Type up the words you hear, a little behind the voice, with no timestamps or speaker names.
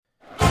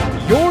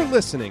You're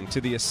listening to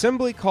the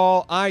Assembly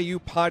Call IU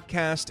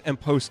podcast and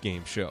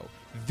postgame show,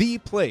 the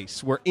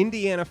place where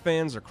Indiana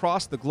fans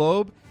across the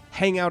globe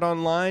hang out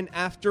online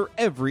after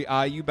every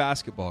IU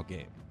basketball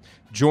game.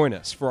 Join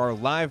us for our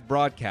live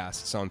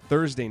broadcasts on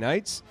Thursday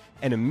nights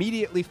and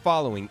immediately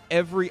following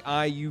every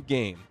IU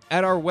game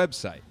at our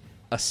website,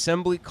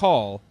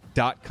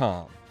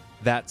 assemblycall.com.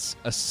 That's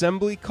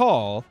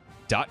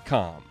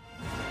assemblycall.com.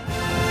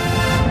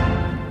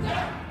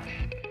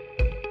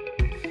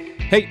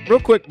 Hey, real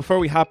quick before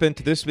we hop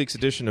into this week's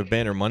edition of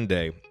Banner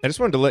Monday, I just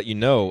wanted to let you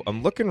know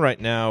I'm looking right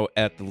now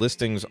at the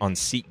listings on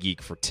SeatGeek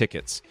for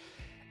tickets.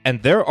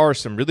 And there are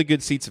some really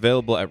good seats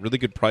available at really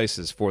good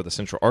prices for the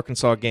Central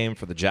Arkansas game,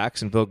 for the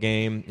Jacksonville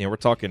game. You know, we're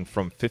talking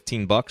from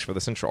 $15 for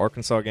the Central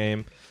Arkansas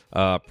game,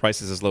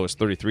 prices as low as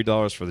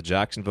 $33 for the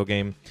Jacksonville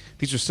game.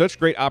 These are such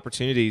great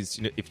opportunities.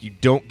 You know, if you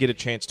don't get a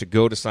chance to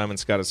go to Simon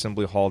Skjodt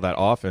Assembly Hall that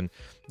often,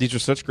 these are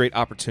such great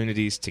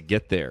opportunities to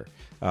get there.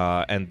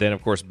 And then,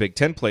 of course, Big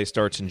Ten play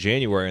starts in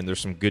January, and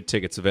there's some good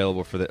tickets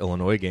available for the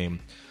Illinois game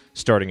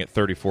starting at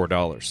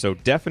 $34. So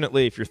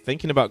definitely, if you're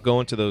thinking about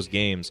going to those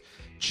games,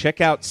 check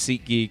out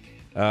SeatGeek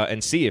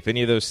and see if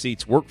any of those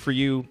seats work for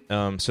you,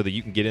 so that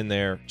you can get in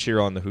there, cheer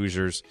on the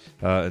Hoosiers,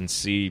 and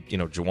see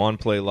Juwan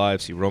play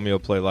live, see Romeo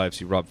play live,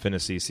 see Rob Finney,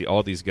 see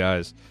all these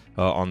guys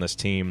on this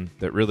team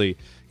that really,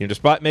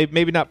 despite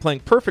maybe not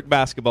playing perfect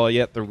basketball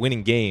yet, they're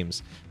winning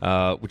games,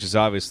 which is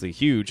obviously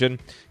huge. And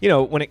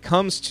when it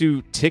comes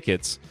to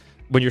tickets,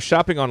 when you're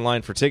shopping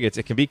online for tickets,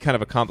 it can be kind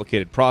of a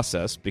complicated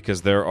process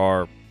because there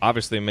are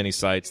obviously many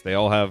sites. They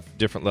all have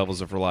different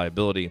levels of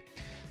reliability.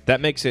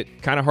 That makes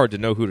it kind of hard to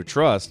know who to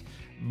trust,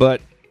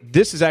 but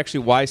this is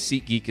actually why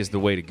SeatGeek is the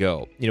way to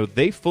go.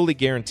 They fully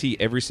guarantee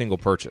every single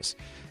purchase.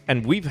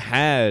 And we've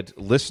had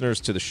listeners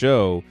to the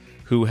show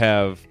who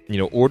have,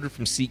 ordered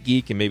from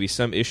SeatGeek and maybe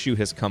some issue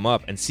has come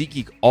up, and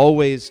SeatGeek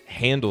always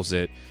handles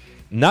it,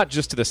 not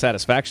just to the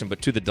satisfaction,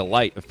 but to the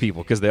delight of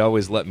people because they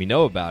always let me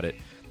know about it.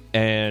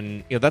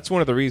 And that's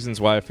one of the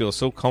reasons why I feel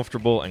so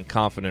comfortable and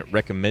confident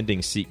recommending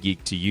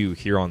SeatGeek to you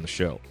here on the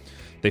show.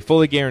 They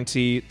fully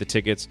guarantee the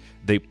tickets.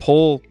 They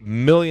pull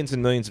millions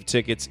and millions of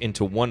tickets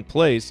into one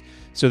place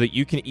so that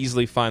you can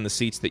easily find the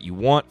seats that you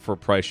want for a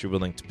price you're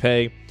willing to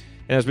pay.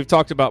 And as we've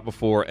talked about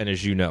before, and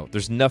as you know,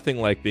 there's nothing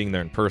like being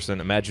there in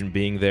person. Imagine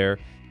being there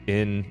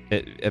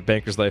at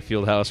Bankers Life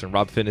Fieldhouse and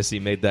Rob Finney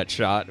made that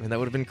shot. I mean, that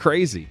would have been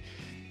crazy.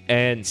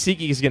 And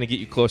SeatGeek is going to get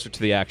you closer to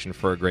the action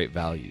for a great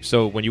value.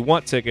 So when you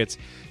want tickets,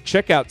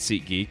 check out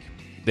SeatGeek.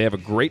 They have a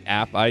great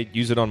app. I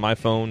use it on my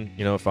phone,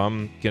 if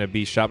I'm going to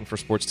be shopping for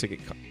sports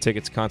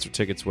tickets, concert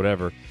tickets,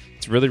 whatever.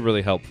 It's really,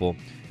 really helpful.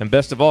 And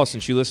best of all,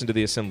 since you listen to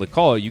the Assembly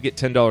Call, you get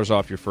 $10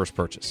 off your first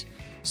purchase.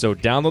 So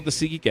download the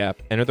SeatGeek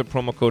app, enter the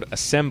promo code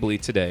ASSEMBLY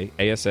today,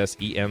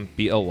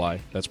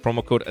 ASSEMBLY. That's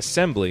promo code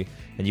ASSEMBLY,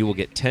 and you will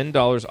get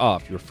 $10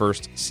 off your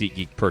first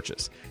SeatGeek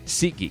purchase.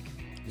 SeatGeek,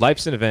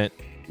 life's an event.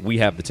 We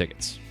have the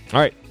tickets. All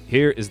right,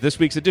 here is this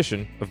week's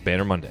edition of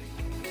Banner Monday.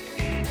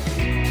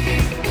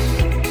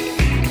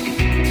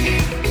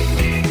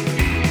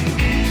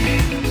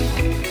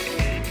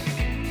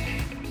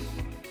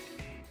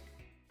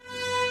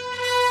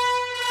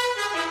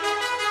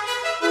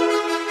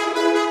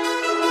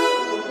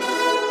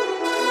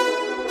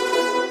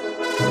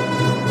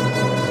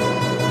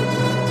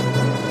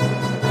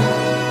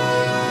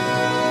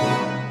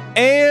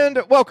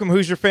 Welcome,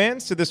 Hoosier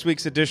fans, to this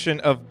week's edition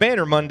of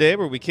Banner Monday,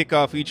 where we kick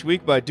off each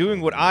week by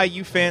doing what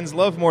IU fans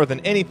love more than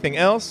anything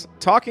else,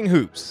 talking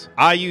hoops.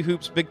 IU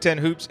hoops, Big Ten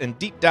hoops, and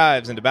deep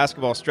dives into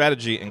basketball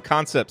strategy and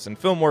concepts and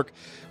film work.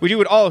 We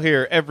do it all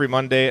here every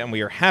Monday, and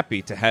we are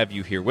happy to have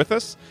you here with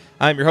us.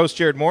 I'm your host,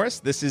 Jared Morris.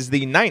 This is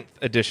the 9th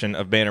edition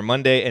of Banner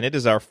Monday, and it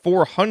is our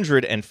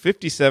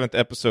 457th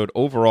episode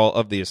overall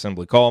of the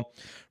Assembly Call,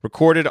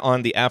 recorded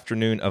on the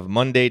afternoon of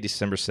Monday,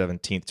 December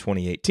 17th,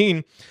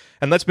 2018.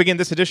 And let's begin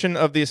this edition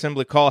of the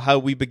Assembly Call how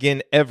we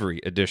begin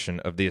every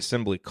edition of the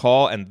Assembly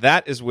Call, and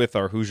that is with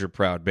our Hoosier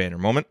Proud Banner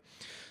Moment.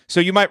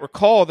 So you might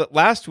recall that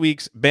last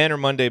week's Banner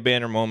Monday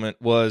Banner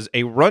Moment was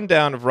a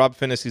rundown of Rob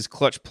Finney's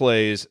clutch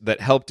plays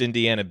that helped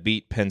Indiana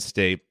beat Penn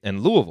State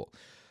and Louisville.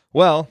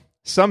 Well,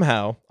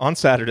 somehow, on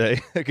Saturday,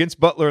 against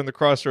Butler in the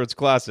Crossroads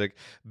Classic,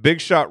 Big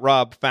Shot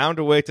Rob found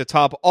a way to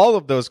top all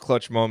of those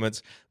clutch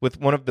moments with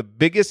one of the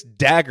biggest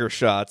dagger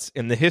shots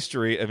in the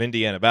history of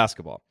Indiana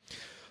basketball.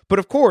 But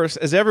of course,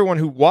 as everyone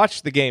who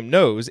watched the game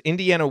knows,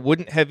 Indiana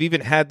wouldn't have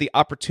even had the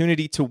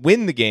opportunity to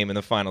win the game in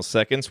the final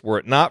seconds were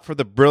it not for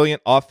the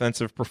brilliant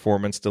offensive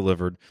performance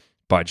delivered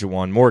by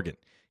Juwan Morgan.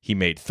 He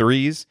made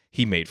threes,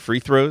 he made free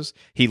throws,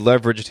 he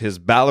leveraged his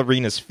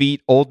ballerina's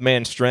feet, old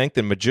man strength,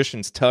 and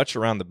magician's touch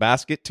around the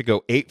basket to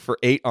go 8 for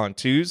 8 on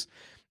twos.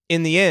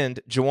 In the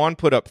end, Juwan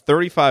put up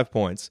 35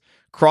 points,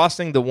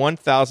 crossing the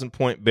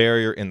 1,000-point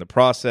barrier in the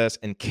process,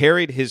 and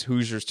carried his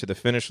Hoosiers to the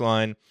finish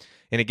line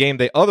in a game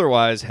they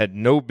otherwise had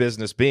no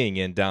business being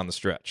in down the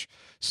stretch.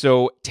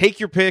 So take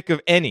your pick of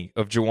any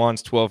of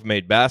Juwan's 12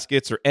 made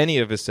baskets or any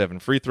of his 7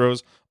 free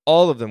throws.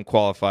 All of them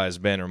qualify as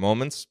banner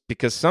moments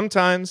because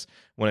sometimes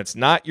when it's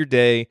not your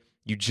day,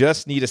 you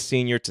just need a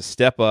senior to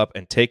step up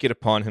and take it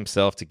upon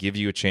himself to give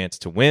you a chance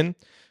to win.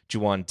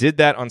 Juwan did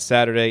that on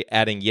Saturday,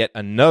 adding yet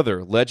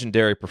another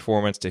legendary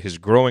performance to his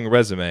growing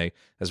resume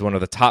as one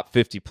of the top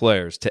 50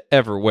 players to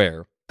ever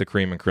wear the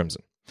cream and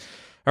crimson.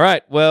 All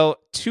right, well,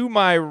 to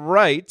my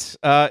right,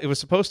 it was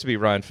supposed to be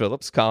Ryan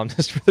Phillips,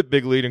 columnist for The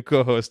Big Lead and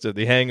co-host of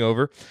The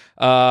Hangover,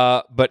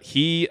 but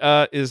he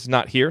is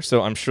not here,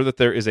 so I'm sure that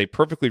there is a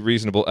perfectly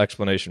reasonable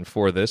explanation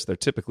for this. There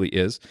typically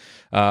is.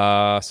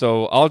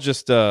 So I'll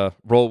just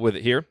roll with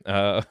it here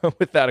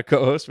without a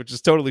co-host, which is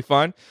totally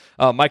fine.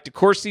 Mike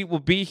DeCourcy will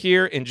be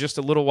here in just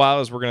a little while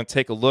as we're going to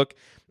take a look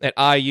at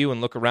IU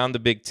and look around the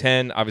Big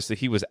Ten. Obviously,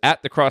 he was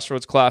at the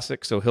Crossroads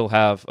Classic, so he'll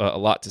have a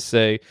lot to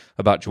say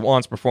about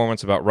Juwan's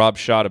performance, about Rob's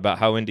shot, about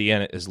how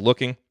Indiana is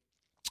looking.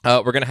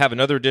 We're going to have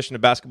another edition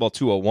of Basketball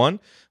 201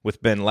 with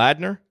Ben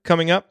Ladner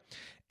coming up,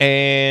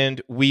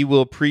 and we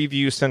will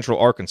preview Central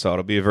Arkansas.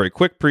 It'll be a very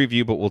quick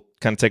preview, but we'll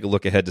kind of take a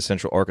look ahead to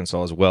Central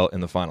Arkansas as well in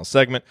the final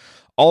segment.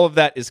 All of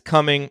that is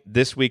coming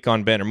this week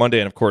on Banner Monday,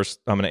 and of course,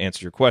 I'm going to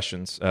answer your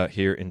questions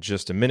here in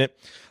just a minute.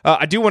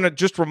 I do want to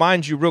just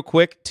remind you real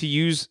quick to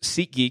use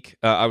SeatGeek.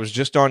 I was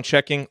just on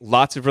checking.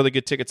 Lots of really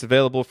good tickets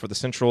available for the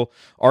Central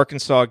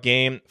Arkansas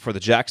game, for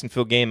the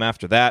Jacksonville game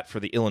after that, for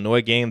the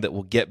Illinois game that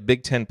will get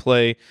Big Ten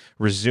play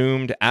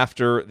resumed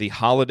after the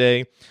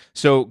holiday.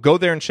 So go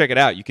there and check it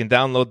out. You can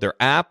download their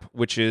app,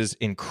 which is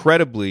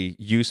incredibly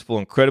useful,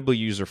 incredibly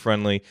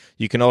user-friendly.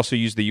 You can also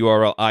use the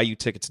URL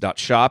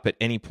iutickets.shop at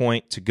any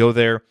point to go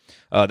there.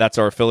 That's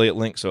our affiliate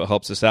link, so it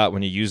helps us out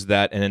when you use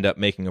that and end up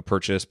making a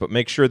purchase. But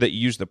make sure that you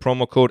use the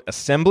promo code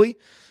ASSEMBLY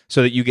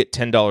so that you get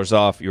 $10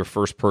 off your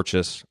first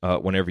purchase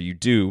whenever you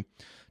do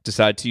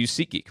decide to use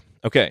SeatGeek.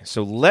 Okay,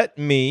 so let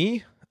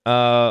me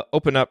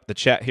open up the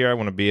chat here. I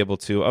want to be able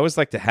to... I always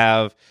like to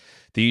have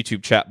the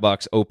YouTube chat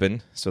box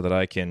open so that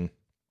I can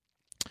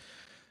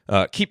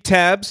keep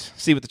tabs,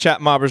 see what the chat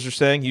mobbers are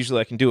saying.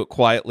 Usually I can do it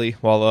quietly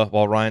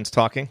while Ryan's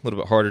talking. A little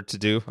bit harder to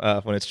do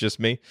when it's just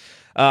me.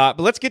 But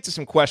let's get to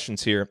some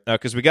questions here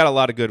because we got a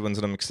lot of good ones,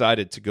 and I'm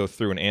excited to go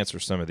through and answer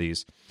some of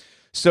these.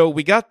 So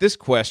we got this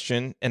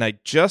question, and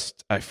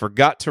I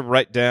forgot to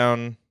write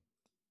down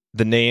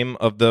the name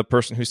of the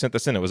person who sent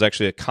this in. It was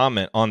actually a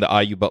comment on the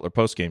IU Butler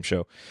postgame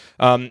show.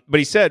 But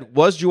he said,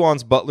 was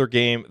Juwan's Butler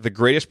game the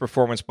greatest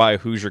performance by a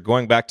Hoosier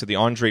going back to the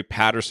Andre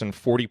Patterson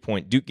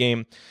 40-point Duke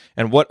game?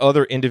 And what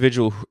other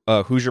individual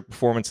Hoosier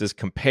performances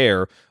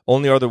compare?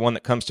 Only other one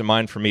that comes to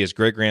mind for me is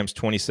Greg Graham's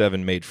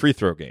 27-made free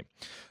throw game.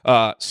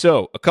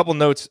 So a couple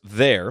notes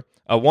there.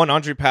 One,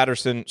 Andre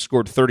Patterson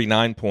scored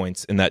 39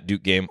 points in that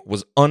Duke game,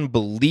 was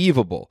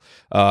unbelievable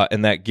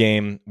in that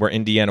game where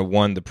Indiana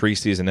won the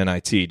preseason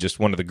NIT. Just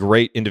one of the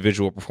great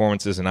individual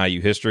performances in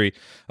IU history.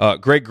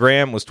 Greg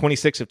Graham was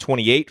 26 of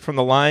 28 from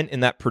the line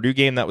in that Purdue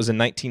game. That was in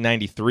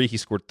 1993. He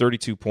scored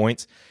 32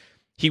 points.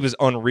 He was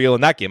unreal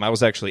in that game. I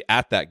was actually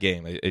at that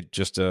game. It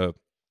just a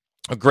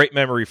great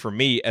memory for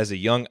me as a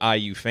young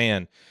IU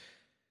fan.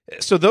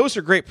 So those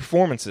are great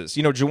performances.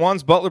 You know,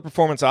 Juwan's Butler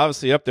performance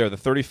obviously up there, the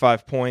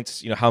 35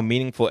 points, you know, how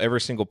meaningful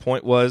every single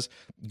point was.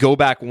 Go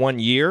back 1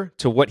 year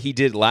to what he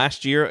did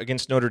last year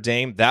against Notre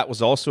Dame. That was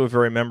also a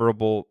very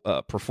memorable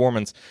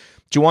performance.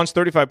 Juwan's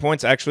 35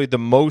 points, actually the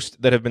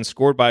most that have been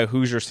scored by a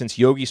Hoosier since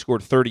Yogi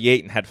scored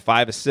 38 and had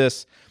 5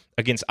 assists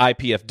against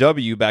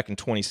IPFW back in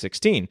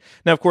 2016.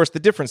 Now, of course, the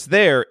difference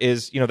there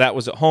is, you know, that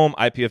was at home.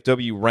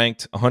 IPFW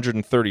ranked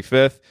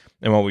 135th,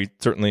 and while we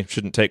certainly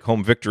shouldn't take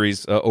home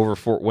victories over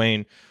Fort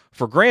Wayne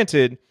for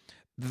granted,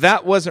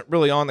 that wasn't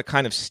really on the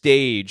kind of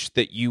stage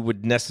that you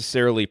would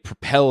necessarily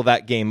propel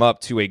that game up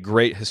to a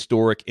great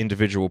historic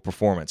individual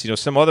performance. You know,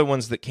 some other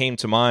ones that came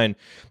to mind,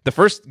 the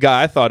first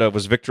guy I thought of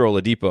was Victor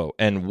Oladipo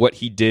and what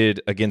he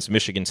did against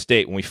Michigan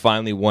State when we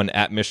finally won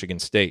at Michigan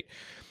State.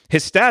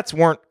 His stats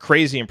weren't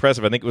crazy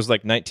impressive. I think it was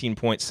like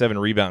 19.7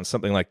 rebounds,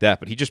 something like that.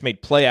 But he just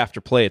made play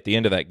after play at the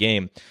end of that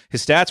game.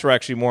 His stats were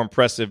actually more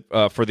impressive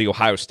for the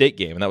Ohio State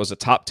game. And that was a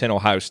top 10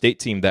 Ohio State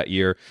team that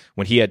year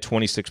when he had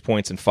 26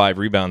 points and 5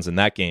 rebounds in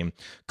that game.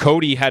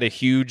 Cody had a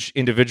huge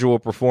individual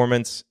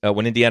performance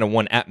when Indiana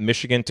won at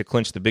Michigan to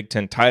clinch the Big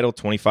Ten title,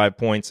 25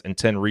 points and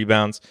 10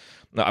 rebounds.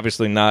 Now,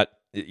 obviously not,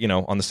 you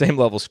know, on the same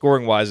level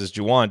scoring-wise as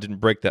Juwan,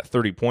 didn't break that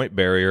 30-point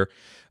barrier.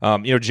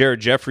 You know,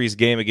 Jared Jeffrey's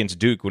game against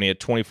Duke when he had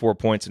 24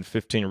 points and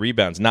 15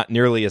 rebounds, not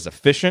nearly as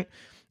efficient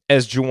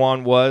as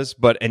Juwan was,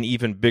 but an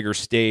even bigger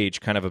stage,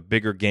 kind of a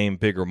bigger game,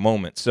 bigger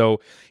moment. So,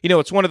 you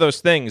know, it's one of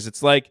those things.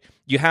 It's like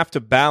you have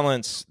to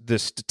balance the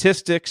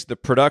statistics, the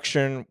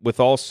production, with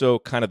also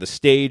kind of the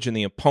stage and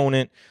the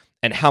opponent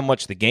and how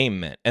much the game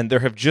meant. And there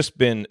have just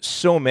been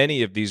so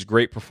many of these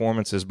great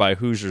performances by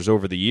Hoosiers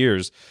over the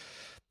years,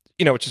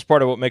 you know, which is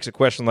part of what makes a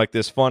question like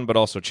this fun, but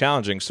also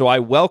challenging. So I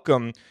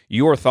welcome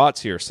your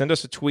thoughts here. Send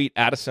us a tweet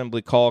at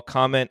Assembly Call,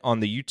 comment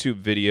on the YouTube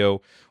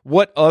video.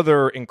 What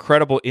other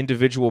incredible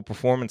individual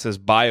performances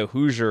by a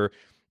Hoosier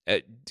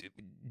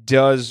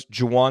does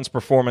Juwan's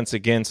performance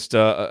against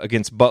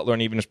Butler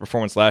and even his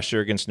performance last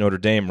year against Notre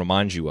Dame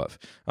remind you of?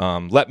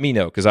 Let me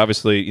know, because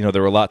obviously, you know,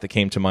 there were a lot that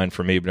came to mind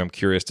for me, but I'm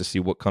curious to see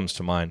what comes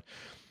to mind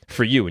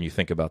for you when you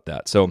think about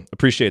that. So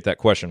appreciate that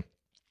question.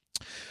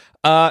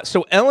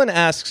 So Ellen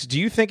asks, do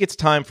you think it's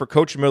time for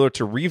Coach Miller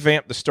to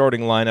revamp the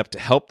starting lineup to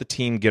help the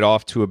team get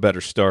off to a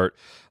better start,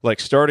 like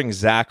starting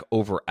Zach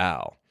over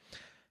Al?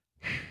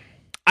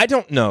 I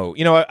don't know.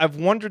 I've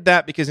wondered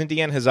that because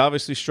Indiana has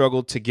obviously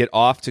struggled to get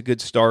off to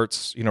good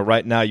starts.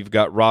 Right now you've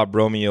got Rob,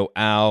 Romeo,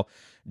 Al,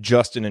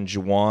 Justin, and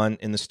Juwan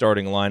in the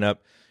starting lineup.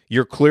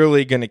 You're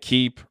clearly going to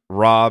keep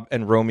Rob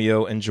and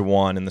Romeo and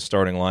Juwan in the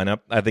starting lineup.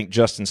 I think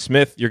Justin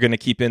Smith you're going to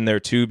keep in there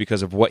too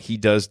because of what he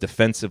does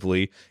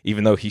defensively,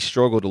 even though he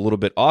struggled a little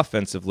bit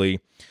offensively.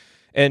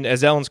 And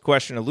as Ellen's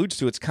question alludes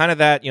to, it's kind of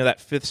that,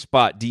 that fifth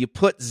spot. Do you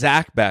put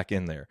Zach back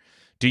in there?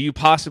 Do you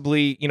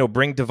possibly,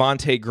 bring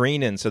Devontae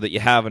Green in so that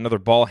you have another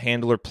ball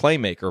handler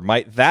playmaker?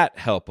 Might that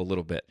help a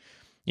little bit?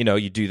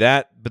 You do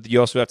that, but you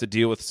also have to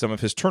deal with some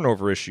of his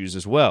turnover issues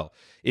as well.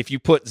 If you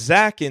put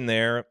Zach in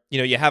there,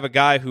 you have a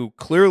guy who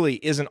clearly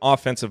isn't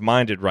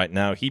offensive-minded right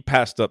now. He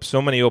passed up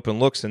so many open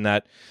looks in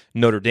that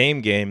Notre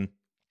Dame game.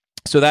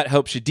 So that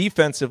helps you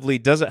defensively,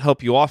 doesn't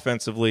help you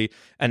offensively,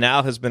 and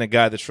Al has been a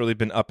guy that's really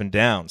been up and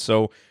down.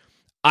 So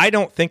I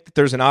don't think that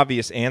there's an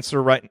obvious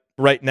answer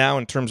right now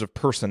in terms of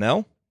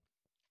personnel,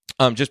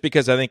 just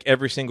because I think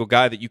every single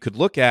guy that you could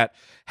look at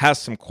has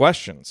some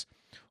questions.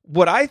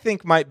 What I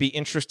think might be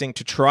interesting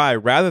to try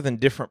rather than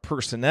different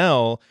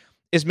personnel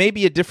is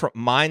maybe a different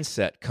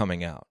mindset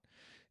coming out.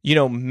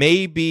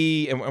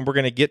 Maybe, and we're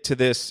going to get to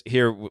this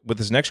here with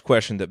this next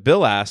question that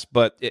Bill asked,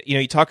 but,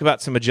 you talk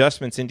about some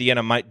adjustments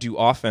Indiana might do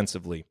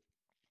offensively.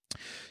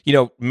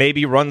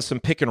 Maybe run some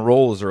pick and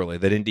rolls early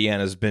that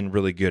Indiana's been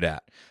really good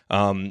at.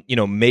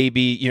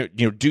 Maybe,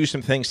 do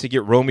some things to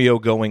get Romeo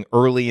going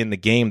early in the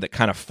game that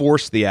kind of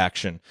force the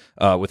action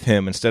with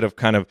him instead of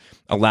kind of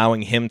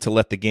allowing him to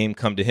let the game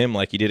come to him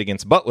like he did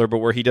against Butler, but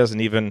where he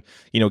doesn't even,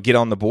 get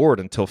on the board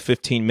until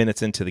 15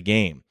 minutes into the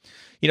game.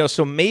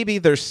 So maybe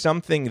there's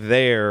something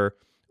there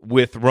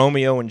with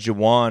Romeo and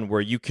Juwan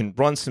where you can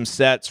run some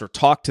sets or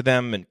talk to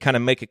them and kind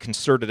of make a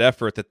concerted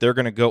effort that they're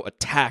going to go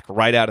attack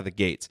right out of the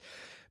gates.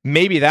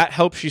 Maybe that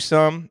helps you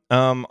some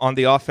on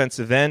the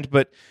offensive end.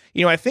 But,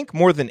 I think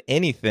more than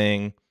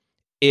anything,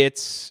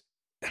 it's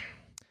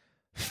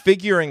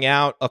figuring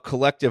out a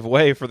collective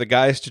way for the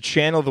guys to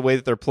channel the way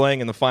that they're playing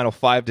in the final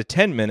 5 to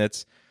 10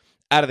 minutes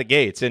out of the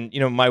gates. And,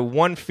 my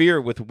one fear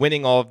with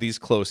winning all of these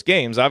close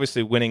games,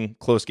 obviously winning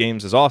close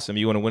games is awesome.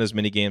 You want to win as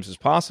many games as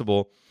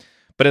possible.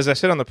 But as I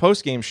said on the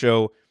postgame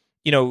show,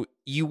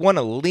 you want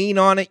to lean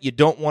on it. You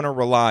don't want to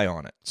rely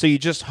on it. So you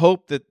just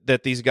hope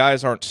that these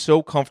guys aren't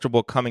so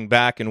comfortable coming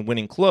back and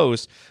winning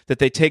close that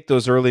they take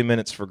those early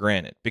minutes for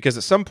granted. Because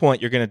at some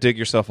point, you're going to dig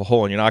yourself a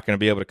hole and you're not going to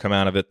be able to come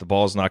out of it. The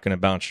ball's not going to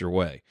bounce your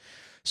way.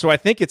 So I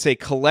think it's a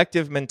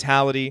collective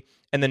mentality.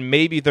 And then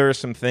maybe there are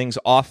some things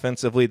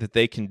offensively that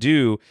they can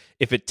do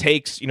if it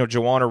takes,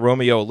 Juwan or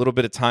Romeo a little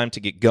bit of time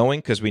to get going,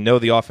 because we know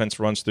the offense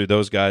runs through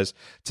those guys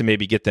to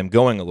maybe get them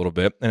going a little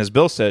bit. And as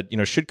Bill said,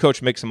 should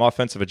coach make some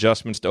offensive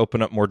adjustments to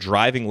open up more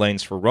driving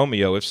lanes for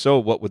Romeo? If so,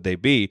 what would they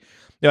be?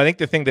 I think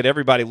the thing that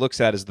everybody looks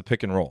at is the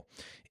pick and roll.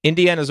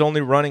 Indiana's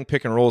only running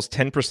pick and rolls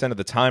 10% of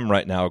the time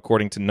right now,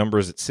 according to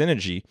numbers at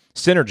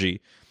Synergy.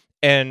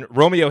 And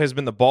Romeo has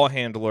been the ball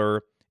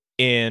handler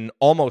in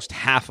almost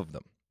half of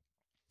them.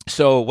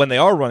 So when they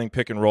are running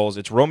pick and rolls,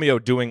 it's Romeo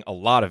doing a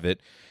lot of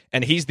it,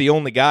 and he's the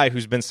only guy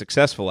who's been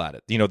successful at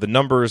it. The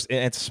numbers,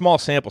 and it's a small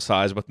sample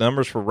size, but the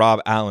numbers for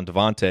Rob, Al, and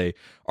Devontae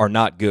are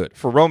not good.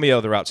 For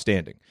Romeo, they're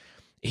outstanding.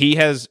 He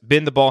has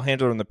been the ball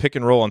handler in the pick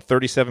and roll on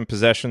 37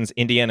 possessions.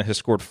 Indiana has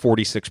scored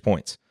 46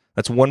 points.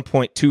 That's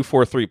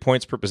 1.243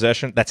 points per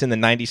possession. That's in the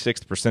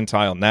 96th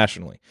percentile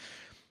nationally.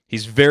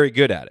 He's very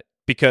good at it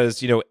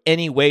because,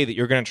 any way that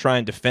you're going to try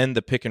and defend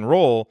the pick and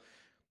roll,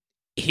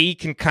 he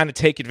can kind of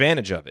take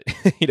advantage of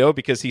it,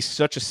 because he's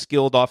such a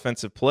skilled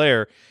offensive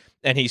player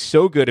and he's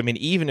so good. I mean,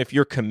 even if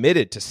you're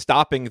committed to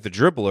stopping the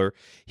dribbler,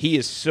 he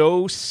is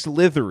so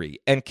slithery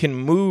and can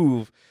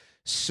move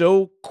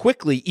so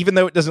quickly, even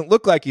though it doesn't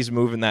look like he's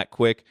moving that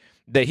quick,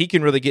 that he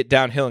can really get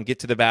downhill and get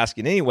to the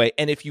basket anyway.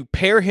 And if you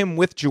pair him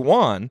with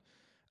Juwan,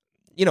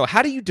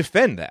 how do you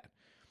defend that?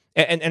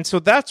 And so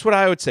that's what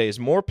I would say is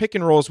more pick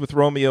and rolls with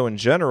Romeo in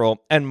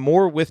general and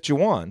more with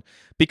Juwan.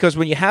 Because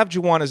when you have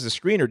Juwan as a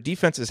screener,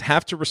 defenses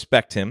have to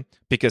respect him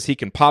because he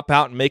can pop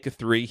out and make a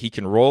three. He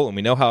can roll, and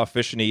we know how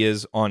efficient he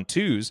is on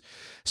twos.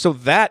 So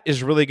that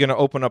is really going to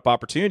open up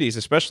opportunities,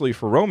 especially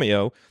for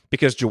Romeo,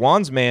 because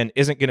Juwan's man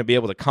isn't going to be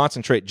able to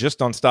concentrate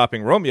just on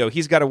stopping Romeo.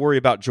 He's got to worry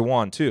about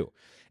Juwan too.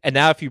 And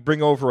now if you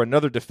bring over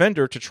another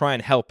defender to try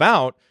and help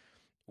out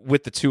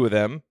with the two of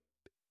them,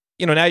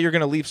 now you're going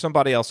to leave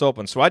somebody else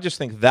open. So I just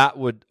think that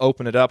would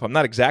open it up. I'm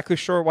not exactly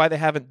sure why they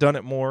haven't done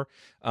it more.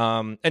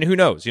 And who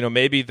knows?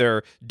 Maybe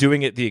they're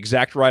doing it the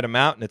exact right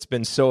amount and it's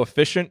been so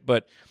efficient.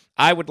 But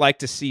I would like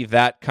to see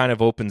that kind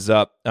of opens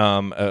up.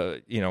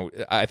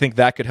 I think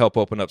that could help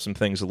open up some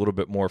things a little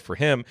bit more for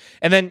him.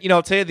 And then,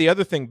 I'll tell you the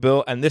other thing,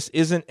 Bill, and this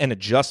isn't an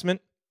adjustment,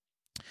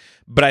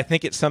 but I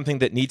think it's something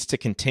that needs to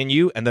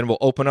continue and then we'll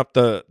open up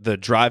the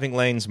driving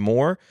lanes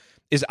more,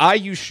 is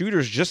IU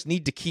shooters just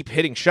need to keep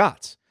hitting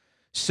shots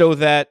so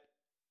that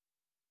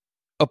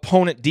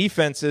opponent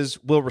defenses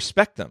will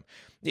respect them.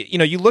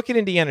 You look at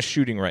Indiana's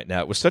shooting right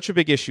now. It was such a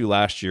big issue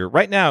last year.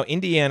 Right now,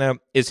 Indiana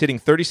is hitting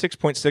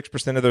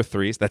 36.6% of their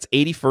threes. That's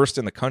 81st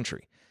in the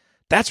country.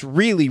 That's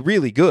really,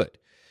 really good.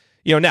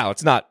 Now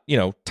it's not,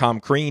 Tom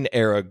Crean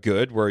era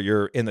good where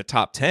you're in the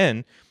top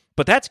 10,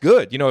 but that's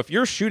good. If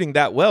you're shooting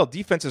that well,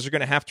 defenses are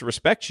going to have to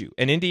respect you.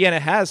 And Indiana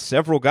has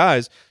several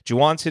guys.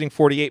 Juwan's hitting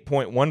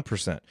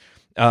 48.1%.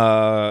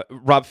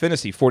 Rob Finney,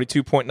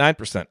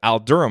 42.9%. Al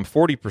Durham,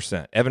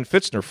 40%. Evan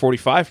Fitzner,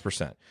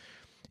 45%.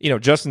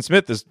 Justin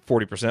Smith is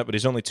 40%, but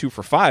he's only 2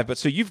 for 5. But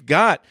so you've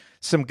got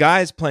some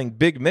guys playing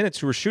big minutes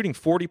who are shooting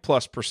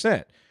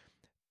 40+%.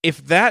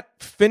 If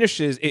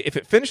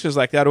it finishes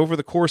like that over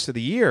the course of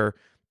the year,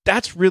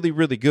 that's really,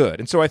 really good.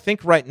 And so I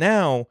think right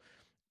now,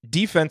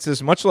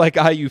 defenses, much like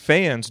IU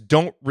fans,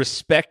 don't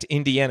respect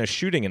Indiana's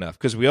shooting enough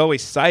because we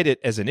always cite it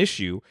as an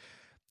issue.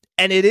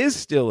 And it is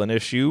still an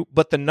issue,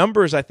 but the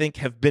numbers, I think,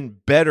 have been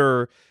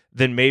better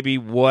than maybe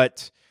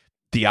what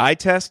the eye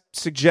test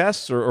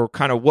suggests or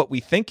kind of what we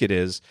think it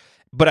is.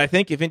 But I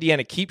think if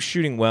Indiana keeps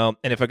shooting well,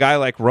 and if a guy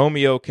like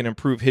Romeo can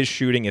improve his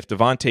shooting, if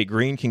Devontae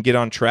Green can get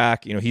on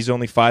track, he's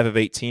only 5 of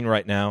 18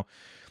 right now.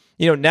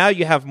 Now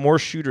you have more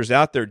shooters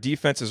out there.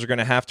 Defenses are going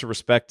to have to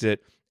respect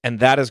it, and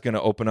that is going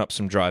to open up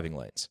some driving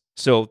lanes.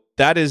 So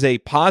that is a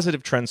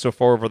positive trend so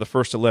far over the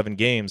first 11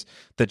 games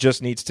that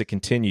just needs to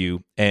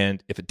continue.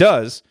 And if it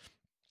does,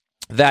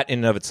 that in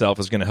and of itself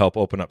is going to help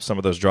open up some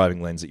of those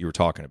driving lanes that you were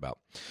talking about.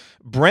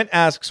 Brent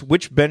asks,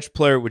 which bench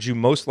player would you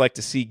most like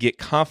to see get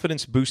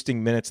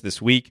confidence-boosting minutes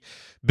this week,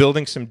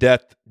 building some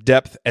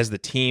depth as the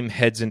team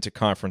heads into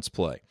conference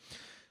play?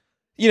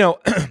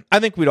 I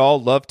think we'd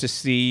all love to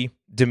see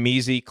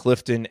Demezy,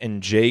 Clifton,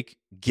 and Jake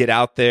get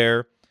out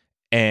there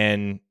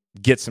and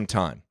get some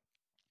time.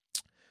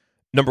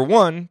 Number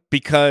one,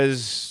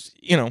 because,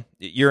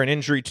 you're an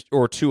injury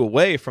or two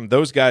away from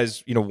those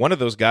guys, one of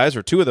those guys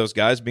or two of those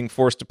guys being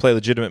forced to play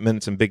legitimate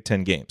minutes in Big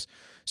Ten games.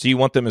 So you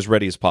want them as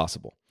ready as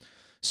possible.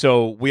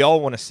 So we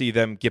all want to see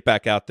them get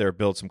back out there,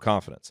 build some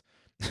confidence.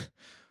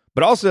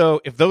 But also,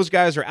 if those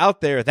guys are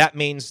out there, that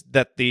means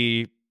that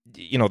the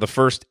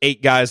first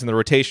 8 guys in the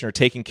rotation are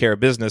taking care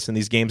of business, and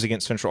these games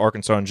against Central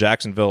Arkansas and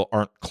Jacksonville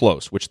aren't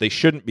close, which they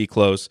shouldn't be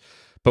close.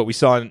 But we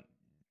saw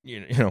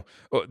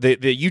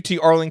the UT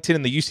Arlington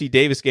and the UC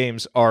Davis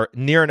games are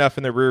near enough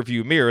in the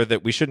rearview mirror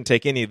that we shouldn't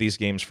take any of these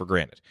games for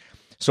granted.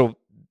 So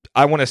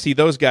I want to see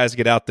those guys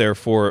get out there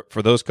for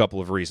those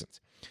couple of reasons.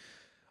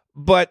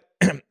 But,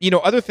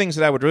 other things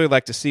that I would really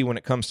like to see when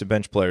it comes to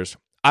bench players,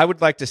 I would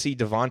like to see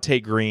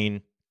Devontae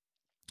Green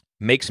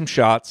make some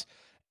shots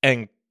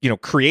and,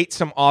 create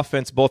some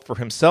offense both for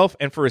himself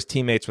and for his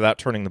teammates without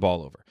turning the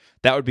ball over.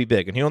 That would be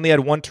big. And he only had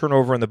 1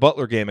 turnover in the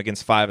Butler game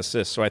against 5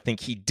 assists. So I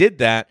think he did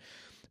that,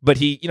 but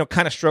he,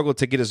 kind of struggled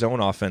to get his own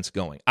offense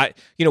going.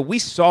 We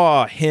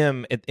saw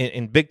him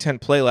in Big Ten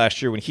play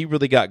last year when he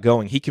really got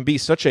going. He can be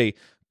such a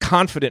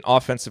confident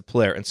offensive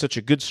player and such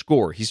a good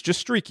scorer. He's just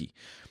streaky.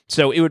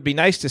 So it would be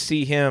nice to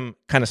see him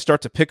kind of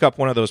start to pick up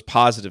one of those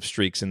positive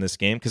streaks in this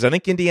game because I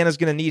think Indiana's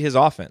going to need his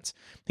offense.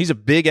 He's a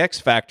big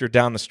X factor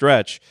down the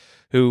stretch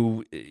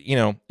who,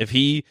 if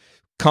he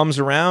comes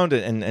around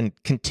and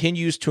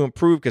continues to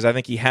improve, because I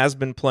think he has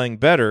been playing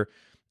better,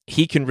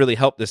 he can really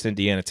help this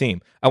Indiana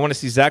team. I want to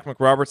see Zach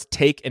McRoberts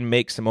take and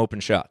make some open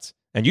shots.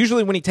 And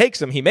usually when he takes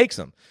them, he makes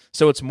them.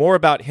 So it's more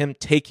about him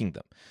taking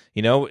them.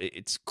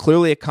 It's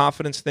clearly a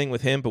confidence thing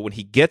with him, but when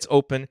he gets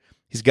open,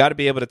 he's got to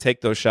be able to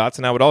take those shots.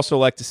 And I would also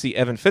like to see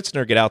Evan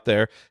Fitzner get out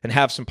there and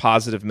have some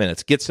positive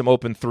minutes, get some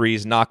open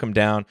threes, knock them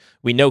down.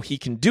 We know he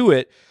can do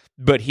it,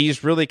 but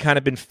he's really kind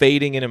of been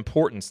fading in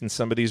importance in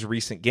some of these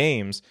recent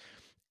games.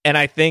 And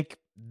I think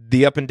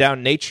the up and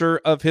down nature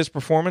of his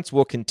performance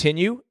will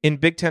continue in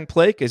Big Ten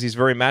play because he's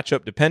very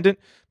matchup dependent,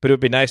 but it would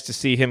be nice to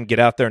see him get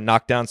out there and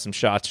knock down some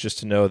shots just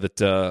to know that,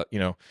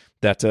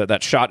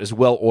 that shot is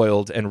well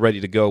oiled and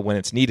ready to go when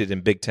it's needed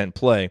in Big Ten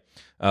play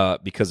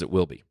because it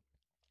will be.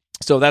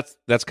 So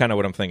that's kind of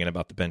what I'm thinking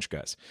about the bench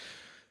guys.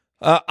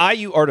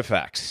 IU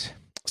Artifacts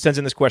sends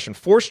in this question.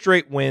 4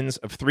 straight wins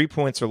of 3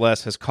 points or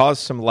less has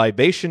caused some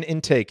libation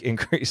intake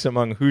increase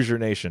among Hoosier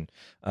Nation.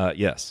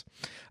 Yes.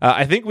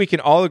 I think we can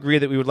all agree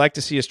that we would like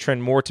to see us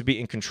trend more to be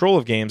in control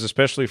of games,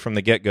 especially from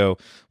the get-go.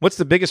 What's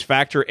the biggest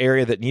factor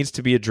area that needs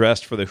to be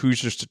addressed for the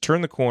Hoosiers to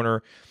turn the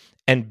corner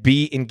and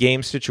be in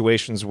game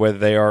situations where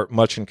they are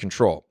much in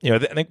control? I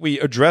think we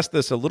addressed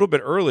this a little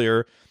bit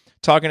earlier,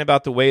 talking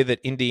about the way that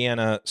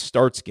Indiana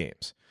starts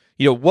games.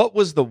 What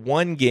was the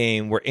one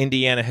game where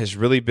Indiana has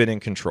really been in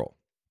control?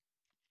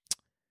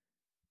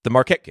 The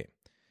Marquette game.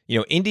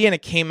 Indiana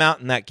came out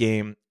in that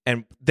game,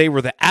 and they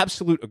were the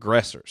absolute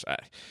aggressors.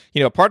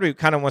 Part of me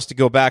kind of wants to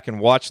go back and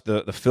watch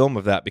the film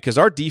of that because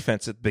our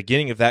defense at the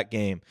beginning of that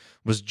game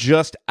was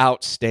just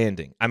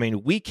outstanding. I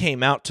mean, we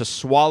came out to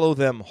swallow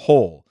them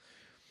whole.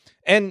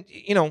 And,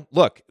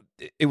 look,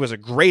 it was a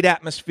great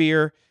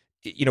atmosphere.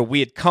 We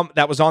had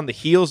that was on the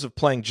heels of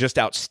playing just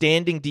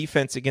outstanding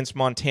defense against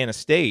Montana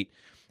State.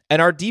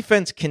 And our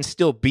defense can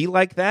still be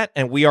like that,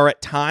 and we are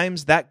at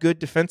times that good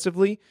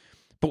defensively,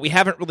 but we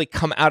haven't really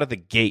come out of the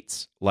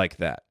gates like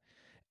that.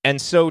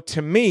 And so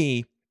to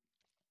me,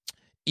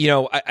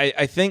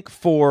 I think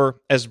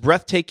for as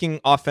breathtaking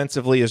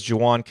offensively as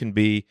Juwan can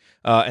be,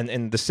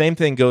 and the same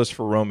thing goes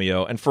for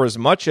Romeo, and for as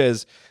much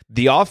as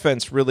the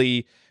offense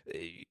really,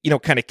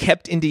 kind of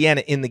kept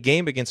Indiana in the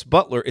game against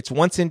Butler, it's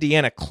once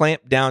Indiana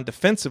clamped down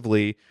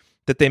defensively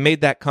that they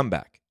made that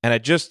comeback. And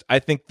I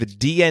think the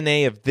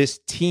DNA of this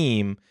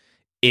team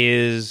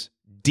is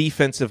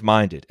defensive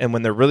minded. And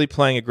when they're really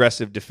playing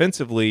aggressive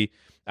defensively,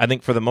 I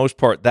think for the most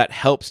part, that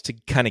helps to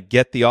kind of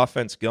get the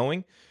offense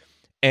going.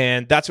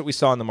 And that's what we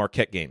saw in the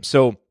Marquette game.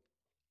 So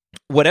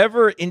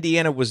whatever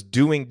Indiana was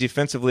doing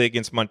defensively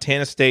against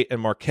Montana State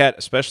and Marquette,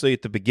 especially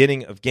at the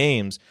beginning of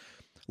games,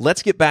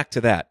 let's get back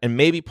to that. And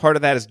maybe part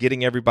of that is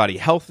getting everybody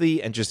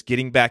healthy and just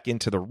getting back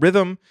into the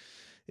rhythm.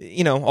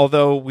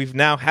 Although we've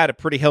now had a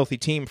pretty healthy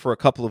team for a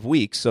couple of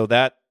weeks, so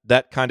that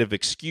kind of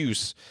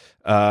excuse,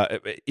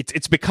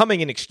 it's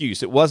becoming an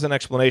excuse. It was an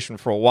explanation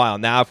for a while.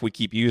 Now, if we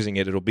keep using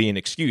it, it'll be an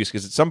excuse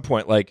because at some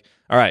point, all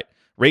right,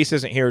 Race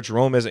isn't here,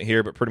 Jerome isn't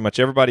here, but pretty much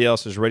everybody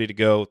else is ready to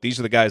go. These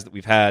are the guys that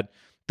we've had.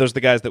 Those are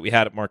the guys that we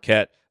had at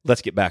Marquette.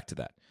 Let's get back to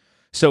that.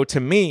 So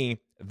to me,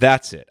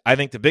 that's it. I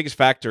think the biggest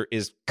factor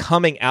is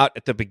coming out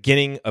at the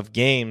beginning of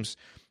games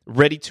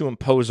ready to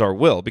impose our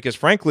will because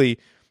frankly,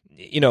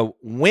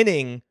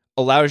 winning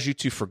allows you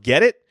to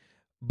forget it,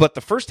 but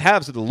the first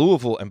halves of the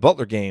Louisville and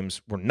Butler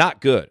games were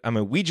not good. I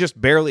mean, we just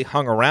barely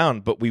hung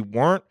around, but we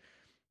weren't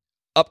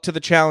up to the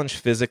challenge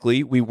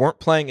physically. We weren't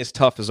playing as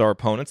tough as our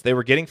opponents. They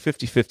were getting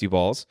 50-50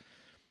 balls.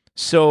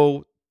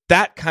 So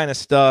that kind of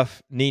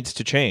stuff needs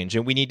to change,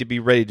 and we need to be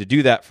ready to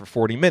do that for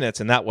 40 minutes,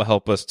 and that will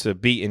help us to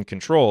be in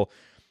control.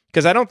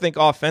 Because I don't think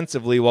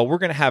offensively, while we're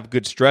going to have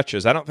good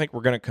stretches, I don't think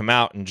we're going to come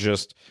out and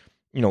just,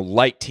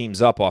 light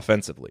teams up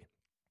offensively.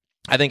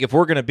 I think if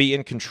we're going to be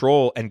in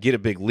control and get a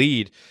big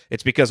lead,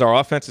 it's because our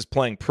offense is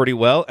playing pretty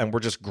well and we're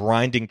just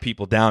grinding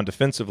people down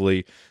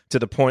defensively to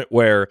the point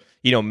where,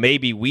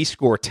 maybe we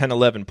score 10,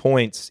 11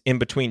 points in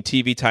between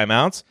TV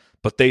timeouts,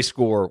 but they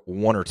score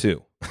 1 or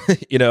 2,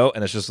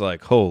 and it's just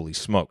like, holy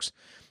smokes.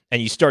 And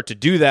you start to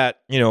do that,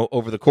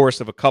 over the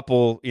course of a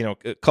couple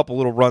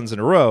little runs in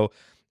a row,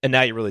 and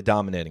now you're really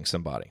dominating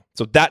somebody.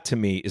 So that, to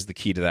me, is the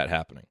key to that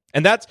happening.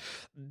 And that's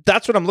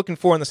what I'm looking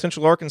for in the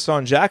Central Arkansas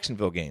and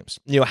Jacksonville games.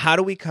 How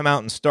do we come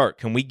out and start?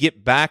 Can we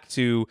get back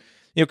to,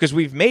 because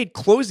we've made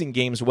closing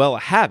games well a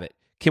habit.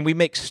 Can we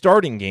make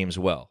starting games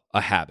well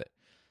a habit?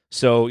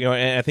 So,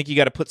 and I think you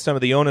got to put some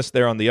of the onus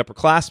there on the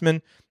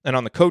upperclassmen and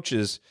on the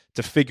coaches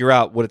to figure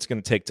out what it's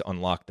going to take to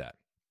unlock that.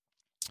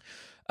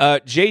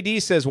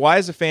 JD says, why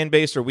as a fan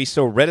base are we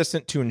so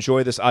reticent to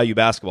enjoy this IU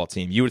basketball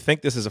team? You would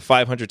think this is a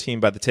 500 team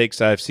by the takes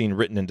I've seen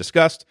written and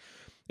discussed.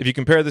 If you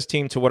compare this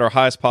team to what our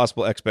highest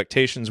possible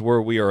expectations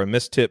were, we are a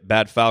mistip,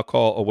 bad foul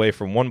call away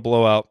from one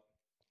blowout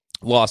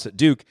loss at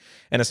Duke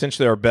and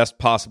essentially our best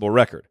possible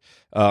record.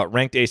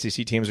 Ranked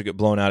ACC teams will get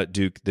blown out at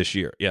Duke this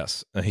year.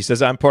 Yes. He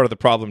says, I'm part of the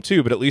problem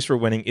too, but at least we're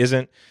winning.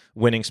 Isn't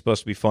winning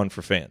supposed to be fun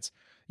for fans?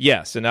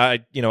 Yes. And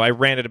I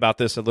ranted about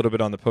this a little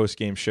bit on the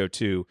post-game show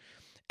too.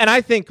 And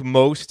I think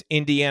most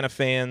Indiana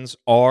fans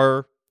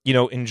are,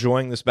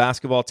 enjoying this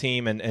basketball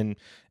team and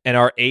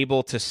are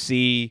able to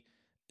see,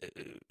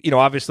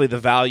 obviously the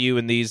value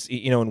in these,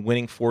 in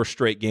winning 4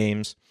 straight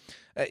games.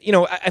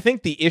 I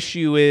think the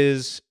issue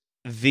is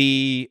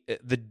the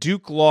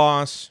Duke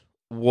loss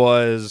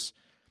was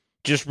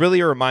just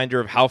really a reminder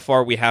of how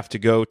far we have to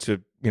go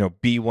to,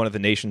 be one of the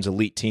nation's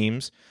elite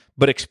teams.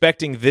 But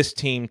expecting this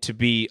team to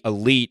be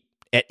elite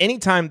at any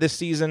time this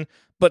season,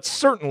 but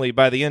certainly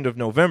by the end of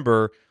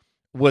November,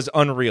 was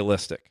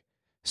unrealistic.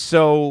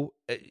 So,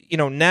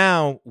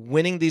 now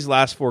winning these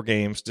last 4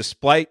 games,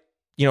 despite,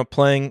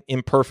 playing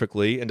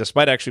imperfectly and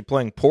despite actually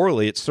playing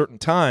poorly at certain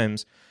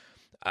times,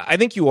 I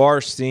think you are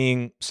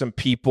seeing some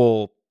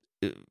people,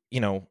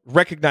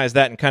 recognize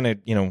that and kind of,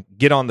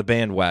 get on the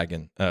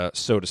bandwagon,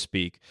 so to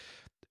speak.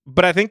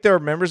 But I think there are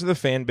members of the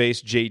fan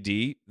base,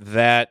 JD,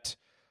 that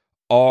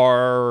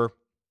are,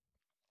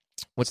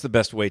 what's the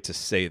best way to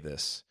say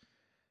this?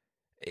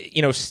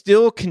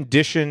 Still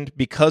conditioned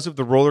because of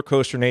the roller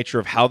coaster nature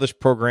of how this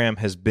program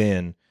has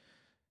been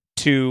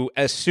to,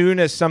 as soon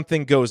as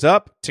something goes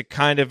up, to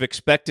kind of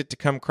expect it to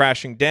come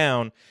crashing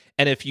down.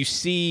 And if you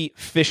see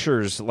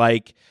fissures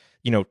like,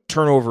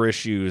 turnover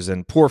issues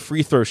and poor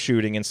free throw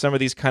shooting and some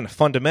of these kind of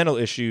fundamental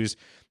issues,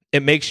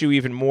 it makes you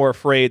even more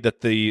afraid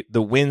that the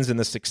wins and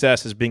the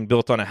success is being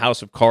built on a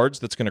house of cards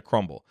that's going to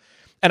crumble.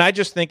 And I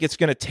just think it's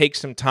going to take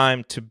some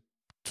time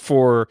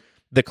for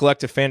the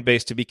collective fan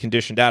base to be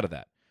conditioned out of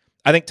that.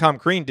 I think Tom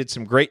Crean did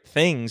some great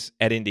things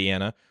at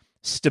Indiana.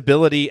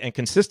 Stability and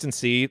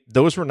consistency,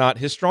 those were not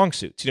his strong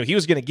suits. He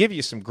was going to give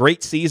you some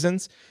great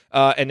seasons,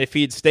 and if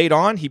he had stayed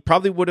on, he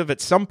probably would have, at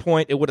some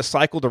point, it would have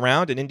cycled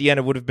around, and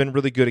Indiana would have been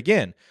really good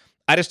again.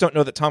 I just don't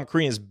know that Tom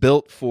Crean is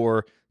built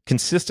for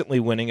consistently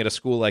winning at a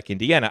school like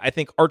Indiana. I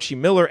think Archie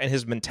Miller and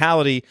his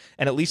mentality,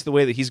 and at least the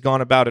way that he's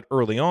gone about it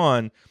early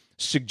on,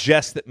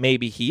 suggests that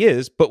maybe he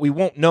is, but we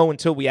won't know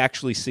until we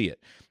actually see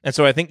it. And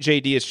so I think,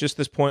 JD, it's just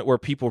this point where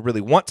people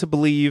really want to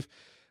believe,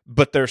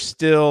 but they're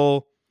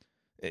still,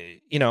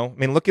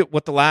 Look at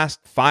what the last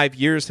 5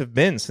 years have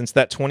been since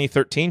that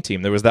 2013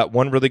 team. There was that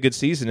one really good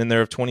season in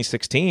there of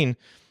 2016,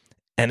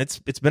 and it's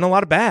been a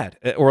lot of bad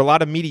or a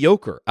lot of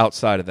mediocre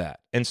outside of that.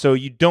 And so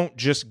you don't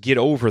just get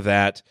over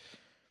that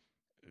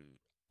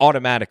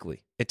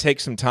automatically. It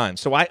takes some time.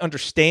 So I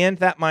understand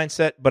that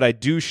mindset, but I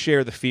do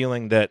share the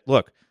feeling that,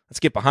 look, let's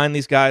get behind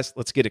these guys.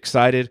 Let's get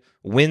excited.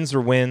 Wins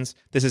are wins.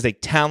 This is a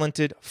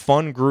talented,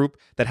 fun group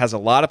that has a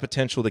lot of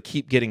potential to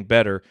keep getting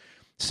better.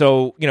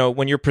 So,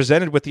 when you're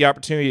presented with the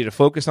opportunity to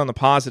focus on the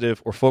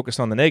positive or focus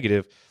on the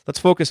negative, let's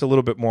focus a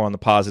little bit more on the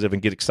positive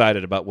and get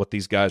excited about what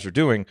these guys are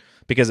doing,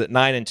 because at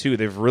 9-2,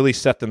 they've really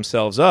set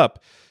themselves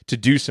up to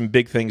do some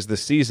big things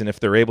this season if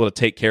they're able to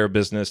take care of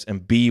business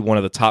and be one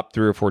of the top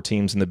 3 or 4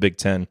 teams in the Big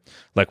Ten,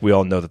 like we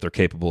all know that they're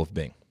capable of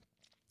being.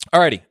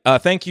 Alrighty,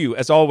 thank you,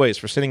 as always,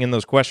 for sending in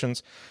those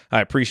questions.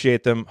 I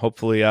appreciate them.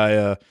 Hopefully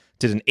I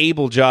did an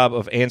able job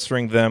of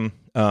answering them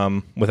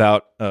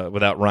without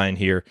Ryan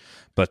here,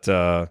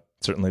 but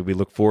certainly we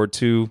look forward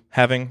to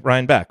having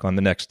Ryan back on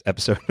the next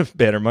episode of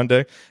Banner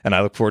Monday, and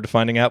I look forward to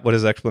finding out what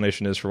his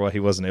explanation is for why he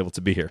wasn't able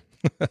to be here.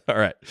 All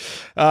right.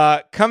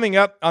 Coming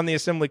up on the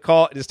Assembly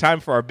Call, it is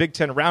time for our Big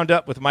Ten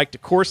Roundup with Mike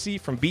DeCourcy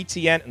from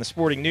BTN and the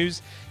Sporting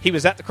News. He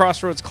was at the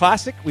Crossroads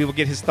Classic. We will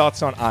get his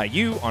thoughts on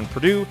IU, on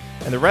Purdue,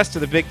 and the rest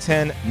of the Big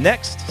Ten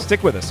next.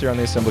 Stick with us here on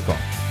the Assembly Call.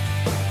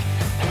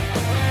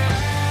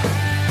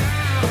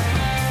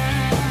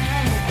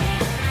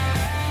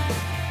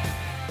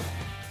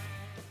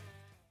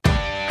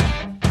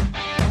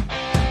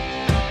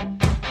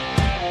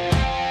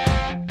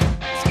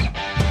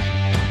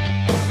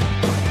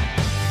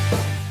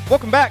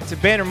 Welcome back to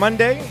Banner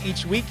Monday.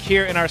 Each week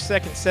here in our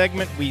second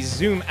segment, we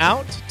zoom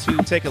out to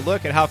take a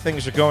look at how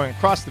things are going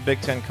across the Big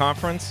Ten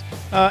Conference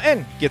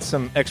and get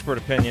some expert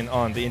opinion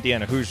on the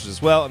Indiana Hoosiers as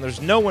well. And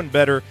there's no one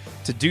better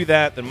to do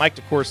that than Mike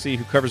DeCourcy,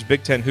 who covers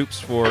Big Ten hoops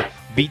for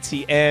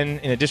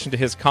BTN, in addition to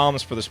his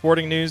columns for the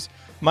Sporting News.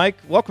 Mike,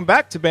 welcome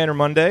back to Banner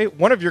Monday.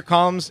 One of your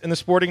columns in the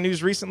Sporting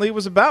News recently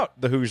was about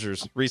the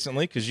Hoosiers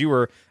recently, because you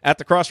were at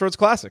the Crossroads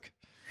Classic.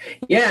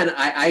 Yeah, and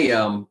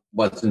I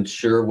wasn't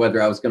sure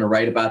whether I was going to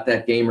write about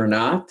that game or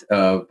not,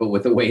 but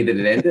with the way that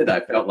it ended,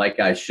 I felt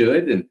like I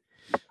should. And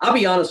I'll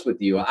be honest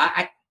with you,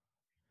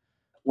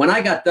 when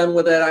I got done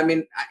with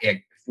it,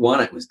 it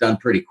was done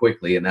pretty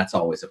quickly, and that's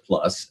always a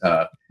plus.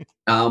 But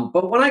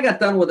when I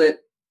got done with it,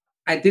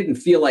 I didn't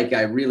feel like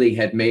I really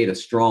had made a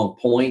strong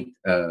point.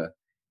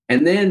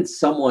 And then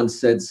someone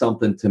said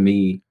something to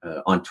me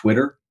on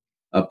Twitter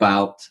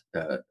about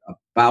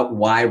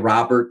why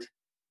Robert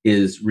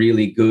is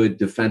really good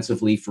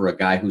defensively for a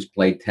guy who's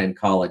played 10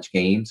 college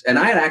games. And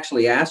I had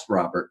actually asked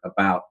Robert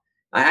I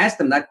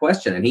asked him that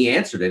question, and he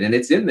answered it, and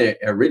it's in the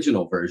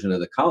original version of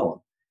the column.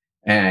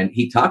 And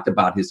he talked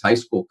about his high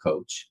school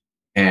coach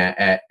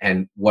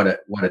and what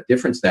a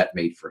difference that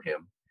made for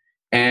him.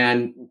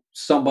 And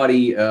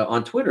somebody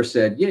on Twitter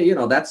said,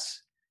 yeah,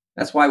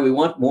 that's why we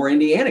want more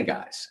Indiana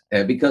guys,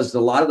 because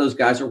a lot of those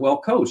guys are well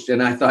coached.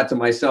 And I thought to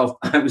myself,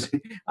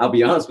 I'll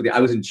be honest with you, I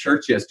was in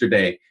church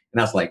yesterday,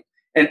 and I was like,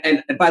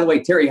 and by the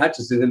way, Terry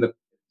Hutchins is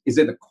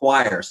in the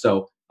choir,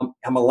 so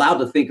I'm allowed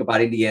to think about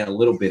Indiana a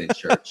little bit in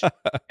church.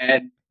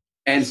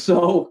 and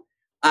so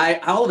I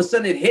all of a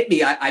sudden it hit me.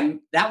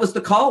 That was the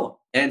column,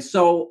 and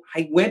so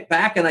I went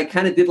back and I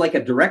kind of did like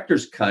a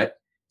director's cut.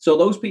 So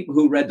those people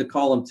who read the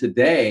column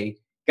today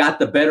got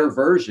the better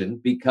version,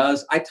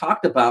 because I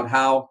talked about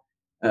how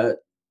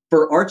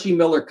for Archie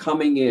Miller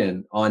coming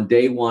in on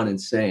day one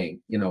and saying,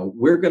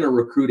 we're going to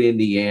recruit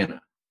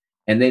Indiana,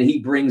 and then he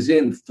brings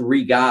in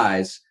 3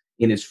 guys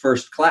in his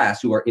first class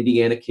who are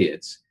Indiana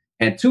kids,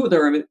 and two of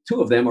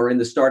them are in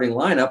the starting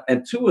lineup,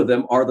 and 2 of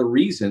them are the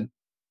reason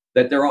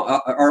that they're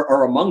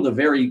are among the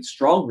very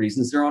strong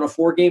reasons they're on a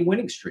 4-game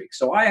winning streak.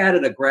 So I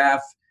added a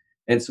graph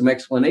and some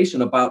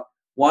explanation about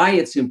why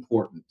it's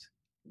important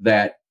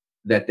that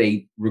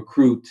they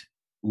recruit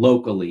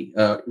locally,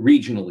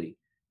 regionally,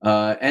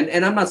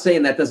 and I'm not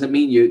saying that doesn't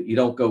mean you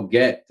don't go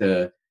get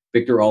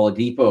Victor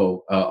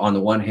Oladipo on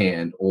the one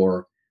hand,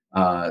 or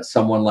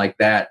someone like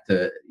that,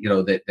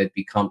 that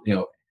become,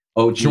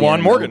 OG.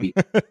 Juwan Morgan.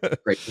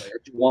 Great player.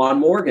 Juwan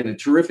Morgan, a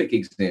terrific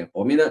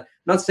example. I'm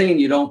not saying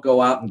you don't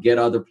go out and get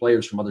other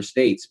players from other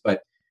states,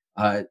 but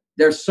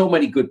there's so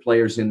many good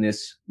players in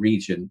this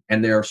region,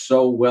 and they're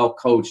so well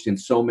coached in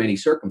so many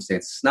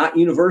circumstances. It's not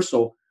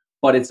universal,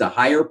 but it's a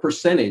higher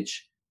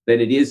percentage than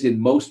it is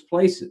in most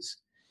places.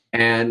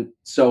 And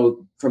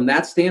so from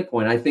that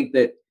standpoint, I think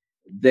that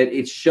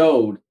it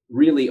showed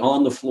really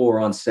on the floor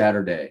on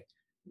Saturday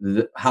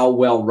how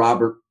well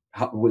Robert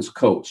was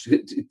coached.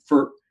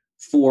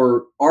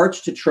 For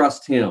Arch to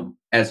trust him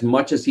as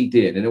much as he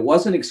did, and it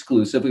wasn't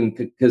exclusive,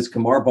 because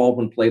Kamar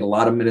Baldwin played a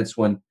lot of minutes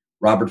when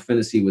Robert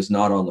Finney was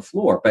not on the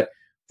floor. But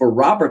for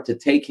Robert to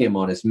take him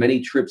on as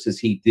many trips as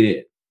he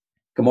did,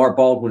 Kamar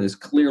Baldwin is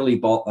clearly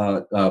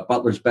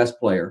Butler's best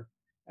player,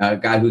 a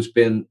guy who's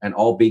been an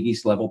all Big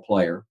East level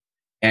player.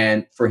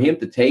 And for him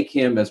to take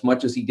him as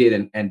much as he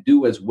did and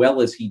do as well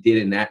as he did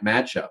in that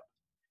matchup,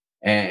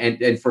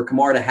 and for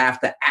Kamar to have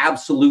to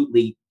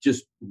absolutely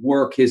just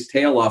work his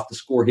tail off to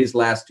score his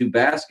last 2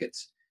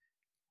 baskets,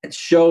 it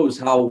shows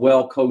how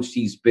well coached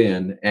he's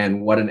been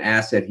and what an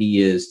asset he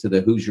is to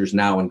the Hoosiers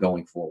now and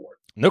going forward.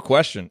 No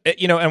question.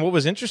 And what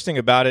was interesting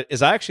about it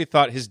is I actually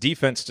thought his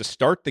defense to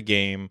start the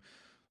game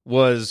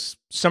was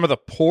some of the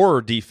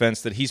poorer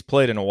defense that he's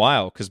played in a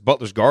while, because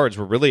Butler's guards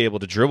were really able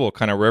to dribble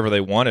kind of wherever they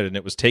wanted, and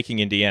it was taking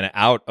Indiana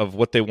out of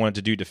what they wanted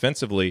to do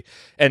defensively.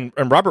 And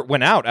Robert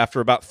went out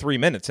after about 3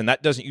 minutes, and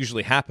that doesn't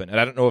usually happen. And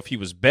I don't know if he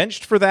was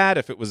benched for that,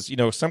 if it was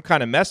some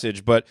kind of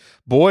message, but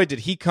boy, did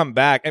he come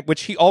back,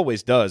 which he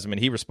always does. I mean,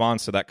 he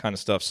responds to that kind of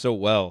stuff so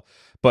well.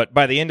 But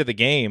by the end of the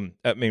game,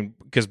 I mean,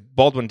 because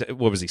Baldwin,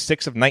 what was he,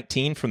 6 of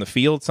 19 from the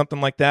field,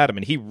 something like that? I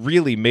mean, he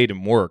really made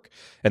him work.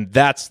 And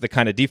that's the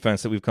kind of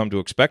defense that we've come to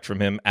expect from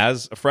him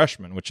as a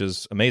freshman, which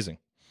is amazing.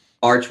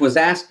 Arch was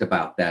asked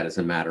about that, as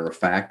a matter of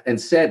fact,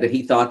 and said that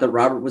he thought that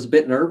Robert was a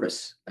bit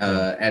nervous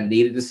and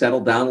needed to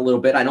settle down a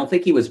little bit. I don't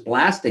think he was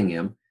blasting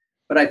him,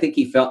 but I think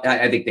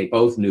I think they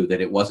both knew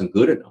that it wasn't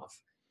good enough.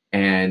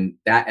 And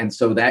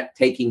so that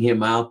taking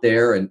him out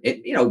there, and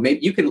maybe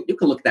you can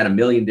look at that a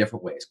million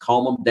different ways.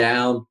 Calm him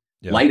down,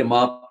 light him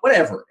up,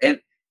 whatever. And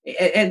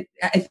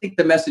I think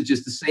the message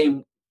is the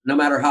same no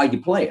matter how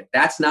you play it.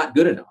 That's not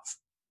good enough,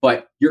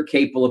 but you're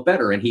capable of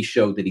better, and he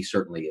showed that he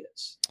certainly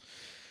is.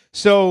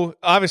 So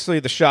obviously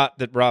the shot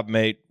that Rob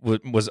made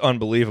was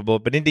unbelievable,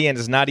 but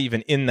Indiana's not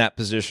even in that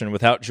position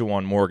without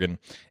Juwan Morgan.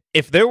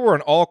 If there were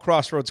an all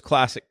Crossroads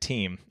Classic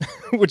team,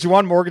 would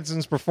Juwan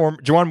Morgan's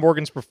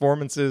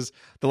performances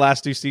the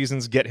last 2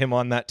 seasons get him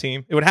on that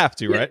team? It would have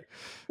to, right?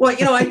 Well,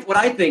 what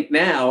I think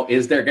now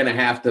is they're going to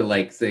have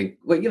to think,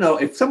 well,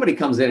 if somebody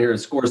comes in here and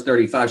scores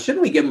 35,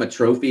 shouldn't we give them a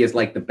trophy as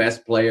the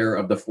best player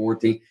of the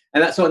 14?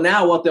 And so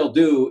now what they'll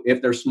do,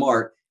 if they're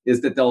smart, is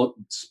that they'll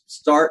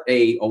start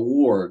a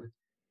award,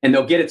 and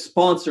they'll get it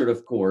sponsored,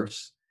 of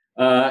course.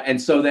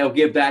 And so they'll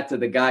give that to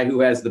the guy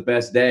who has the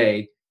best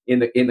day in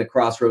the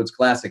Crossroads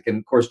Classic. And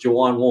of course,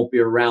 Juwan won't be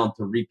around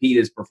to repeat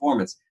his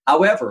performance.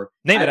 However,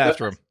 name it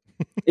after him.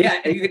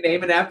 Yeah, you could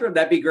name it after him.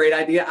 That'd be a great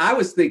idea. I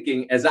was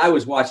thinking, as I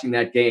was watching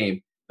that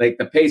game,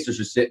 the Pacers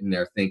are sitting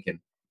there thinking,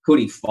 could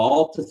he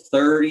fall to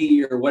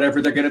 30 or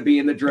whatever they're going to be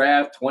in the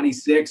draft,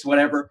 26,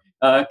 whatever?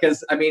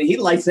 Because he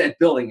lights that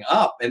building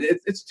up, and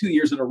it's 2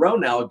 years in a row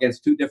now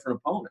against 2 different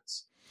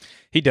opponents.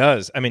 He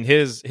does. I mean,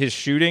 his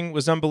shooting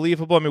was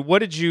unbelievable. I mean, what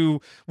did you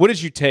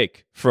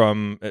take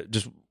from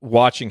just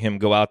watching him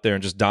go out there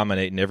and just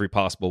dominate in every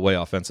possible way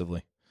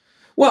offensively?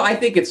 Well, I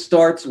think it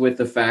starts with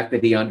the fact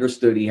that he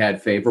understood he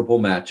had favorable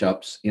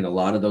matchups in a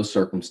lot of those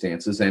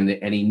circumstances, and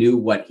he knew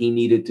what he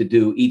needed to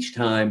do each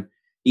time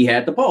he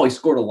had the ball. He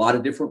scored a lot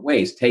of different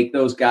ways. Take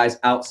those guys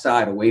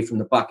outside, away from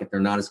the bucket. They're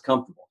not as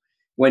comfortable.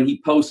 When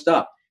he posts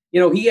up,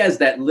 he has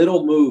that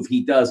little move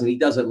he does, and he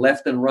does it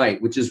left and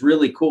right, which is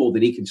really cool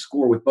that he can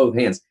score with both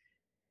hands.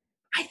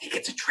 I think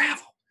it's a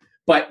travel,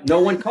 but no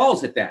one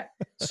calls it that.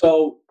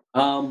 So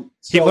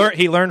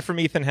he learned from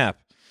Ethan Happ.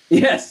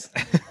 Yes.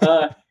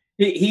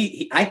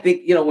 I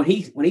think,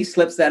 when he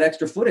slips that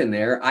extra foot in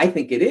there, I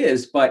think it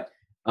is, but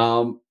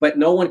no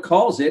one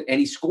calls it, and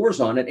he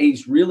scores on it, and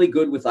he's really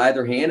good with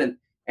either hand.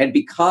 And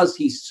because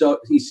he's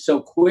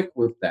so quick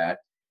with that,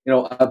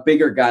 a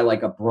bigger guy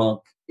like a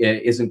Brunk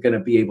isn't going to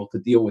be able to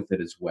deal with it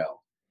as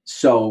well.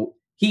 So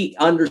he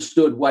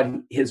understood what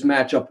his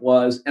matchup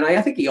was. And I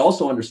think he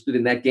also understood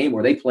in that game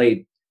where they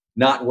played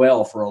not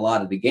well for a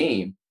lot of the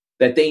game,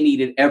 that they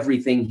needed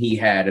everything he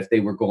had if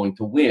they were going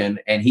to win.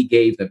 And he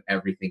gave them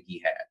everything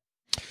he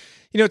had.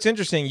 It's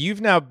interesting.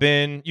 You've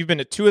been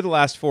at 2 of the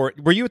last 4.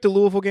 Were you at the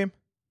Louisville game?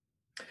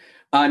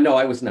 No,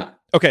 I was not.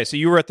 Okay. So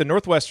you were at the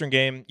Northwestern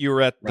game. You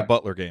were at the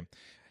Butler game.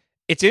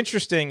 It's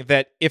interesting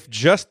that if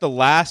just the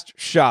last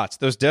shots,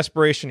 those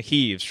desperation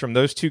heaves from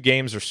those 2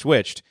 games are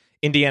switched,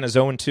 Indiana's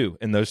 0-2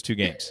 in those 2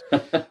 games,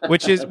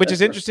 which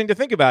is interesting to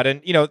think about.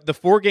 And, the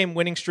 4-game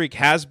winning streak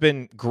has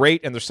been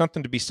great, and there's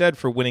something to be said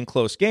for winning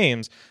close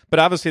games. But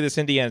obviously this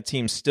Indiana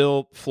team's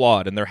still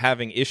flawed, and they're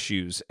having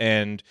issues.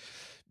 And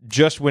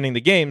just winning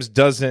the games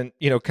doesn't,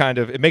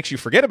 it makes you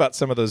forget about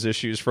some of those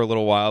issues for a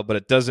little while, but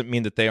it doesn't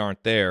mean that they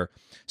aren't there.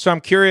 So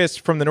I'm curious,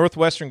 from the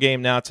Northwestern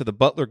game now to the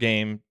Butler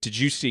game, did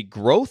you see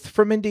growth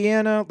from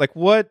Indiana?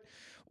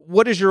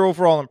 What is your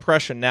overall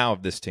impression now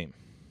of this team?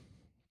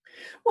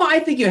 Well, I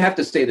think you have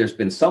to say there's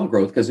been some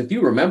growth, because if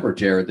you remember,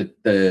 Jared,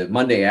 the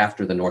Monday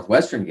after the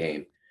Northwestern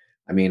game,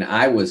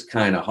 I was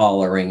kind of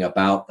hollering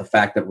about the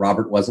fact that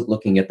Robert wasn't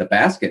looking at the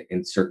basket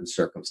in certain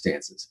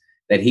circumstances,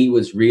 that he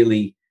was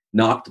really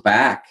knocked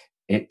back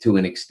to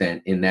an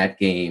extent in that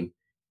game,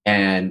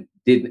 and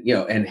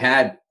and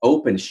had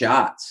open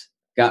shots,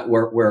 got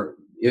where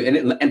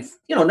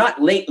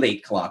not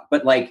late clock,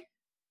 but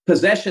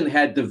possession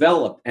had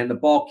developed and the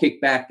ball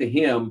kicked back to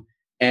him,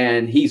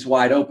 and he's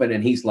wide open,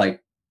 and he's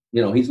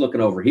he's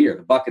looking over here,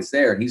 the bucket's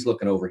there, and he's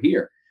looking over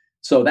here.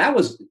 So that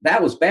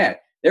was bad.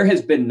 There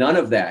has been none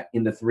of that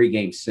in the 3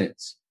 games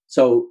since.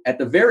 So at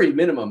the very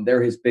minimum,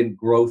 there has been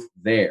growth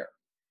there.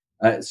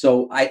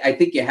 So I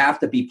think you have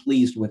to be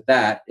pleased with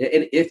that.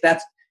 And if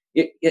that's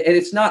it,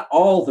 it's not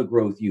all the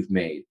growth you've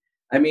made.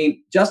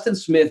 Justin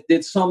Smith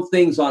did some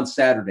things on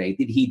Saturday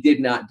that he did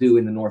not do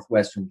in the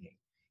Northwestern game.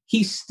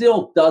 he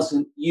still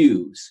doesn't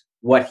use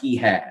what he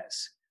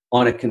has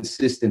on a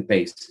consistent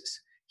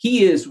basis.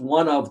 He is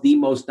one of the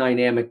most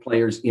dynamic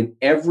players in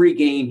every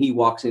game he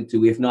walks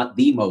into, if not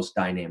the most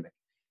dynamic.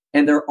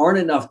 And there aren't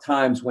enough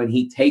times when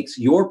he takes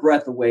your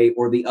breath away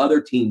or the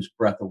other team's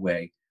breath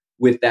away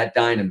with that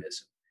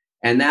dynamism.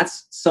 And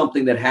that's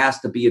something that has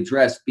to be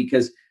addressed,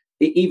 because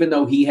even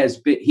though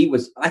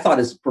I thought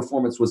his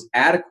performance was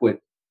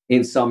adequate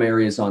in some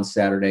areas on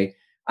Saturday.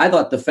 I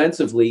thought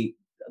defensively,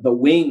 the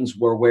wings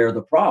were where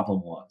the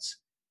problem was,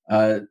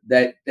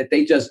 that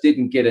they just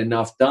didn't get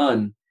enough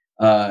done,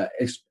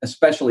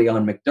 especially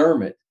on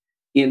McDermott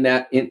in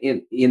that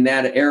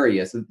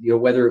area. So,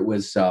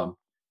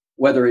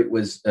 whether it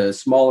was a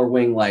smaller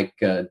wing like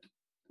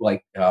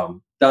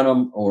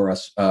Dunham, or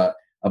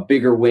a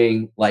bigger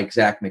wing like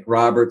Zach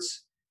McRoberts,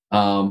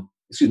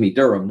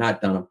 Durham,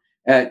 not Dunham.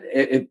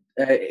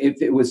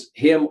 If it was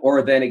him,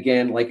 or then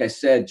again, like I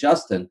said,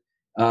 Justin,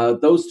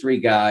 those three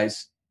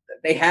guys,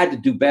 they had to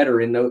do better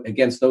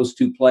against those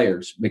two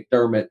players,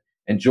 McDermott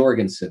and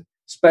Jorgensen,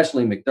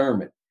 especially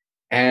McDermott.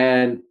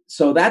 And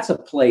so that's a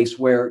place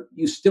where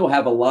you still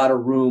have a lot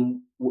of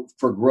room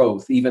for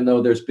growth, even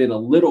though there's been a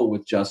little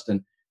with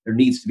Justin. There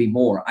needs to be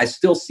more. I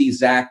still see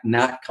Zach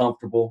not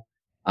comfortable.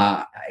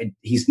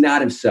 He's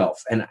not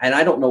himself. And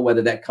I don't know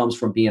whether that comes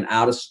from being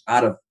out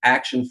of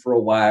action for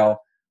a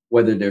while,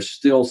 whether there's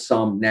still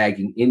some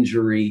nagging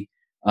injury,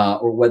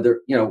 or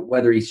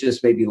whether he's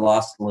just maybe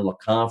lost a little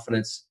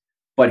confidence,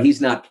 but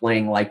he's not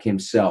playing like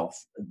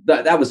himself.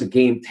 That was a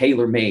game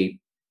tailor-made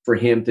for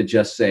him to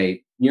just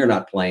say, you're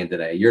not playing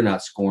today. You're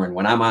not scoring.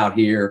 When I'm out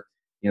here,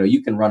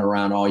 you can run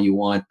around all you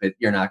want, but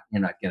you're not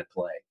going to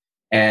play.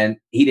 And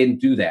he didn't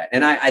do that.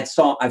 And I've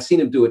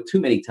seen him do it too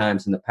many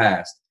times in the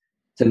past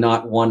to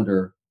not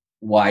wonder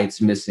why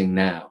it's missing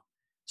now.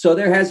 So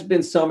there has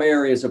been some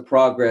areas of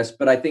progress,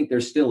 but I think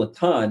there's still a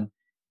ton.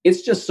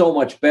 It's just so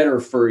much better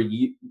for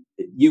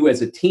you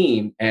as a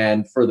team,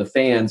 and for the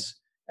fans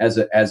as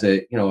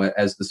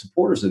the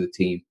supporters of the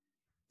team,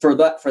 for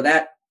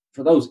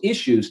those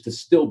issues to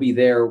still be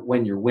there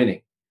when you're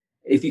winning.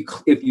 If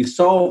you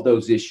solve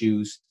those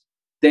issues,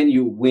 then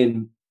you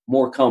win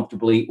more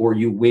comfortably, or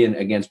you win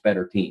against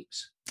better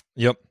teams.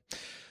 Yep.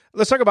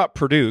 Let's talk about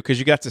Purdue, because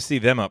you got to see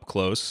them up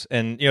close.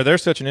 And, they're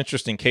such an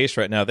interesting case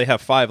right now. They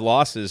have 5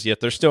 losses, yet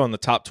they're still in the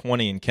top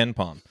 20 in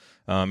KenPom.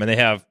 And they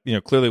have,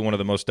 clearly one of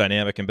the most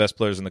dynamic and best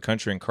players in the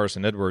country in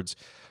Carson Edwards.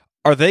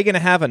 Are they going to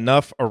have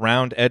enough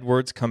around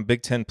Edwards come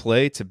Big Ten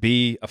play to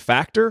be a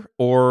factor?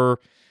 Or,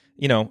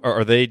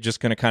 are they just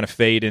going to kind of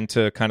fade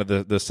into kind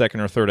of the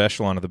second or third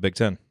echelon of the Big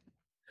Ten?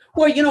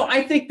 Well,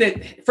 I think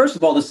that, first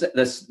of all,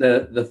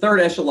 the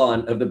third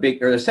echelon of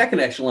the second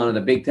echelon of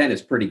the Big Ten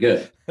is pretty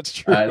good. That's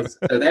true.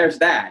 So there's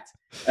that.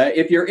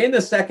 If you're in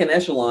the second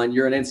echelon,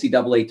 you're an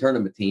NCAA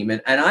tournament team.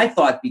 And I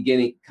thought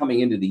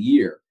coming into the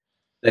year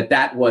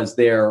that was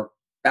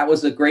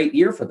a great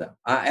year for them.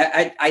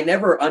 I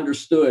never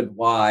understood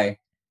why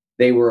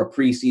they were a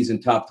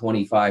preseason top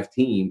 25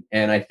 team.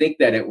 And I think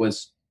that it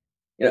was,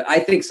 I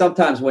think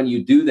sometimes when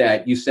you do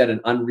that, you set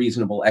an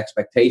unreasonable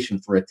expectation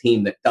for a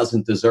team that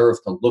doesn't deserve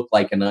to look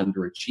like an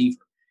underachiever.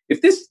 If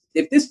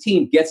this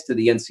team gets to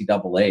the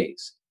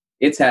NCAAs,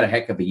 it's had a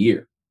heck of a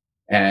year,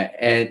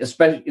 and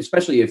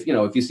especially if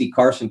you see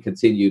Carson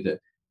continue to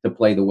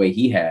play the way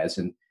he has,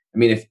 and I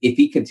mean if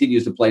he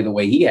continues to play the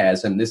way he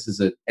has, and this is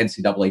an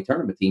NCAA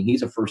tournament team,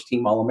 he's a first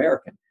team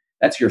All-American.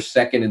 That's your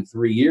second in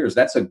 3 years.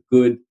 That's a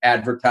good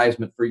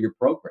advertisement for your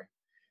program.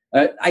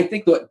 I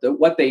think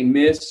what they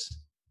miss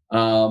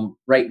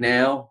right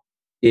now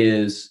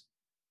is,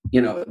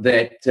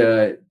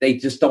 that they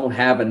just don't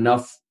have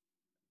enough.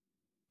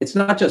 It's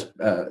not just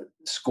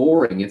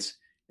scoring.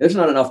 There's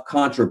not enough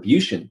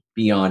contribution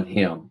beyond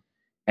him.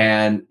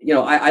 And,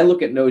 I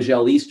look at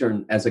Nogel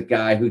Eastern as a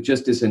guy who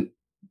just isn't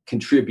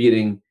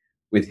contributing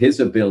with his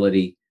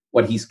ability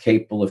what he's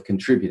capable of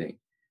contributing.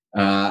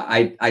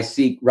 I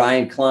see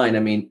Ryan Klein.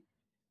 I mean,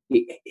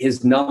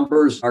 his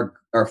numbers are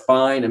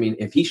fine. I mean,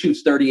 if he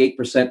shoots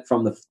 38%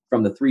 from the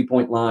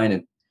 3-point line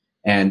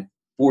and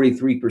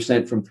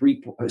 43%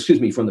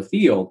 from the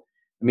field,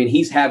 I mean,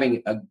 he's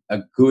having a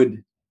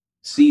good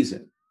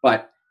season,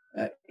 but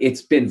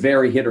it's been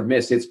very hit or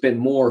miss. It's been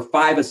more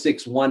 5 of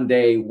 6 one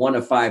day, 1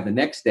 of 5 the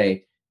next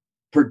day.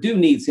 Purdue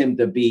needs him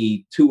to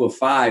be 2 of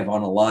 5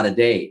 on a lot of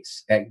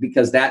days,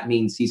 because that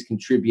means he's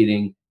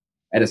contributing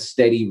at a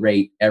steady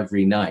rate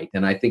every night.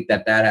 And I think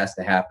that has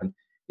to happen.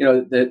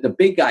 The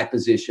big guy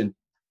position,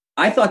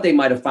 I thought they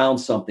might have found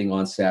something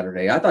on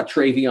Saturday. I thought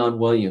Travion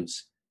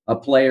Williams, a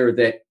player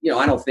that,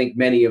 I don't think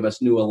many of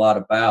us knew a lot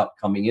about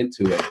coming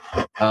into it.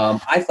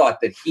 I thought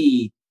that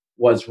he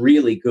was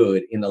really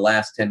good in the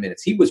last 10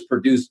 minutes. He was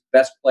Purdue's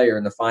best player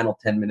in the final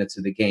 10 minutes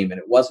of the game. And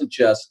it wasn't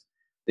just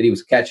that he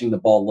was catching the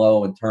ball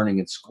low and turning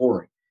and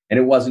scoring. And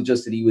it wasn't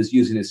just that he was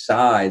using his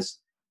size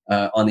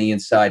on the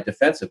inside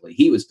defensively.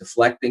 He was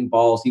deflecting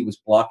balls. He was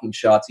blocking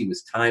shots. He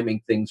was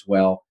timing things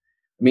well.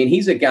 I mean,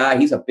 he's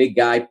a big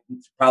guy,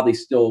 probably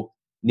still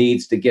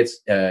needs to get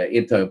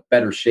into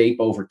better shape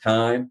over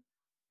time.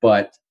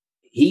 But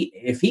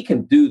if he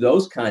can do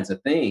those kinds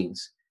of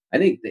things, I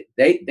think that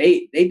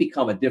they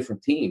become a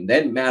different team.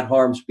 Then Matt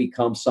Harms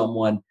becomes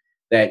someone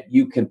that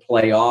you can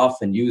play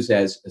off and use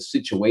as a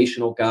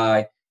situational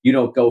guy. You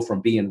don't go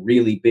from being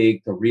really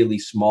big to really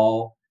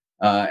small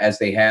as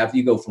they have.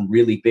 You go from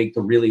really big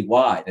to really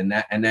wide, and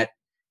that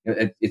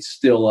it's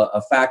still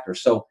a factor.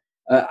 So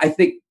I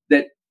think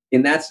that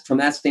from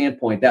that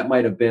standpoint, that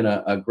might have been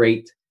a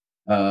great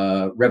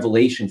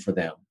revelation for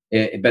them.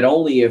 But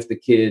only if the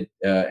kid,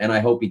 and I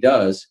hope he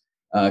does,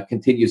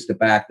 continues to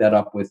back that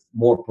up with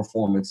more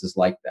performances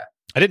like that.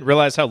 I didn't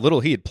realize how little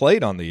he had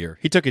played on the year.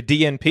 He took a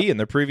DNP in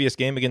their previous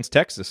game against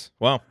Texas.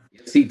 Wow.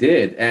 Yes, he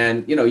did.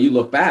 And, you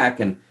look back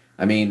and,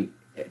 I mean,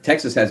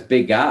 Texas has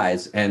big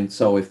guys. And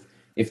so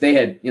if they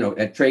had,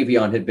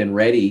 Travion had been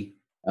ready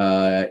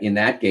in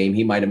that game,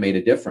 he might have made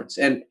a difference.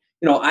 And,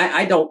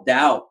 I don't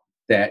doubt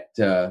that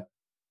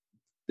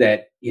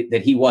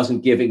he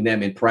wasn't giving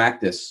them in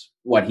practice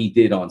what he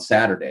did on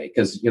Saturday,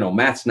 because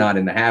Matt's not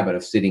in the habit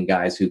of sitting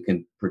guys who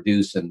can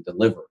produce and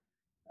deliver.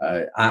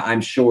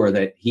 I'm sure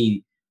that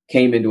he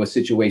came into a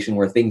situation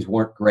where things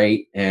weren't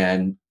great,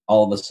 and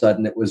all of a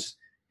sudden it was,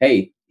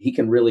 hey, he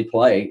can really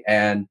play,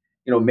 and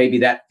maybe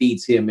that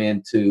feeds him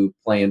into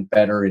playing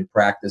better in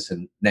practice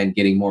and then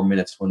getting more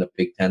minutes when the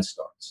Big Ten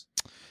starts.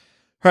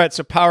 All right,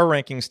 so power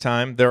rankings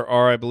time. There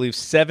are, I believe,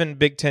 7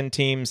 Big Ten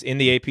teams in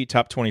the AP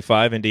top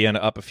 25. Indiana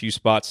up a few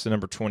spots to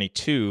number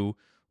 22.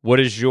 What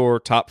is your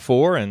top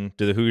 4, and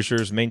do the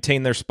Hoosiers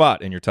maintain their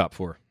spot in your top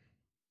 4?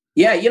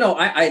 Yeah,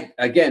 I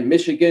again,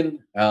 Michigan,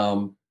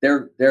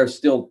 they're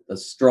still a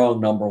strong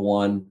number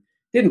 1.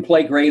 Didn't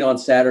play great on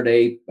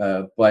Saturday,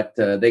 but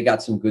they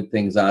got some good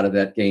things out of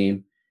that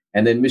game.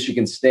 And then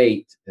Michigan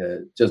State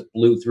just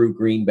blew through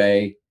Green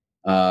Bay,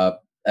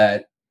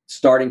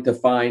 starting to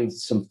find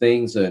some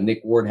things.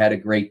 Nick Ward had a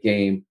great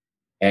game,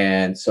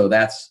 and so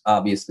that's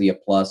obviously a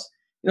plus.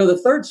 The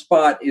third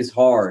spot is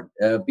hard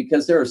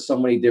because there are so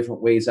many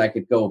different ways I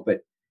could go.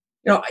 But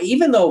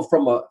even though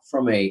from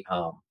a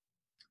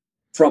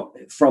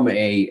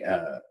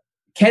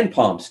Ken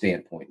Palm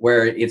standpoint,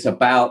 where it's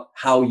about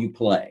how you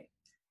play,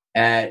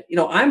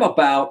 I'm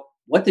about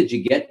what did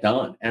you get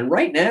done. And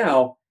right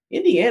now,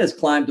 Indiana's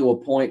climbed to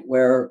a point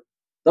where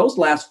those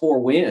last 4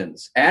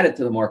 wins added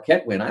to the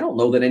Marquette win, I don't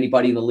know that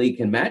anybody in the league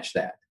can match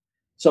that.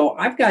 So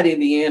I've got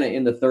Indiana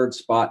in the 3rd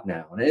spot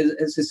now, and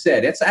as I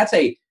said,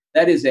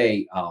 that is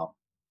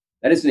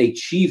an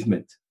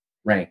achievement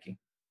ranking.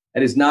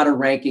 That is not a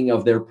ranking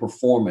of their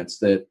performance,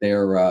 that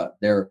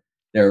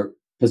their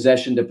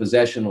possession to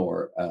possession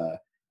or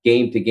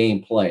game to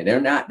game play.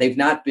 They've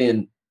not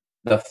been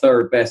the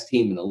 3rd best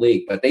team in the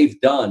league, but they've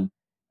done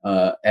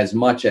as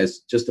much as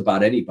just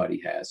about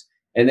anybody has.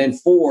 And then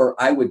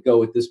 4, I would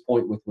go at this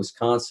point with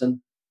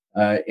Wisconsin.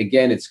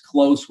 Again, it's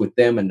close with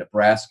them and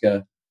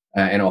Nebraska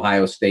and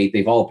Ohio State.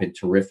 They've all been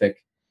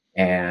terrific,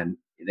 and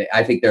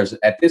I think there's,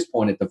 at this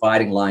point, a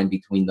dividing line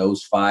between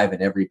those 5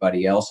 and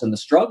everybody else. And the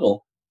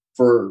struggle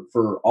for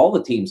all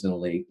the teams in the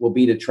league will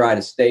be to try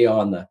to stay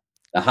on the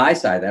high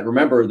side of that.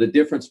 Remember, the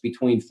difference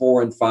between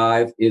 4 and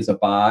 5 is a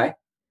bye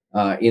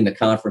in the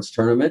conference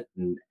tournament,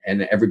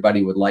 and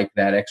everybody would like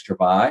that extra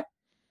bye.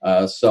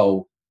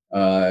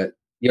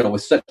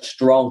 With such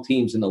strong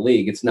teams in the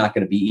league, it's not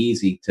going to be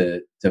easy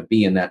to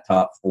be in that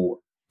top 4.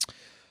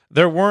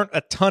 There weren't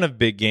a ton of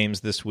big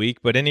games this week,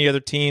 but any other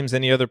teams,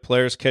 any other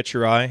players catch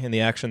your eye in the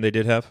action they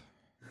did have?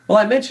 Well,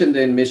 I mentioned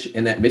in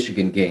that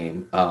Michigan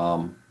game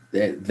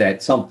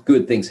that some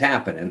good things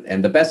happened.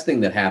 And the best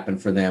thing that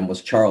happened for them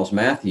was Charles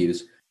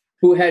Matthews,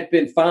 who had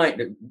been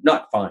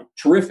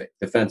terrific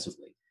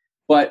defensively,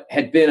 but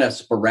had been a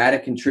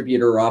sporadic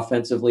contributor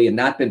offensively and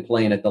not been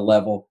playing at the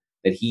level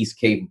that he's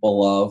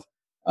capable of.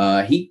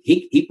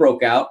 He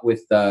broke out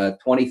with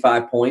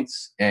 25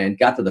 points and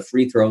got to the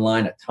free throw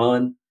line a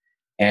ton.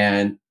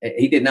 And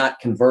he did not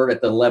convert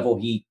at the level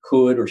he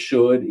could or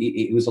should.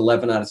 He was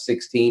 11 out of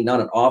 16, not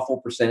an awful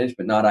percentage,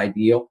 but not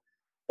ideal.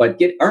 But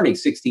earning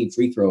 16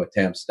 free throw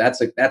attempts, that's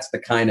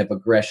the kind of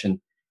aggression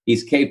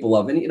he's capable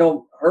of. And,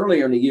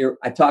 earlier in the year,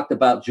 I talked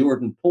about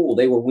Jordan Poole.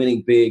 They were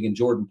winning big, and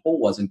Jordan Poole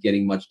wasn't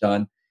getting much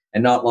done.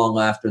 And not long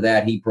after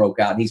that, he broke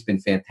out, and he's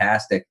been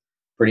fantastic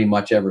pretty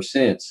much ever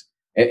since.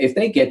 If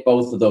they get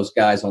both of those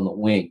guys on the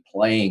wing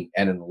playing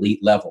at an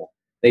elite level,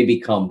 they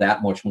become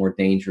that much more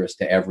dangerous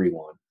to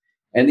everyone.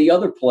 And the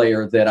other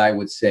player that I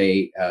would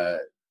say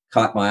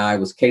caught my eye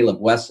was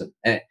Caleb Wesson.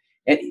 And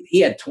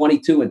he had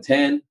 22 and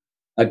 10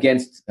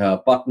 against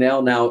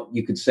Bucknell. Now,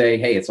 you could say,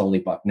 hey, it's only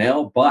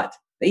Bucknell, but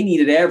they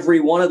needed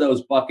every one of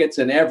those buckets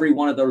and every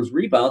one of those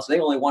rebounds. They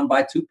only won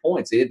by 2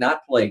 points. They did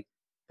not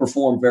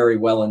perform very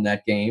well in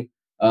that game.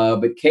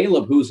 But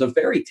Caleb, who's a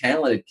very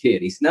talented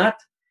kid, he's not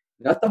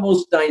the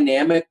most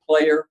dynamic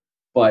player,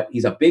 but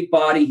he's a big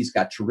body. He's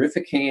got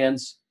terrific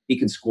hands. He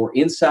can score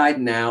inside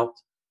and out.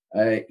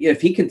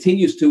 If he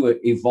continues to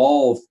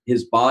evolve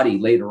his body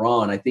later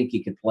on, I think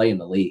he could play in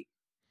the league.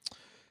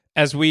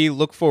 As we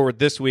look forward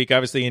this week,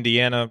 obviously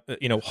Indiana,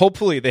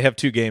 hopefully they have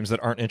 2 games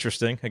that aren't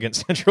interesting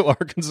against Central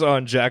Arkansas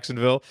and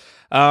Jacksonville.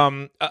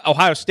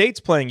 Ohio State's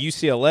playing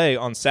UCLA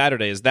on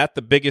Saturday. Is that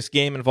the biggest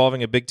game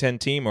involving a Big Ten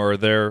team, or are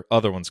there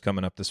other ones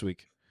coming up this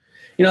week?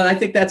 I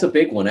think that's a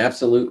big one,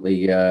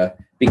 absolutely,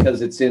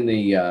 because it's in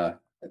the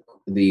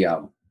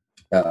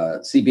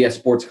CBS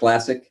Sports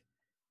Classic,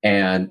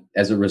 and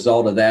as a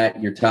result of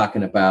that, you're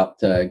talking about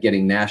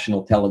getting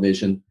national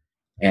television,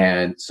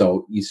 and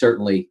so you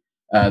certainly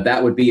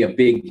that would be a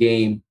big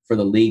game for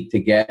the league to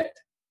get.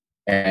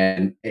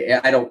 And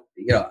I don't,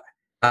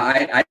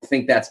 I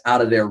think that's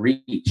out of their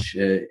reach.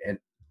 And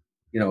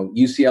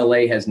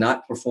UCLA has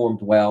not performed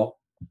well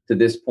to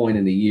this point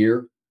in the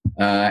year,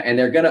 and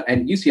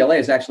and UCLA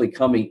is actually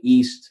coming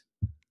east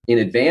in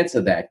advance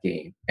of that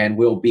game, and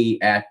we'll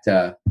be at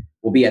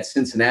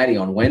Cincinnati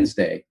on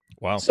Wednesday.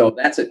 Wow! So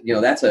that's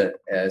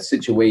a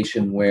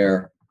situation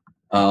where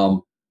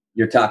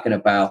you're talking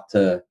about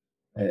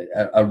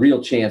a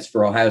real chance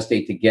for Ohio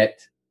State to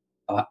get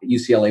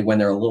UCLA when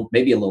they're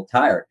maybe a little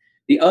tired.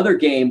 The other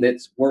game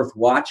that's worth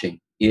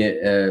watching,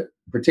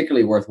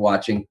 particularly worth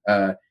watching,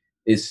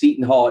 is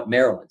Seton Hall at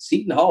Maryland.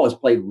 Seton Hall has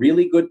played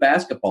really good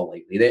basketball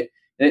lately.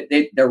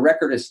 Their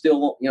record is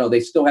still, they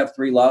still have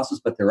 3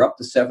 losses, but they're up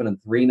to 7-3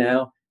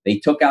 now. They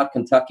took out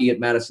Kentucky at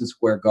Madison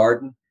Square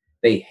Garden.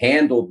 They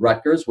handled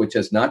Rutgers, which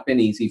has not been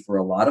easy for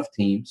a lot of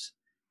teams.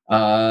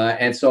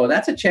 And so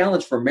that's a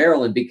challenge for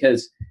Maryland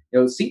because,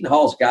 Seton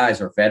Hall's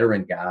guys are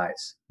veteran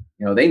guys.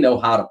 They know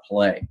how to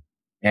play.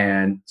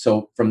 And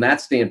so from that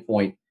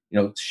standpoint,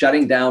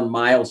 shutting down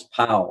Miles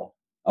Powell,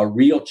 a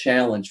real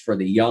challenge for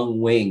the young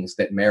wings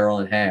that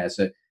Maryland has.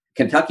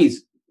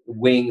 Kentucky's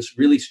wings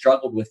really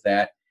struggled with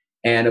that.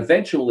 And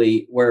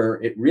eventually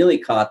where it really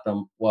caught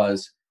them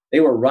was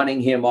they were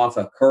running him off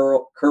of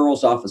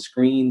curls off of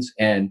screens,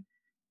 and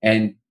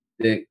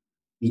the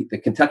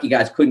Kentucky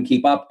guys couldn't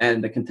keep up,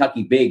 and the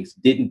Kentucky bigs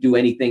didn't do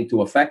anything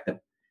to affect them.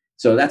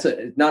 So that's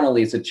not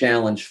only it's a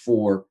challenge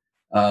for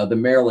the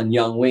Maryland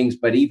young wings,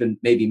 but even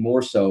maybe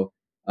more so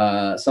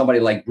somebody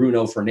like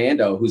Bruno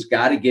Fernando, who's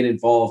got to get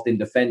involved in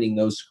defending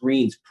those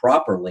screens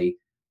properly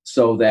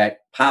so that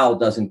Powell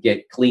doesn't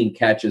get clean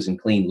catches and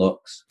clean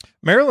looks.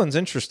 Maryland's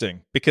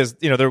interesting because,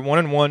 they're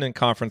 1-1 in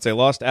conference. They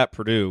lost at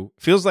Purdue.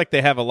 Feels like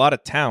they have a lot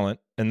of talent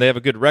and they have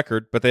a good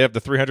record, but they have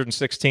the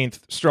 316th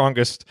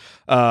strongest,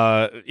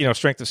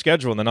 strength of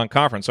schedule in the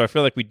non-conference. So I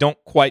feel like we don't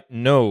quite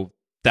know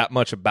that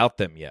much about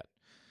them yet.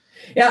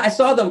 Yeah, I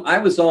saw them. I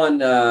was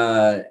on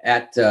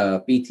at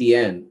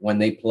BTN when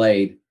they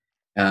played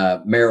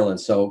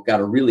Maryland, so got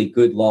a really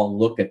good long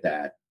look at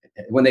that.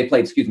 When they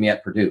played,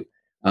 at Purdue,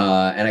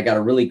 and I got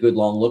a really good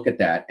long look at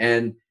that.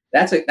 And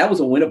that was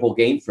a winnable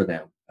game for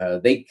them.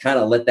 They kind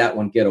of let that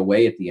one get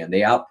away at the end.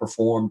 They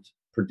outperformed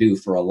Purdue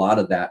for a lot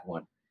of that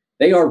one.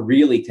 They are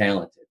really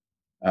talented.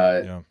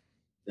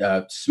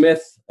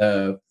 Smith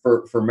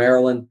for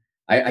Maryland.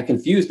 I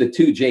confused the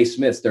 2 Jay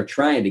Smiths. They're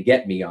trying to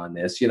get me on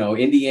this.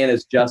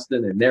 Indiana's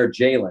Justin and they're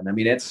Jalen. I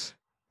mean, that's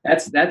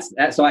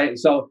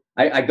so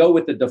I go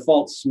with the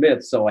default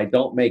Smith so I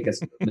don't make a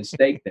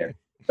mistake there.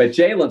 But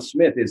Jalen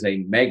Smith is a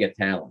mega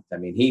talent. I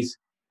mean, he's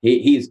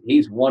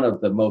one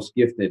of the most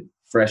gifted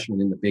freshmen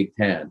in the Big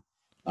Ten,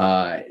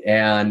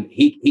 and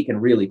he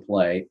can really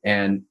play.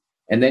 And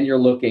then you're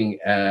looking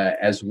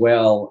as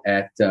well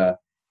at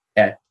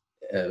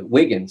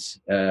Wiggins,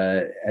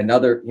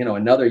 another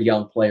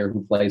young player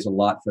who plays a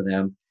lot for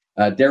them.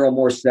 Daryl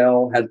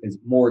Morcell has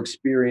more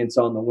experience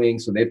on the wing,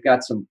 so they've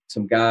got some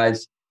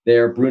guys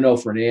there. Bruno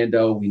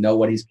Fernando, we know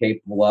what he's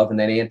capable of, and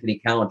then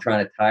Anthony Cowan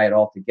trying to tie it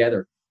all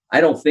together. I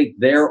don't think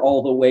they're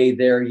all the way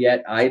there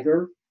yet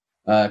either.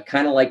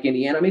 Kind of like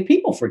Indiana. I mean,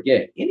 people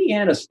forget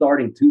Indiana's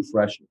starting 2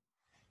 freshmen,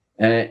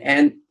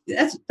 and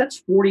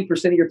that's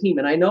 40% of your team.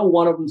 And I know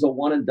one of them's a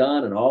one and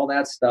done and all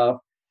that stuff.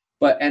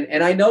 But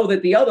and I know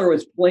that the other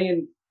is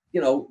playing,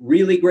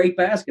 really great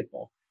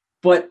basketball.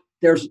 But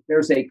there's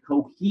a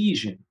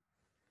cohesion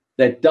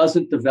that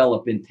doesn't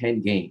develop in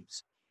 10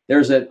 games.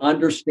 There's an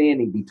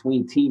understanding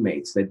between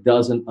teammates that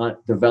doesn't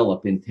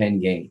develop in 10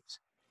 games.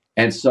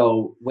 And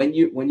so when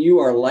you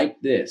are like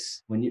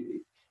this,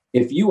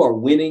 if you are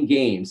winning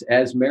games,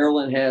 as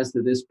Maryland has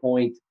to this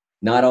point,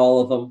 not all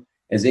of them,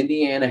 as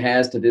Indiana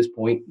has to this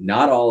point,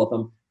 not all of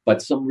them,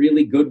 but some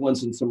really good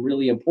ones and some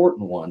really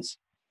important ones.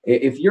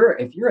 If you're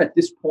at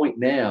this point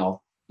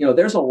now,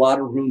 there's a lot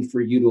of room for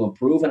you to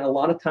improve and a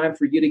lot of time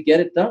for you to get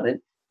it done. And,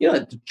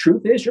 the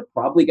truth is you're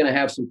probably going to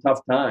have some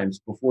tough times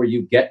before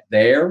you get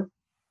there.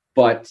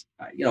 But,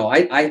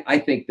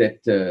 I think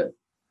that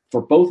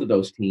for both of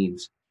those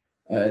teams,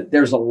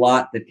 there's a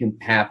lot that can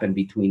happen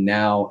between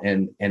now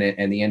and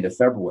the end of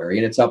February.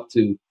 And it's up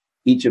to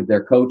each of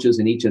their coaches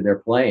and each of their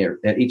players,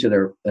 each of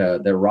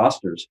their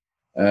rosters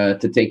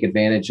to take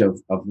advantage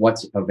of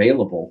what's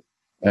available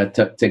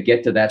to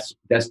get to that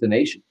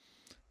destination.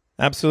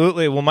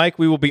 Absolutely. Well, Mike,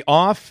 we will be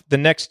off the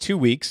next 2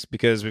 weeks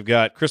because we've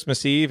got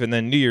Christmas Eve and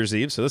then New Year's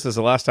Eve. So this is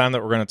the last time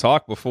that we're going to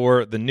talk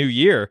before the new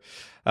year.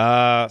 So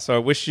I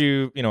wish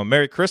you, a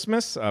Merry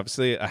Christmas,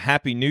 obviously a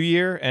Happy New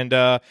Year. And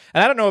I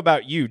don't know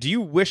about you. Do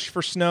you wish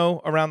for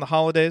snow around the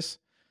holidays?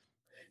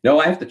 No,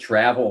 I have to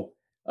travel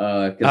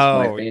because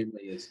my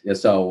family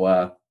is.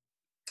 So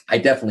I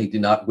definitely do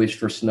not wish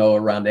for snow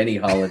around any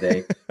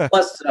holiday.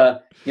 Plus,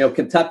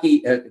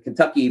 Kentucky,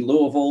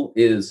 Louisville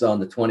is on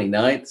the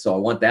 29th, so I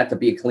want that to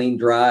be a clean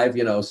drive.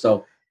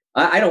 So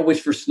I don't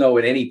wish for snow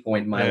at any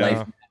point in my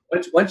life.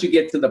 Once you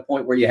get to the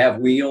point where you have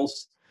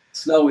wheels,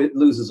 snow, it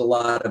loses a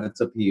lot of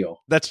its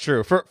appeal. That's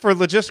true. For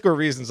logistical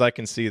reasons, I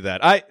can see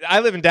that. I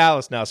live in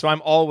Dallas now, so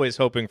I'm always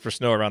hoping for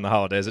snow around the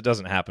holidays. It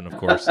doesn't happen, of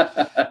course,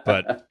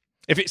 but.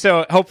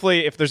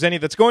 Hopefully, if there's any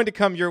that's going to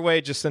come your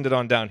way, just send it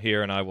on down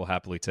here, and I will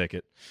happily take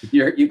it.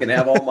 You can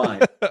have all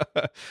mine.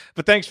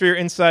 But thanks for your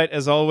insight,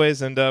 as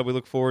always, and we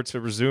look forward to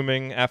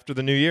resuming after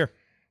the new year.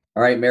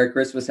 All right, Merry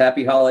Christmas,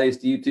 Happy Holidays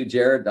to you too,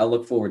 Jared. I'll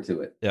look forward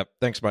to it. Yep,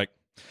 thanks, Mike.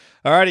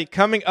 All righty,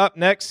 coming up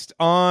next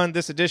on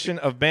this edition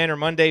of Banner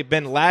Monday,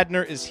 Ben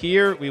Ladner is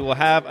here. We will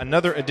have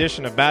another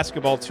edition of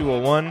Basketball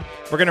 201.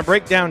 We're going to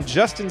break down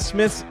Justin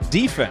Smith's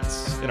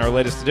defense in our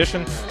latest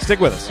edition. Stick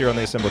with us here on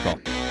the Assembly Call.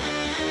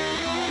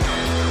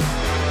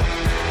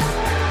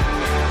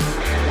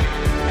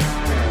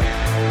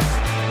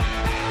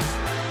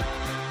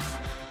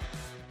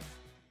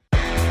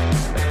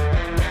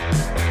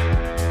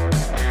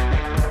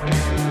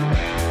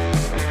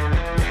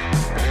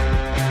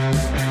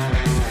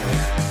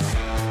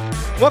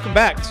 Welcome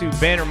back to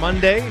Banner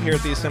Monday here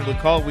at the Assembly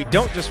Call. We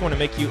don't just want to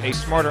make you a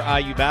smarter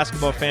IU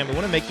basketball fan, we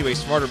want to make you a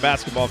smarter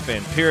basketball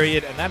fan,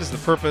 period. And that is the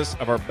purpose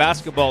of our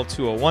Basketball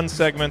 201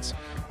 segments,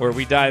 where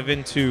we dive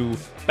into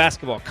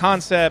basketball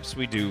concepts,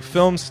 we do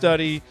film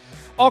study,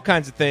 all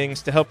kinds of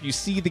things to help you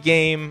see the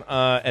game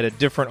at a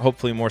different,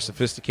 hopefully more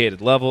sophisticated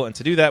level. And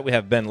to do that, we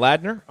have Ben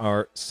Ladner,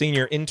 our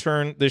senior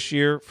intern this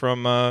year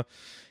from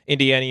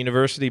Indiana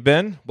University.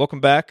 Ben, welcome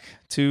back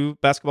to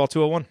Basketball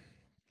 201.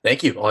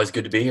 Thank you. Always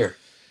good to be here.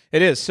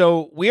 It is.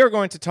 So we are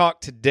going to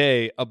talk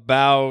today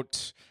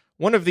about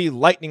one of the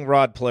lightning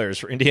rod players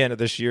for Indiana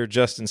this year,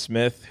 Justin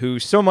Smith, who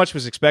so much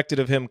was expected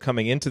of him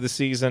coming into the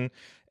season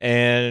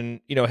and,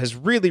 has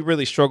really,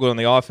 really struggled on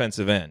the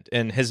offensive end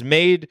and has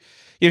made,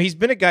 he's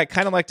been a guy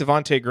kind of like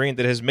Devontae Green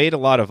that has made a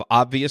lot of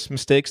obvious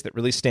mistakes that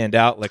really stand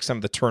out, like some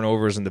of the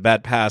turnovers and the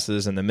bad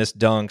passes and the missed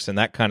dunks and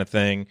that kind of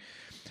thing.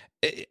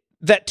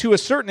 That to a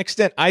certain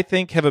extent, I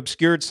think, have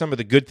obscured some of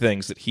the good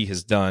things that he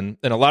has done.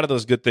 And a lot of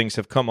those good things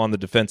have come on the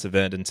defensive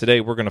end. And today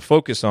we're going to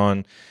focus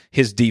on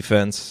his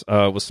defense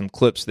with some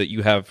clips that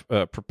you have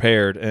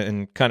prepared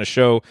and kind of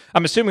show.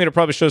 I'm assuming it'll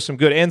probably show some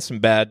good and some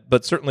bad,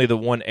 but certainly the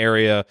one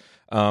area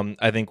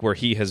I think where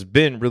he has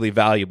been really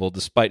valuable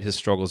despite his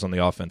struggles on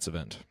the offensive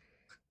end.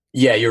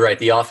 Yeah, you're right.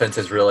 The offense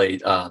has really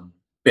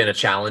been a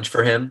challenge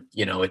for him.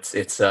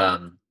 It's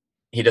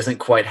he doesn't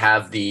quite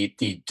have the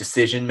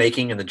decision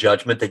making and the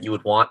judgment that you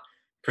would want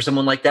for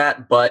someone like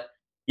that, but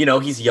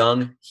he's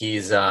young.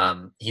 He's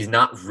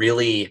not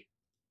really.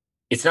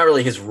 It's not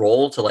really his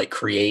role to like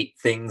create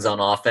things on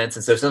offense,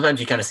 and so sometimes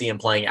you kind of see him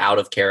playing out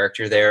of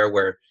character there,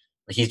 where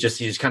he's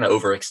just kind of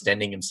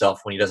overextending himself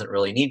when he doesn't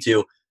really need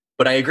to.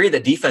 But I agree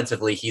that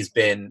defensively he's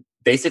been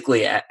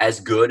basically as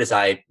good as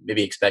I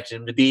maybe expected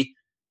him to be,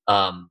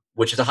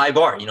 which is a high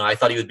bar. I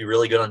thought he would be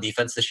really good on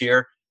defense this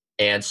year,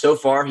 and so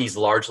far he's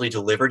largely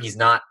delivered. He's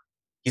not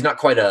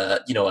quite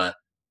a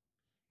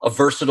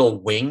versatile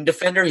wing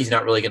defender. He's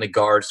not really going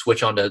to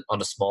switch onto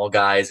small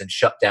guys and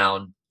shut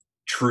down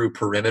true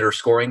perimeter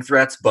scoring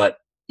threats. But,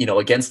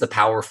 against the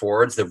power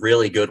forwards, the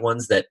really good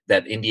ones that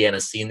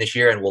Indiana's seen this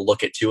year, and we'll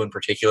look at two in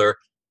particular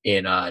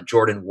in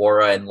Jordan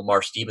Nwora and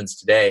Lamar Stevens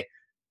today,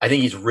 I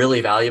think he's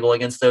really valuable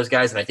against those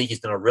guys. And I think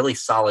he's done a really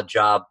solid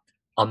job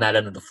on that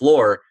end of the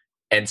floor.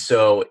 And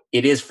so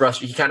it is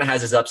frustrating. He kind of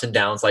has his ups and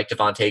downs like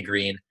Devontae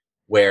Green,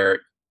 where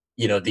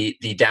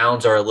the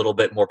downs are a little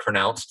bit more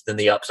pronounced than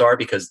the ups are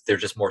because they're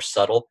just more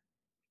subtle.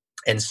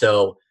 And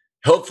so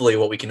hopefully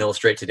what we can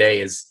illustrate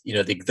today is,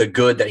 the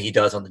good that he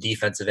does on the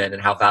defensive end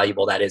and how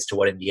valuable that is to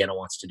what Indiana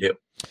wants to do.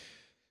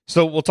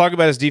 So we'll talk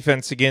about his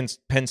defense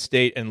against Penn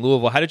State and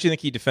Louisville. How did you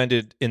think he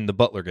defended in the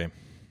Butler game?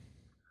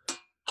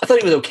 I thought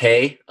he was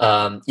okay.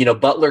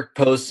 Butler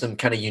posed some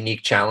kind of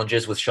unique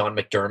challenges with Sean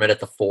McDermott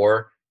at the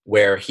 4,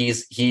 where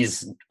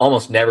he's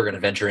almost never going to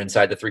venture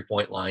inside the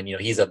 3-point line.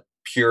 He's a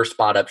pure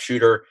spot-up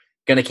shooter,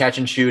 going to catch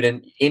and shoot.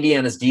 And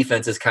Indiana's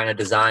defense is kind of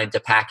designed to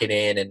pack it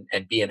in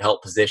and be in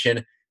help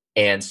position.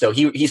 And so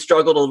he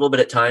struggled a little bit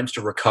at times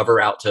to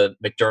recover out to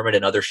McDermott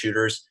and other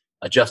shooters.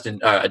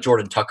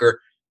 Jordan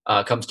Tucker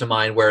comes to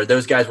mind, where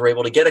those guys were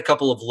able to get a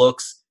couple of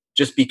looks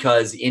just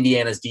because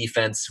Indiana's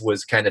defense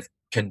was kind of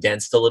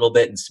condensed a little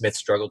bit and Smith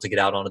struggled to get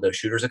out onto those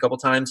shooters a couple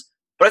times.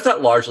 But I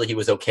thought largely he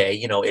was okay.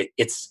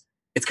 It's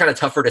kind of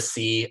tougher to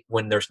see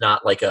when there's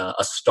not like a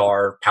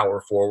star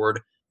power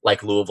forward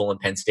like Louisville and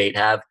Penn State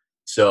have.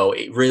 So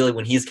it really,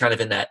 when he's kind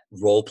of in that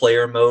role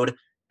player mode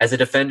as a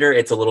defender,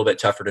 it's a little bit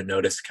tougher to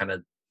notice kind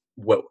of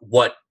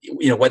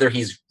whether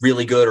he's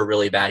really good or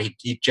really bad.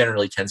 He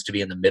generally tends to be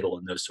in the middle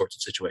in those sorts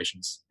of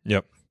situations.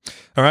 Yep.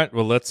 All right.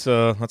 Well, let's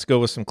go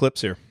with some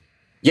clips here.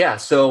 Yeah.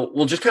 So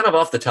we'll just kind of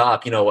off the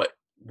top,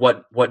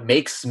 what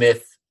makes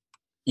Smith,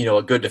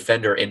 a good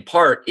defender in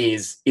part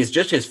is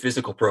just his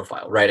physical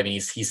profile, right? I mean,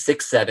 he's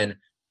 6'7",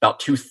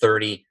 about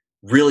 230,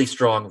 really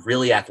strong,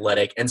 really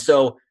athletic. And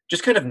so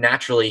just kind of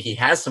naturally, he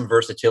has some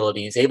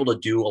versatility. He's able to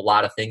do a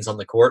lot of things on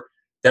the court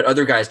that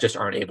other guys just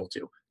aren't able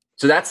to.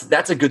 So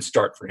that's a good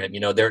start for him.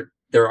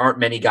 There aren't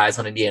many guys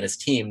on Indiana's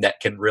team that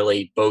can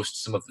really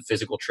boast some of the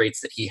physical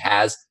traits that he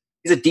has.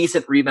 He's a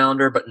decent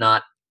rebounder, but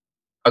not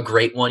a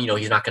great one.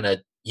 He's not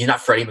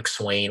Freddie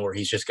McSwain where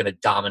he's just going to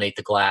dominate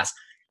the glass.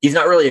 He's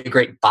not really a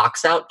great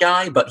box out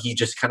guy, but he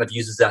just kind of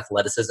uses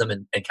athleticism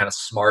and kind of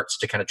smarts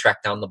to kind of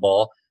track down the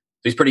ball.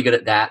 So he's pretty good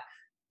at that.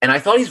 And I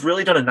thought he's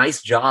really done a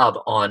nice job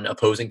on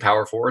opposing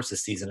power forwards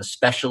this season,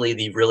 especially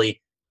the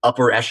really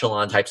upper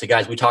echelon types of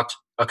guys. We talked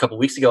a couple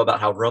weeks ago about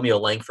how Romeo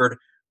Langford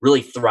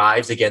really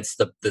thrives against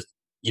the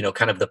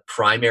kind of the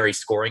primary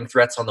scoring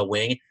threats on the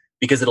wing,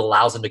 because it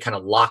allows him to kind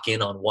of lock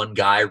in on one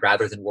guy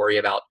rather than worry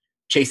about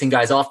chasing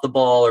guys off the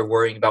ball or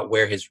worrying about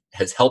where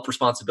his help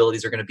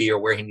responsibilities are going to be or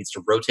where he needs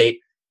to rotate.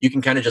 You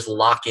can kind of just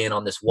lock in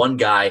on this one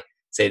guy,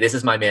 say, this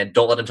is my man,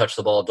 don't let him touch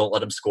the ball, don't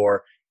let him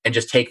score, and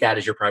just take that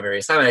as your primary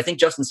assignment. I think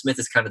Justin Smith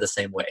is kind of the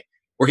same way,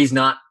 where he's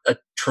not a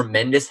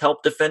tremendous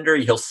help defender.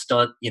 He'll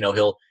stunt,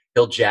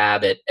 he'll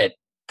jab at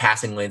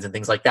passing lanes and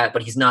things like that,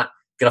 but he's not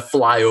going to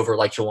fly over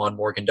like Juwan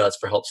Morgan does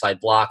for help side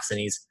blocks, and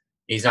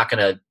he's not going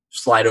to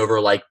slide over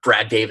like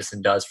Brad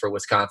Davison does for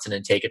Wisconsin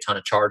and take a ton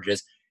of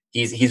charges.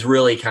 He's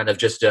really kind of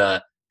just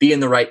be in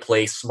the right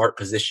place, smart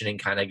positioning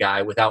kind of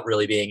guy without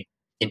really being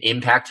an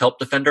impact help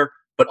defender.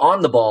 But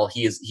on the ball,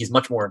 he's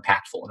much more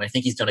impactful. And I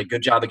think he's done a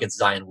good job against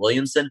Zion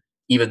Williamson,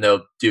 even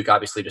though Duke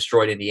obviously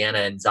destroyed Indiana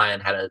and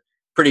Zion had a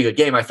pretty good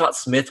game. I thought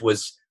Smith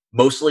was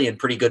mostly in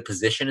pretty good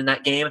position in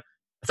that game.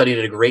 I thought he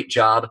did a great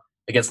job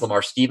against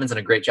Lamar Stevens and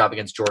a great job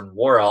against Jordan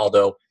Nwora,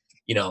 although,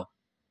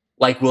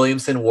 like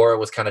Williamson, Nwora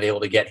was kind of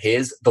able to get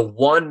his. The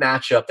one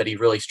matchup that he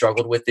really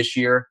struggled with this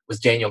year was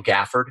Daniel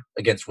Gafford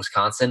against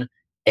Wisconsin.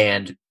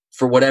 And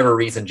for whatever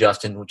reason,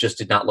 Justin just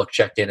did not look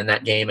checked in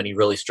that game, and he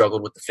really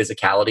struggled with the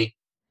physicality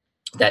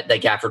that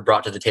Gafford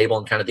brought to the table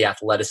and kind of the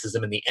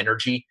athleticism and the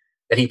energy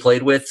that he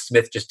played with.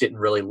 Smith just didn't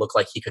really look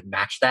like he could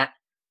match that.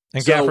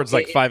 And Gafford's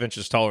like 5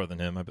 inches taller than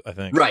him, I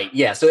think. Right,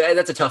 yeah. So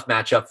that's a tough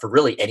matchup for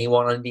really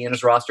anyone on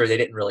Indiana's roster. They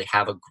didn't really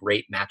have a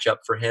great matchup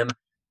for him.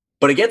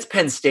 But against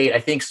Penn State,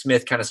 I think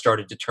Smith kind of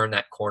started to turn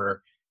that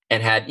corner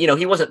and had,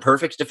 he wasn't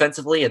perfect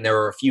defensively, and there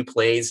were a few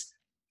plays.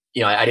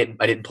 I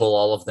didn't pull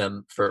all of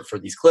them for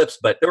these clips,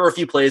 but there were a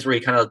few plays where he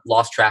kind of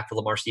lost track of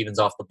Lamar Stevens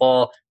off the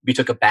ball. He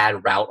took a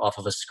bad route off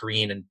of a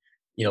screen and,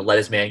 let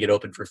his man get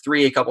open for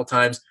three a couple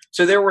times.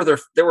 So there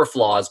were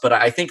flaws, but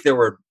I think there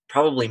were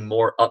probably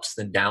more ups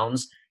than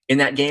downs in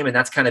that game, and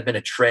that's kind of been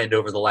a trend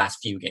over the last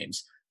few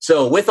games.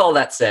 So with all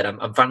that said,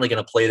 I'm finally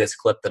going to play this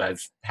clip that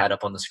I've had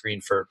up on the screen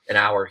for an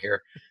hour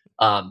here.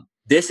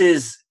 This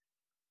is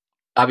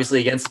obviously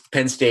against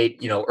Penn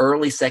State,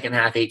 early second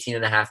half, 18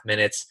 and a half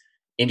minutes,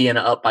 Indiana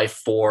up by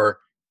 4.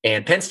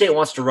 And Penn State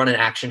wants to run an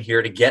action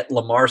here to get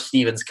Lamar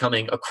Stevens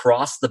coming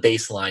across the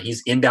baseline.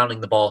 He's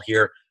inbounding the ball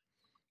here,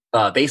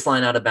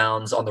 baseline out of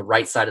bounds on the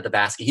right side of the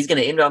basket. He's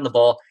going to inbound the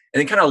ball and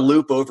then kind of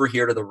loop over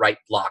here to the right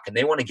block. And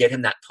they want to get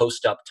him that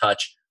post-up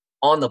touch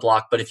on the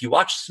block. But if you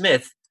watch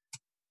Smith,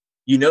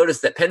 you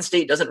notice that Penn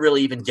State doesn't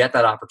really even get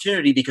that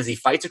opportunity because he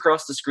fights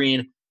across the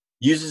screen,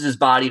 uses his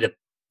body to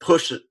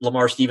push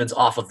Lamar Stevens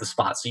off of the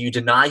spot. So you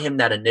deny him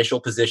that initial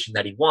position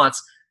that he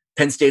wants.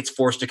 Penn State's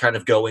forced to kind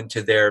of go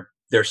into their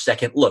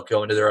second look,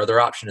 go into their other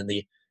option in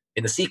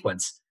the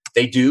sequence.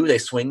 They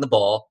swing the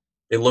ball,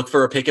 they look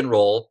for a pick and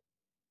roll,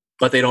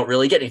 but they don't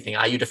really get anything.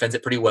 IU defends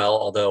it pretty well,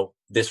 although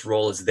this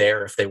roll is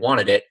there if they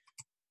wanted it.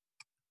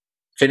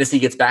 Finney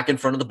gets back in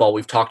front of the ball.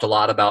 We've talked a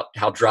lot about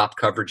how drop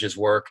coverages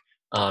work.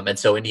 And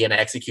so Indiana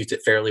executes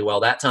it fairly well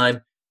that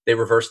time. They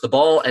reverse the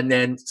ball, and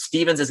then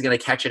Stevens is going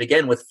to catch it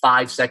again with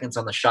 5 seconds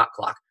on the shot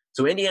clock.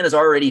 So Indiana's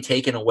already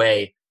taken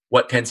away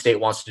what Penn State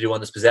wants to do on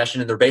this possession,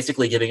 and they're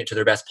basically giving it to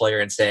their best player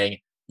and saying,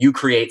 you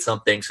create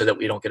something so that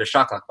we don't get a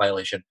shot clock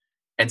violation.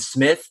 And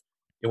Smith,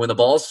 when the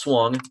ball's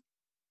swung,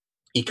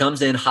 he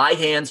comes in, high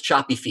hands,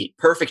 choppy feet.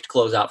 Perfect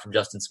closeout from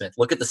Justin Smith.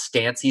 Look at the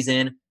stance he's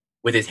in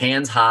with his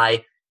hands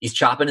high. He's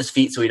chopping his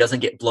feet so he doesn't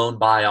get blown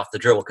by off the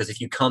dribble, because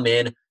if you come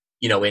in,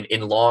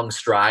 in long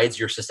strides,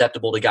 you're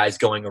susceptible to guys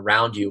going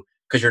around you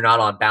because you're not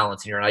on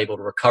balance and you're not able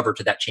to recover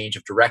to that change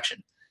of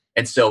direction.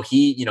 And so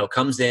he,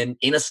 comes in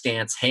a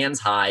stance,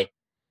 hands high,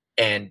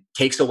 and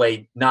takes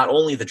away not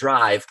only the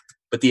drive,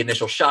 but the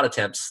initial shot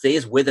attempt,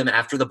 stays with him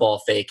after the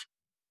ball fake,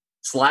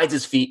 slides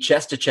his feet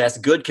chest to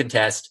chest, good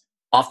contest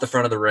off the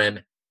front of the rim,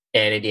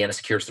 and Indiana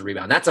secures the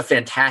rebound. That's a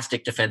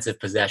fantastic defensive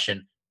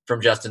possession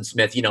from Justin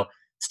Smith.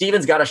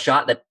 Stevens got a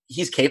shot that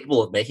he's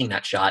capable of making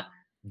that shot,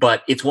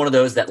 but it's one of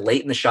those that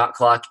late in the shot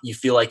clock, you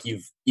feel like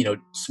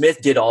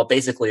Smith did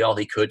basically all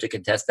he could to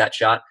contest that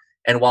shot.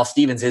 And while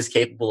Stevens is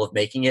capable of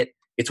making it,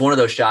 it's one of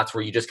those shots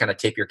where you just kind of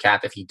tip your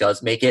cap if he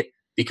does make it,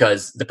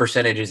 because the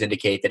percentages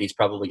indicate that he's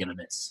probably going to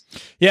miss.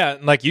 Yeah,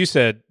 like you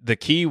said, the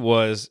key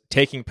was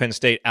taking Penn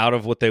State out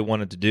of what they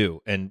wanted to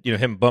do, and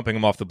him bumping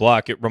him off the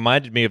block. It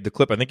reminded me of the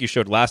clip I think you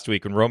showed last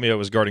week when Romeo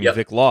was guarding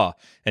Vic Law,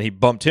 and he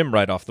bumped him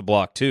right off the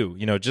block too.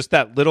 Just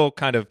that little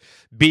kind of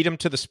beat him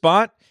to the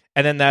spot,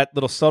 and then that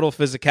little subtle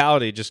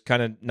physicality just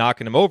kind of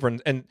knocking him over.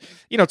 And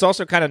it's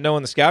also kind of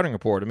knowing the scouting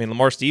report. I mean,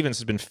 Lamar Stevens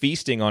has been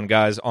feasting on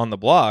guys on the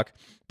block,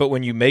 but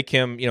when you make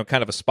him,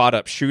 kind of a spot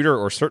up shooter,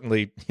 or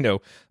certainly,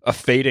 a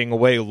fading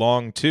away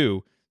long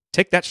two,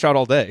 take that shot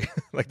all day.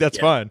 Like, that's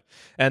fine.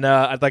 And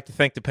I'd like to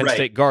thank the Penn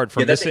State guard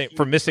for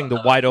missing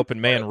the wide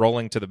open man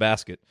rolling to the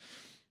basket.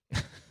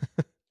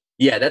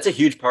 Yeah, that's a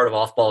huge part of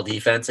off-ball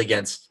defense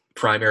against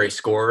primary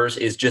scorers,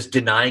 is just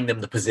denying them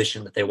the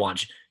position that they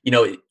want.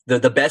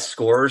 The best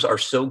scorers are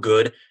so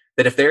good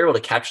that if they're able to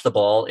catch the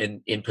ball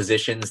in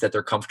positions that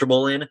they're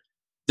comfortable in,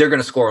 they're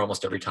going to score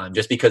almost every time,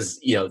 just because,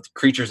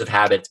 creatures of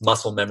habit,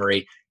 muscle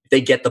memory. If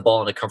they get the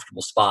ball in a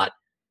comfortable spot,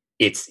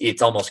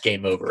 it's almost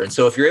game over. And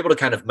so if you're able to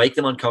kind of make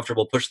them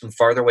uncomfortable, push them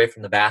farther away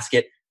from the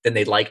basket than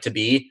they'd like to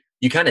be,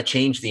 you kind of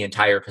change the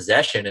entire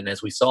possession. And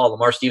as we saw,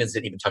 Lamar Stevens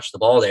didn't even touch the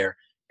ball there,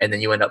 and then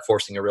you end up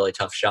forcing a really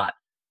tough shot.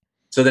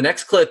 So the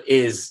next clip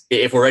is,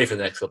 if we're ready for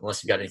the next clip,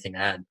 unless you've got anything to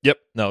add. Yep.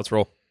 No, let's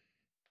roll.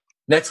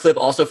 Next clip,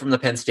 also from the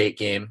Penn State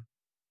game,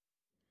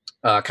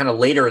 kind of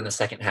later in the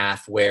second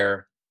half,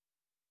 where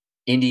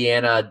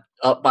Indiana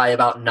up by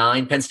about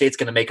 9. Penn State's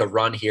going to make a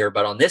run here,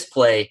 but on this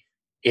play,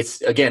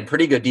 it's, again,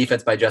 pretty good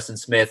defense by Justin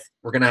Smith.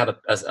 We're going to have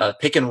a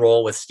pick and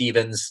roll with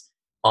Stevens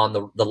on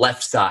the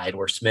left side,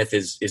 where Smith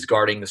is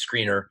guarding the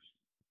screener,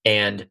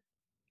 and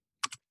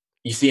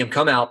you see him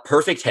come out,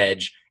 perfect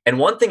hedge. And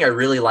one thing I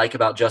really like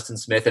about Justin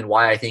Smith, and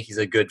why I think he's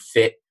a good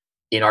fit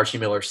in Archie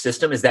Miller's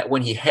system, is that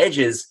when he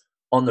hedges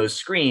on those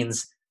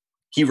screens,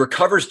 he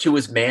recovers to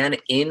his man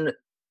in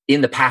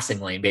the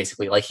passing lane,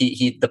 basically. Like,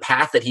 the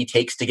path that he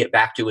takes to get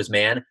back to his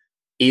man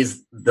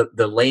is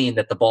the lane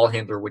that the ball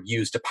handler would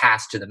use to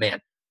pass to the man.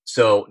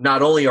 So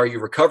not only are you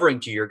recovering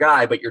to your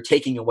guy, but you're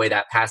taking away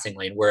that passing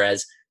lane.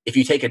 Whereas if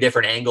you take a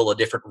different angle, a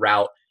different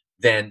route,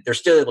 then they're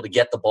still able to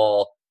get the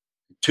ball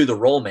to the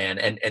roll man.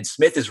 And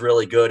Smith is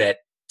really good at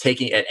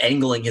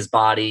angling his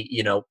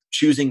body,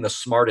 choosing the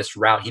smartest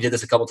route. He did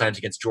this a couple times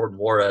against Jordan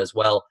Wara as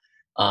well,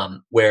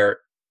 where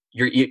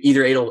you're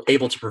either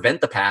able to prevent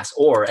the pass,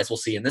 or, as we'll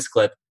see in this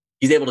clip,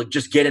 he's able to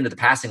just get into the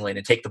passing lane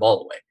and take the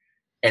ball away.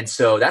 And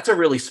so that's a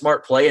really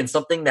smart play, and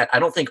something that I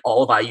don't think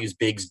all of IU's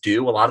bigs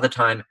do. A lot of the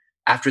time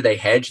after they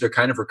hedge, they're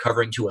kind of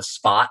recovering to a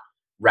spot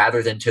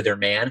rather than to their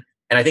man.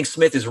 And I think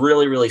Smith is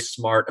really, really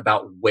smart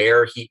about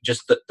where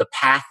the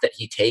path that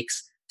he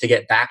takes to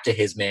get back to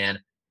his man.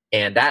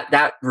 And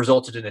that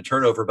resulted in a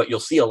turnover, but you'll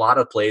see a lot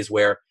of plays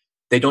where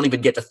they don't even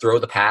get to throw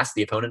the pass.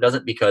 The opponent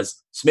doesn't,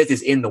 because Smith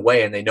is in the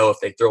way, and they know if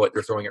they throw it,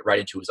 they're throwing it right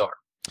into his arm.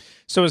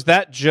 So is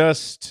that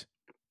just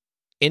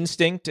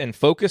instinct and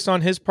focus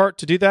on his part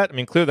to do that? I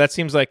mean, clearly that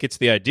seems like it's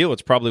the ideal.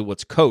 It's probably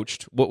what's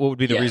coached. What would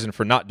be the reason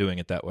for not doing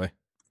it that way?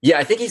 Yeah,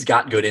 I think he's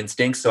got good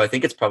instincts, so I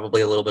think it's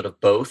probably a little bit of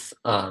both.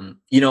 A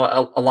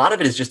lot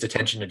of it is just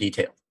attention to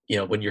detail.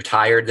 When you're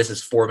tired, this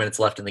is 4 minutes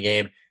left in the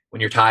game.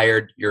 When you're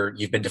tired,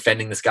 you've been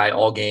defending this guy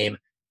all game.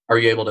 Are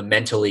you able to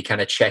mentally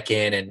kind of check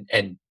in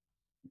and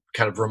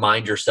kind of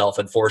remind yourself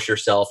and force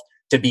yourself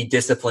to be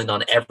disciplined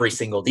on every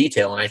single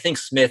detail? And I think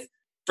Smith,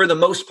 for the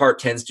most part,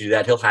 tends to do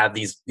that. He'll have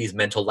these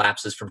mental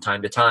lapses from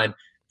time to time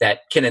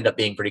that can end up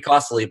being pretty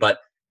costly. But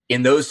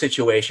in those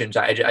situations,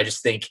 I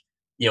just think,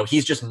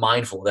 he's just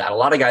mindful of that. A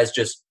lot of guys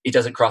it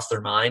doesn't cross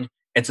their mind,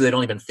 and so they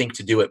don't even think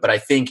to do it. But I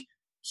think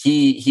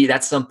he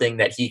that's something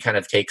that he kind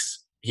of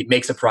he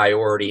makes a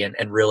priority and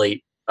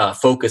really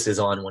focuses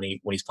on when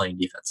he's playing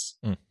defense.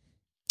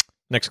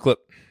 Next clip.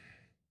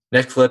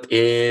 Next clip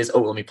is,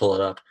 let me pull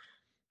it up,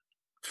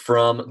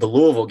 from the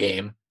Louisville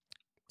game.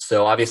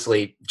 So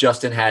obviously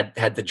Justin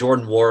had the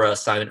Jordan Wara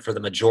assignment for the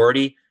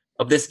majority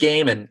of this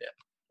game, and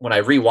when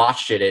I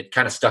rewatched it, it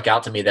kind of stuck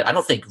out to me that I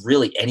don't think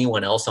really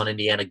anyone else on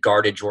Indiana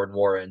guarded Jordan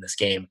Wara in this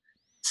game,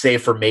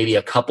 save for maybe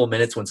a couple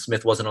minutes when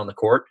Smith wasn't on the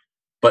court.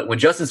 But when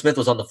Justin Smith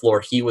was on the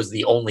floor, he was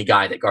the only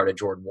guy that guarded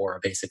Jordan Wara,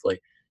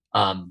 basically.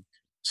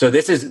 So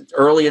this is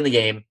early in the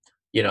game.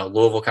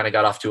 Louisville kind of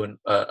got off to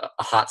a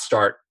hot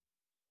start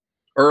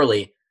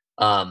early.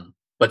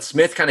 But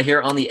Smith kind of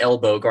here on the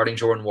elbow, guarding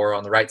Jordan Wara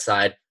on the right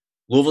side.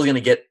 Louisville's going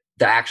to get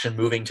the action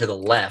moving to the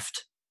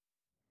left.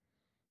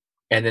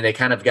 And then they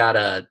kind of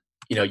got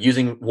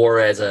using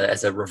Wara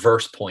as a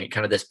reverse point,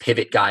 kind of this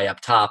pivot guy up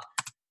top.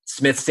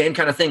 Smith, same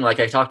kind of thing like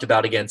I talked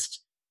about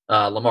against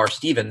Lamar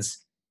Stevens.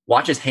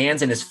 Watch his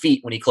hands and his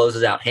feet when he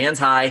closes out. Hands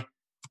high,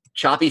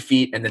 choppy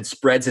feet, and then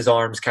spreads his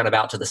arms kind of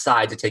out to the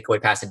side to take away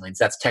passing lanes.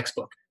 That's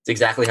textbook. It's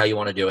exactly how you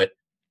want to do it.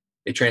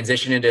 They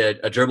transition into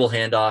a dribble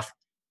handoff.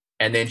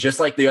 And then just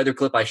like the other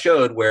clip I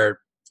showed where,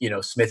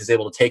 Smith is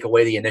able to take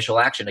away the initial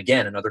action,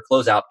 again, another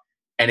closeout.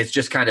 And it's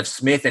just kind of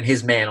Smith and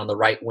his man on the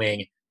right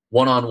wing,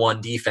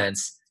 one-on-one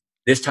defense.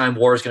 This time,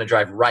 Wara's going to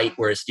drive right,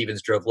 whereas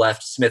Stevens drove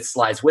left. Smith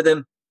slides with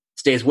him,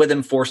 stays with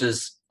him,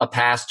 forces a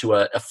pass to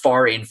a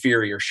far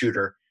inferior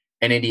shooter.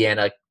 And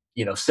Indiana,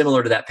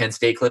 similar to that Penn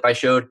State clip I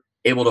showed,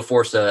 able to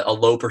force a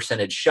low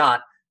percentage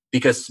shot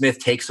because Smith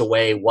takes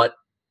away what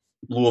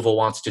Louisville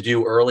wants to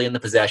do early in the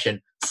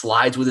possession,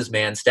 slides with his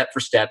man step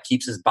for step,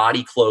 keeps his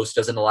body close,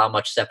 doesn't allow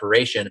much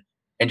separation,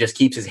 and just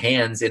keeps his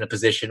hands in a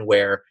position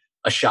where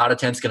a shot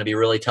attempt's going to be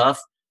really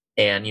tough.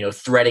 and,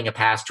 threading a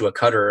pass to a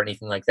cutter or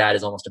anything like that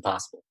is almost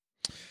impossible.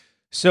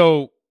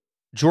 So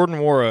Jordan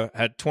Nwora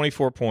had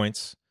 24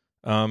 points,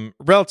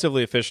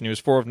 relatively efficient. He was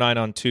 4 of 9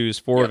 on twos,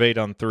 4 of 8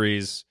 on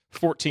threes,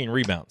 14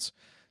 rebounds.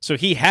 So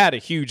he had a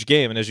huge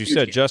game, and as you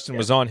said, Justin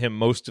was on him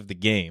most of the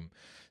game.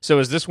 So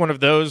is this one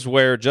of those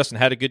where Justin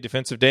had a good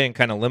defensive day and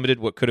kind of limited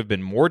what could have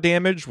been more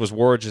damage? Was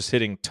Nwora just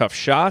hitting tough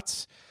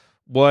shots?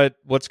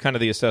 What's kind of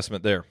the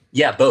assessment there?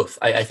 Yeah, both.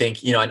 I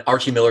think, and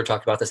Archie Miller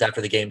talked about this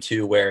after the game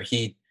too, where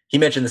he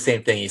mentioned the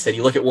same thing. He said,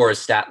 you look at Nwora's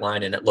stat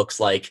line and it looks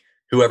like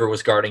whoever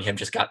was guarding him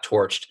just got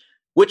torched,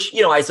 which,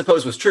 I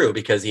suppose was true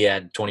because he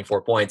had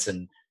 24 points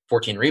and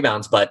 14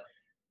 rebounds. But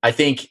I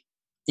think,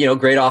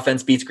 great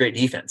offense beats great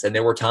defense. And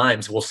there were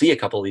times, we'll see a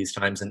couple of these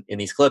times in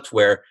these clips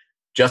where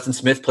Justin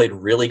Smith played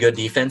really good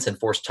defense and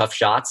forced tough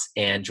shots,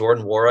 and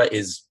Jordan Nwora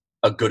is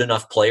a good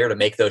enough player to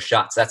make those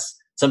shots. That's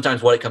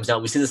sometimes what it comes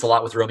down. We see this a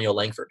lot with Romeo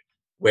Langford,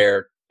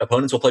 where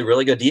opponents will play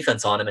really good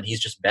defense on him and he's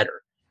just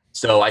better.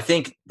 So I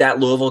think that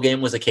Louisville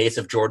game was a case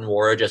of Jordan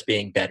Nwora just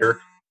being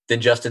better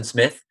than Justin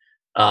Smith.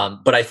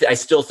 But I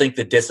still think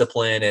the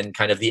discipline and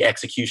kind of the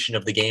execution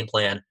of the game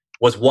plan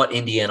was what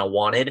Indiana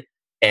wanted.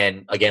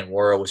 And again,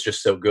 Nwora was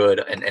just so good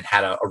and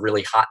had a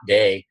really hot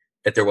day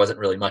that there wasn't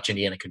really much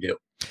Indiana could do.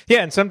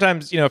 Yeah, and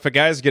sometimes, if a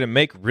guy's going to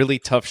make really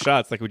tough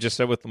shots, like we just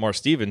said with Lamar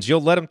Stevens,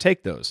 you'll let him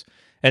take those.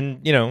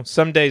 And,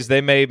 some days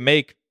they may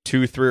make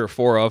 2, 3, or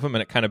 4 of them,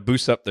 and it kind of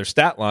boosts up their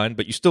stat line,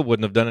 but you still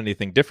wouldn't have done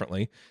anything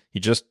differently.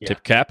 You just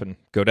tip cap and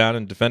go down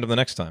and defend them the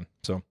next time.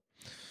 So,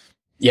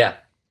 yeah.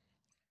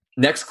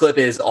 Next clip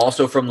is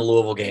also from the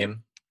Louisville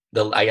game.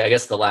 I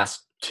guess the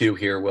last 2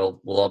 here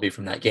will all be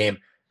from that game.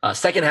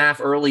 Second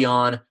half, early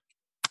on,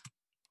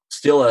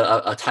 still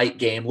a tight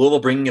game. Louisville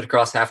bringing it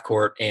across half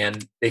court,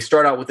 and they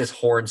start out with this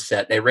horn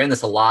set. They ran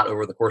this a lot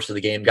over the course of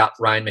the game, got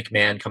Ryan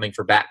McMahon coming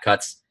for back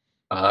cuts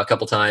a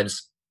couple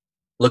times,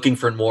 looking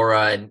for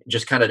Nwora and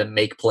just kind of to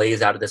make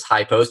plays out of this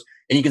high post.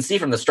 And you can see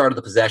from the start of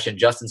the possession,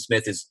 Justin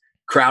Smith is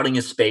crowding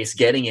his space,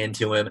 getting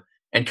into him,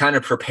 and kind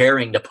of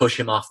preparing to push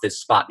him off this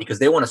spot because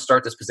they want to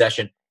start this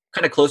possession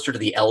kind of closer to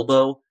the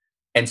elbow.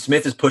 And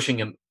Smith is pushing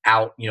him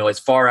out, as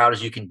far out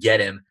as you can get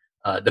him,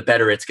 the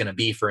better it's going to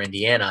be for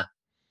Indiana.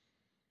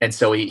 And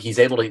so he's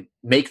able to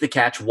make the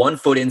catch 1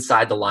 foot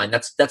inside the line.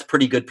 That's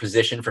pretty good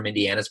position from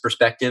Indiana's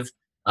perspective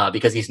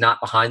because he's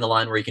not behind the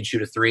line where he can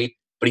shoot a 3,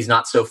 but he's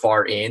not so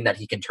far in that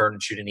he can turn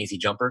and shoot an easy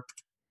jumper.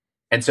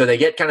 And so they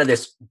get kind of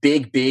this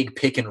big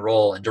pick and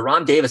roll. And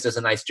Deron Davis does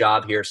a nice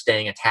job here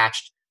staying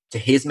attached to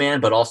his man,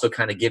 but also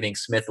kind of giving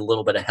Smith a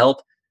little bit of help.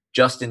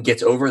 Justin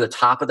gets over the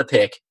top of the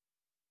pick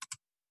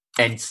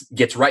and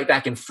gets right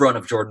back in front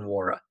of Jordan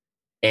Nwora.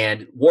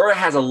 And Nwora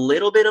has a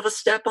little bit of a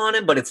step on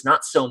him, but it's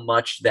not so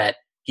much that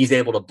he's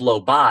able to blow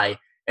by.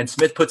 And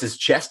Smith puts his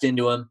chest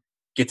into him,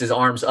 gets his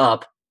arms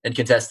up, and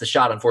contests the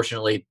shot.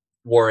 Unfortunately,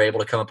 Nwora able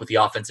to come up with the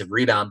offensive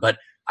rebound. But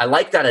I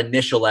like that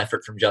initial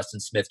effort from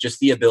Justin Smith, just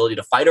the ability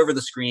to fight over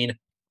the screen,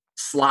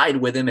 slide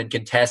with him, and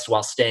contest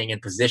while staying in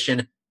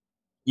position.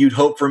 You'd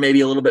hope for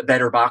maybe a little bit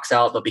better box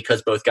out, but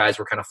because both guys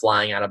were kind of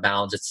flying out of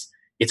bounds,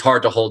 it's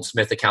hard to hold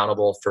Smith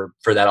accountable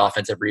for that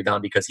offensive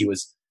rebound because he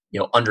was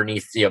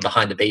underneath,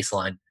 behind the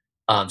baseline.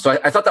 So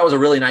I thought that was a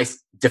really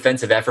nice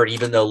defensive effort,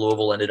 even though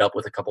Louisville ended up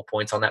with a couple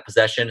points on that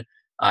possession.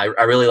 I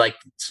really like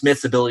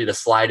Smith's ability to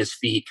slide his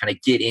feet, kind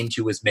of get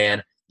into his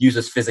man, use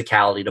his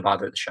physicality to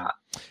bother the shot.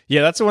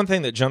 Yeah, that's the one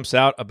thing that jumps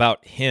out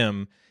about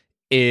him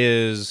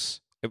is,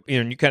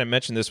 you kind of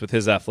mentioned this with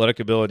his athletic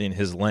ability and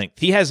his length.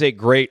 He has a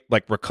great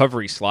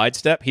recovery slide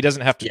step. He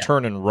doesn't have to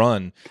turn and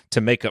run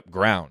to make up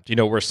ground.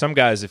 Where some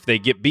guys, if they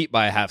get beat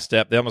by a half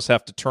step, they almost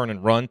have to turn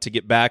and run to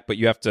get back, but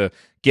you have to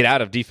get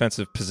out of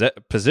defensive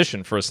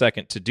position for a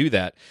second to do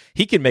that.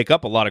 He can make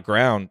up a lot of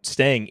ground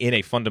staying in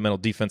a fundamental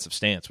defensive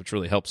stance, which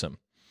really helps him.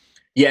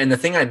 Yeah, and the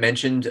thing I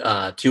mentioned,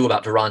 too,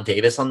 about Deron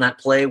Davis on that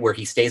play, where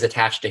he stays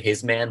attached to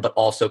his man, but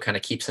also kind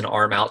of keeps an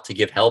arm out to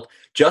give help.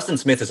 Justin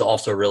Smith is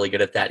also really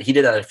good at that. He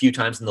did that a few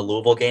times in the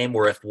Louisville game,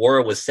 where if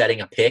Nwora was setting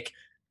a pick,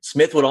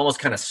 Smith would almost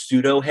kind of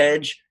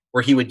pseudo-hedge,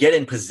 where he would get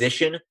in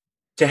position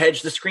to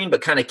hedge the screen, but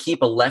kind of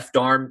keep a left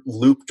arm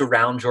looped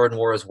around Jordan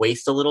Nwora's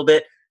waist a little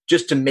bit,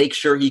 just to make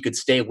sure he could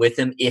stay with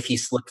him if he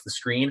slipped the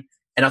screen.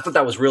 And I thought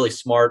that was really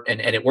smart,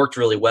 and it worked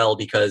really well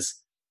because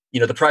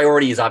the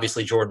priority is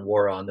obviously Jordan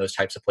Nwora on those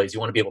types of plays. You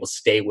want to be able to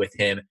stay with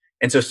him.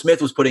 And so Smith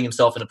was putting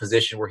himself in a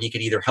position where he could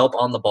either help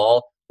on the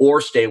ball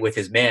or stay with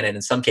his man, and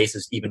in some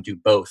cases even do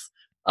both.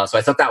 So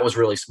I thought that was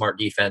really smart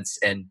defense.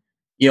 And,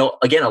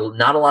 again,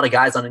 not a lot of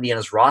guys on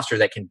Indiana's roster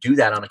that can do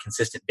that on a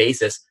consistent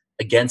basis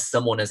against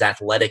someone as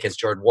athletic as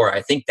Jordan Nwora.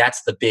 I think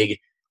that's the big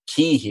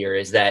key here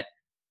is that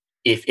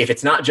if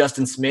it's not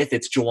Justin Smith,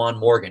 it's Juwan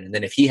Morgan. And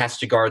then if he has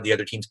to guard the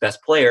other team's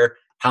best player,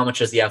 how much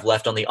does he have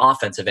left on the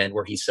offensive end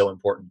where he's so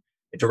important?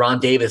 Deron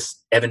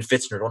Davis, Evan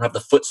Fitzner don't have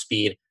the foot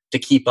speed to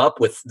keep up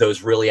with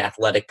those really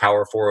athletic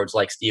power forwards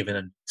like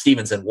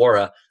Stevens and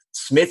Nwora.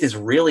 Smith is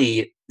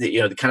really,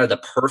 kind of the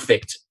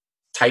perfect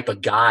type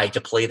of guy to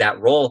play that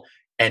role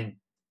and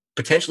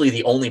potentially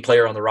the only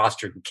player on the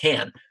roster who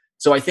can.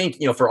 So I think,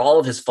 for all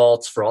of his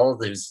faults, for all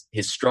of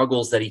his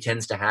struggles that he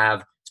tends to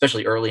have,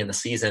 especially early in the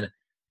season.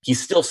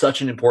 He's still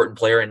such an important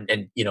player.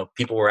 And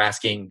people were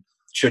asking,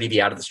 should he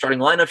be out of the starting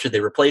lineup? Should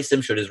they replace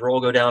him? Should his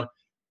role go down?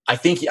 I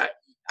think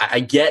I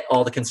get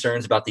all the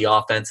concerns about the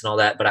offense and all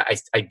that, but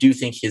I do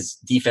think his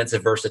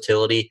defensive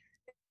versatility,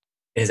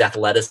 his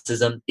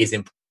athleticism is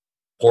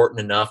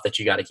important enough that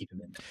you got to keep him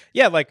in there.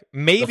 Yeah, like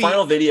maybe the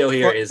final video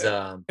here is.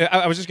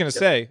 I was just gonna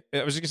say.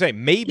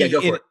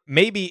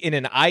 Maybe in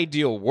an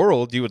ideal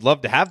world, you would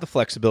love to have the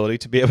flexibility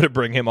to be able to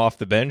bring him off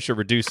the bench or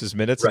reduce his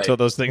minutes until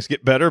those things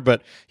get better.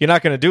 But you're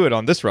not going to do it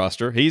on this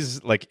roster. He's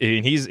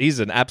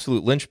an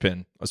absolute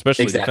linchpin,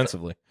 especially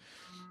defensively.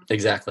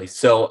 Exactly.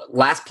 So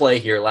last play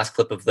here, last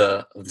clip of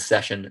the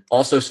session,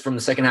 also from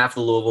the second half of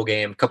the Louisville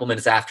game, a couple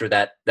minutes after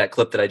that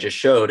clip that I just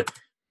showed.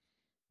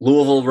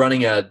 Louisville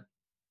running kind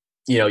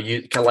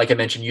of like I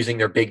mentioned, using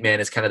their big man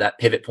as kind of that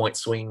pivot point,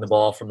 swinging the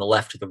ball from the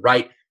left to the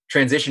right,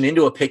 transition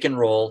into a pick and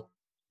roll.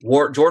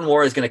 Jordan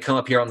Nwora is going to come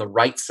up here on the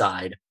right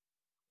side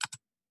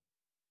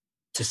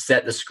to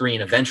set the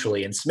screen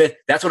eventually. And Smith,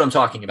 that's what I'm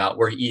talking about,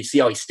 where you see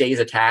how he stays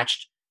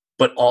attached,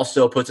 but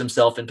also puts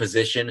himself in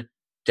position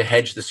to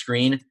hedge the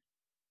screen.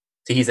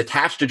 So he's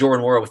attached to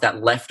Jordan Nwora with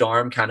that left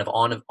arm kind of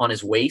on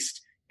his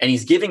waist, and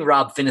he's giving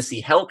Rob Finney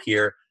help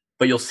here.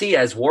 But you'll see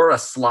as Nwora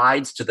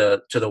slides to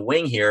the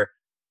wing here,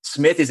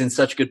 Smith is in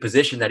such good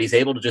position that he's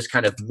able to just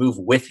kind of move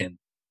with him,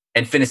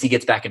 and Finney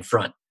gets back in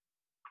front.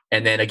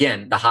 And then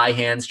again, the high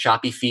hands,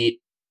 choppy feet,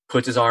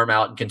 puts his arm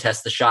out and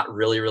contests the shot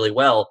really, really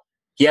well.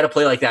 He had a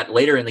play like that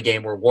later in the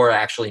game where Nwora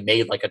actually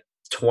made like a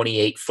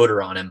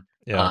 28-footer on him,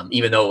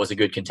 even though it was a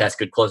good contest,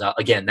 good closeout.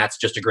 Again, that's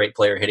just a great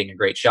player hitting a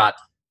great shot.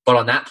 But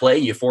on that play,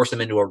 you force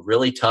him into a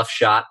really tough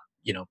shot,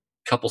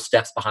 couple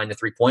steps behind the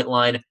three-point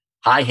line,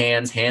 high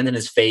hands, hand in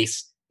his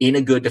face, in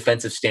a good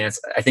defensive stance.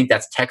 I think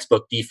that's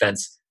textbook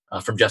defense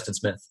from Justin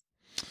Smith.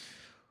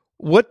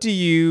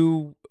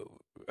 It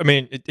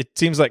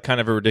seems like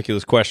kind of a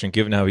ridiculous question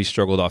given how he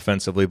struggled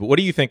offensively, but what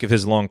do you think of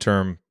his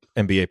long-term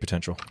NBA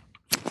potential?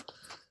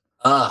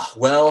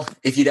 Well,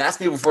 if you'd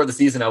asked me before the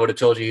season, I would have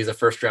told you he's a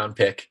first-round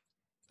pick.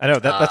 I know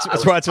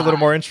that's why it's a little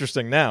more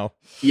interesting now.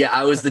 Yeah,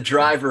 I was the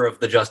driver of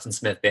the Justin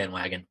Smith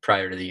bandwagon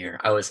prior to the year.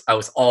 I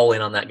was all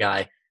in on that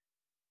guy.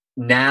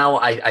 Now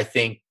I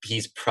think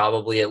he's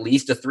probably at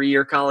least a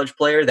 3-year college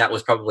player. That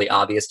was probably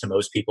obvious to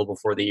most people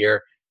before the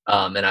year.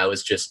 And I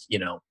was just,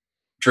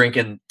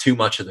 drinking too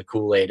much of the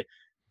Kool-Aid.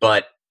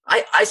 But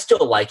I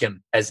still like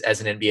him as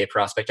an NBA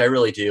prospect. I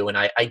really do. And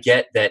I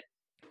get that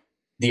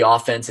the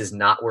offense is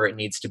not where it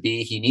needs to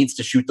be. He needs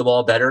to shoot the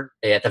ball better.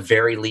 At the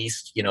very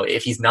least,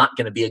 if he's not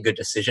going to be a good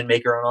decision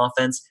maker on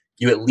offense,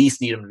 you at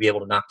least need him to be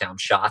able to knock down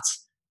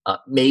shots.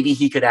 Maybe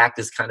he could act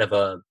as kind of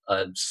a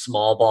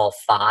small ball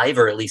 5,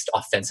 or at least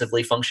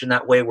offensively function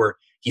that way, where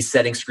he's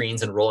setting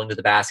screens and rolling to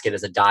the basket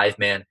as a dive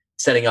man,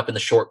 setting up in the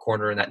short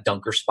corner in that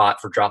dunker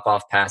spot for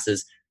drop-off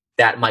passes.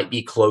 That might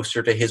be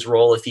closer to his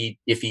role if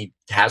he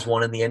has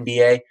one in the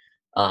NBA.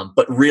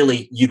 But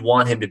really, you'd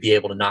want him to be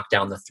able to knock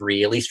down the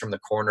 3, at least from the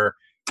corner,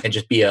 and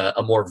just be a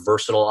more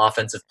versatile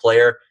offensive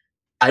player.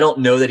 I don't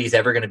know that he's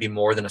ever going to be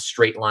more than a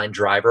straight line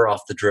driver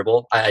off the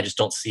dribble. I just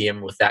don't see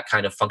him with that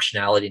kind of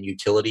functionality and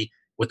utility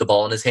with the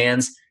ball in his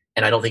hands.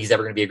 And I don't think he's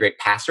ever going to be a great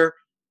passer.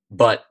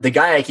 But the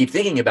guy I keep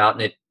thinking about,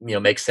 and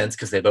it makes sense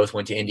because they both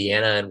went to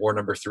Indiana and wore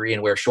number 3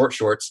 and wear short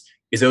shorts,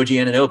 is OG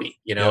Anunoby.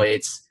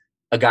 It's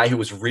a guy who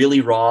was really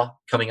raw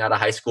coming out of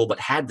high school, but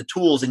had the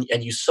tools,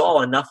 and you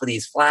saw enough of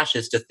these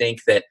flashes to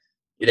think that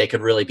they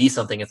could really be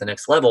something at the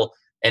next level.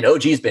 And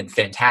OG's been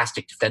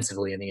fantastic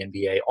defensively in the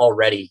NBA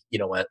already,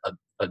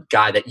 a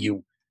guy that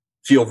you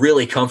feel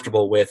really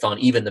comfortable with on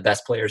even the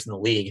best players in the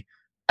league.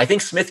 I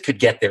think Smith could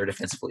get there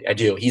defensively. I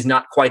do. He's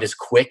not quite as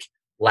quick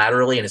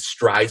laterally, and his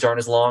strides aren't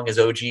as long as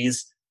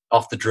OG's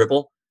off the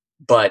dribble,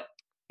 but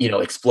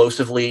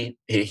explosively,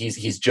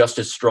 he's just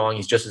as strong.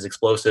 He's just as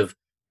explosive.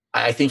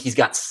 I think he's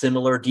got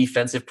similar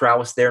defensive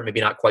prowess there, maybe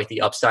not quite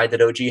the upside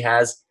that OG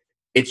has.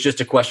 It's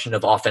just a question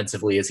of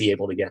offensively, is he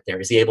able to get there?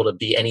 Is he able to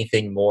be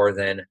anything more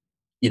than,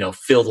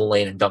 fill the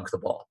lane and dunk the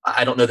ball?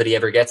 I don't know that he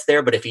ever gets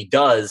there, but if he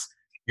does,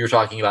 you're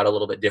talking about a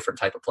little bit different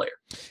type of player.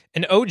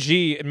 And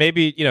OG,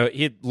 maybe,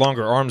 he had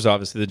longer arms,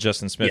 obviously, than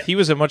Justin Smith. Yeah. He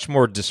was a much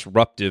more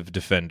disruptive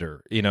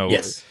defender.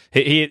 Yes.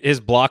 His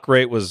block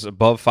rate was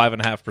above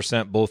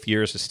 5.5% both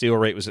years. His steal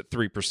rate was at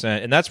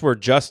 3%. And that's where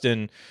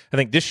Justin, I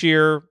think this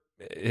year,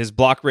 his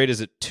block rate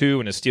is at 2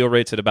 and his steal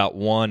rate's at about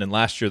 1. And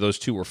last year, those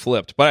two were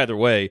flipped. But either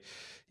way,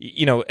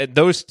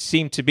 those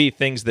seem to be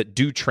things that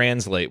do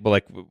translate.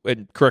 But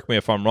and correct me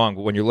if I'm wrong,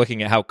 but when you're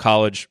looking at how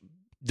college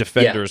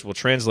defenders will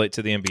translate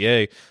to the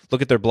NBA,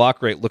 look at their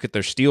block rate, look at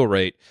their steal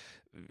rate,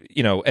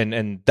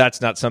 and that's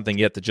not something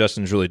yet that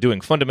Justin's really doing.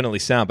 Fundamentally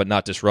sound, but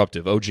not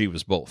disruptive. OG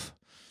was both.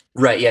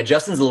 Right. Yeah.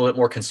 Justin's a little bit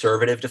more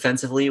conservative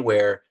defensively,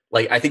 where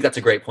I think that's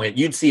a great point.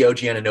 You'd see OG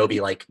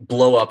Anunoby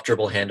blow up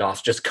dribble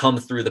handoffs, just come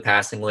through the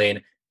passing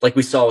lane, like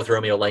we saw with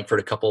Romeo Langford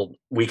a couple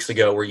weeks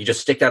ago, where you just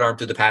stick that arm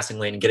through the passing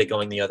lane and get it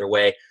going the other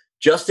way.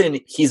 Justin,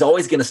 he's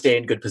always going to stay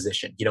in good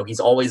position. He's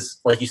always,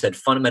 like you said,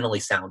 fundamentally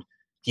sound.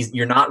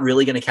 You're not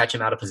really going to catch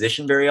him out of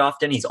position very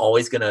often. He's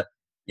always going to,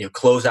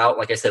 close out,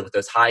 like I said, with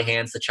those high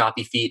hands, the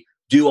choppy feet,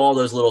 do all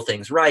those little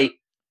things right,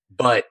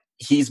 but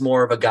he's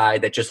more of a guy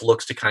that just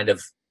looks to kind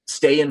of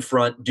stay in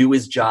front, do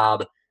his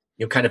job,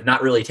 kind of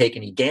not really take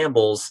any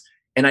gambles.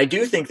 And I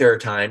do think there are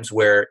times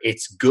where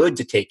it's good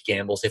to take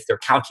gambles if they're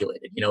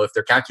calculated. If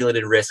they're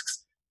calculated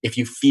risks, if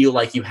you feel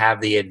like you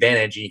have the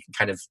advantage, and you can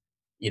kind of,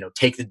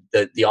 take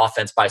the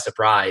offense by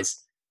surprise,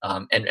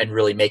 and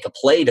really make a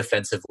play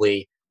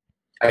defensively,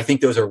 I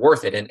think those are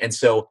worth it. And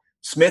so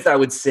Smith, I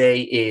would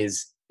say,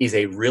 is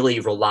a really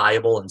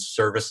reliable and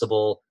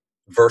serviceable,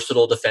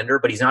 versatile defender,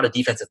 but he's not a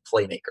defensive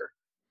playmaker.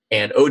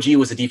 And OG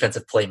was a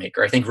defensive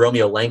playmaker. I think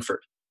Romeo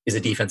Langford is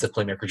a defensive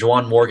playmaker.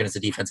 Juwan Morgan is a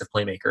defensive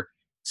playmaker.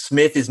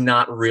 Smith is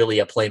not really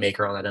a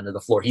playmaker on that end of the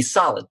floor. He's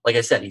solid. Like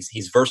I said,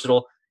 he's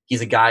versatile.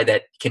 He's a guy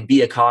that can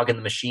be a cog in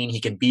the machine. He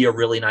can be a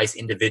really nice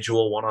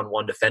individual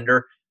one-on-one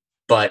defender,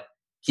 but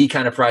he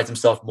kind of prides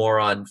himself more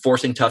on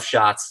forcing tough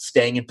shots,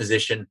 staying in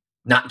position,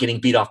 not getting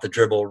beat off the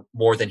dribble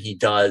more than he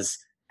does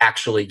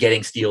actually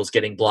getting steals,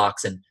 getting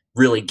blocks, and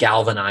really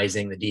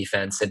galvanizing the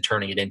defense and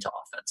turning it into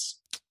offense.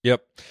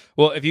 Yep.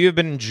 Well, if you have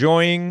been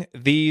enjoying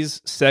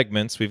these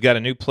segments, we've got a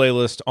new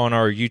playlist on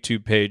our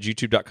YouTube page,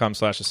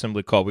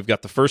 youtube.com/assembly call. We've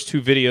got the first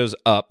 2 videos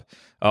up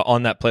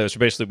on that playlist. So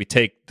basically, we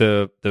take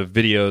the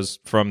videos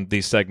from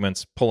these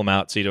segments, pull them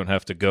out so you don't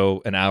have to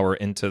go an hour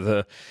into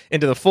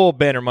the full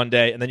Banner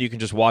Monday, and then you can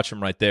just watch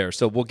them right there.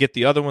 So we'll get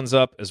the other ones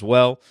up as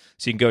well,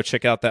 so you can go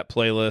check out that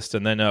playlist.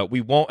 And then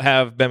we won't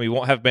have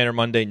Banner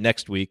Monday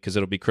next week because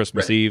it'll be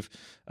Christmas Eve.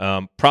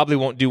 Probably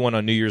won't do one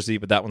on New Year's Eve,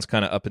 but that one's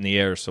kind of up in the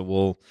air. So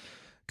we'll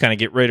kind of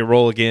get ready to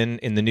roll again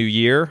in the new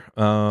year,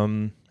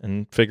 and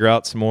figure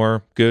out some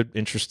more good,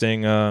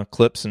 interesting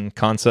clips and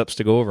concepts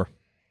to go over.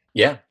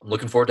 Yeah, I'm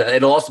looking forward to it.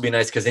 It'll also be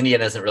nice because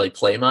Indiana doesn't really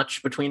play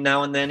much between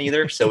now and then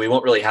either, so we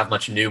won't really have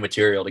much new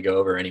material to go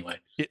over anyway.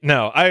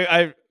 No,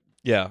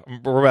 yeah,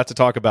 we're about to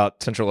talk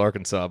about Central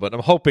Arkansas, but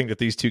I'm hoping that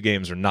these 2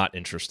 games are not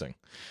interesting.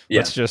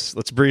 Yeah.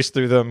 Let's breeze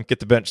through them, get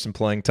the bench some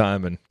playing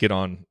time, and get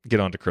on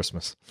to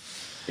Christmas.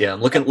 Yeah,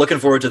 I'm looking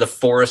forward to the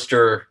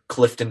Forrester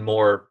Clifton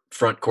Moore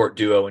front court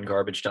duo in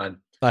garbage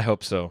time. I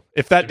hope so.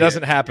 If that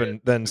doesn't happen,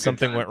 then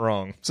something went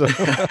wrong. So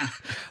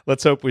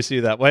let's hope we see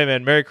that. Well, hey,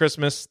 man, Merry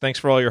Christmas. Thanks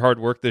for all your hard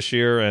work this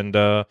year, and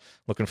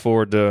looking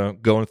forward to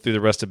going through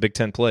the rest of Big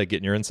Ten play,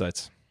 getting your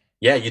insights.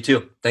 Yeah, you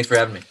too. Thanks for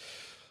having me.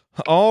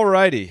 All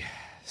righty.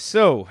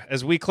 So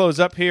as we close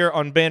up here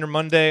on Banner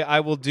Monday, I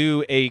will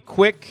do a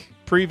quick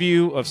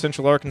preview of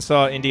Central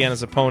Arkansas,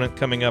 Indiana's opponent,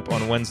 coming up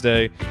on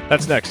Wednesday.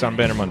 That's next on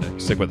Banner Monday.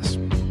 Stick with us.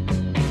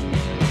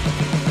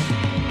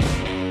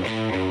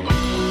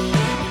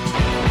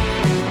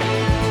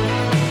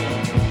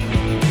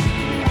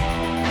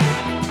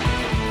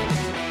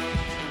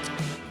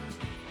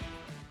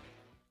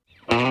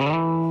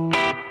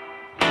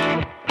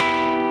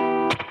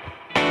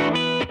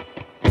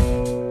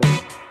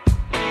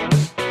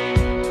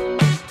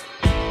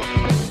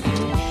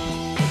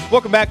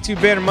 Welcome back to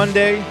Banner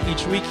Monday.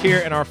 Each week here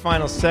in our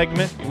final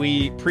segment,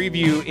 we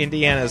preview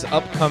Indiana's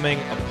upcoming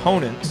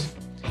opponent.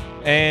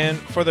 And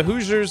for the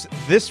Hoosiers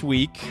this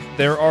week,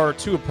 there are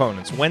 2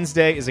 opponents.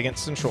 Wednesday is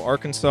against Central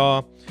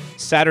Arkansas.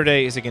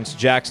 Saturday is against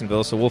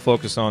Jacksonville. So we'll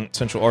focus on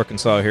Central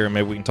Arkansas here, and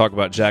maybe we can talk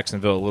about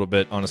Jacksonville a little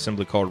bit on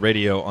Assembly Call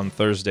Radio on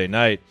Thursday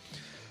night.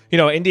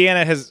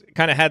 Indiana has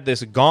kind of had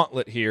this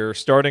gauntlet here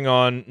starting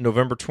on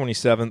November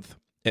 27th,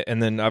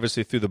 and then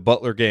obviously through the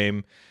Butler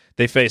game.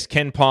 They face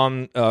Ken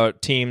Pom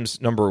teams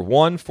number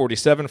 1,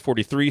 47,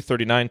 43,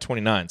 39,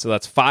 29. So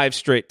that's 5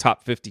 straight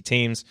top 50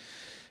 teams.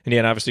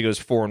 Indiana obviously goes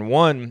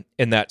 4-1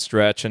 in that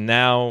stretch. And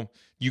now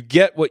you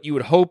get what you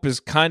would hope is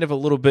kind of a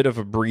little bit of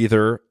a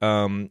breather,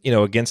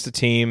 against a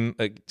team,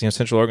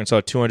 Central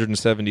Arkansas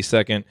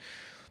 272nd,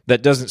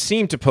 that doesn't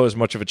seem to pose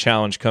much of a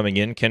challenge coming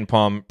in. Ken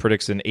Pom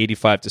predicts an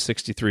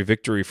 85-63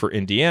 victory for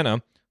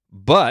Indiana.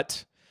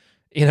 But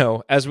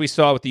as we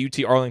saw with the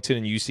UT Arlington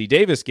and UC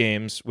Davis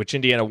games, which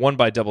Indiana won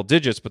by double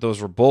digits, but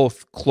those were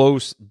both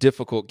close,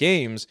 difficult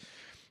games,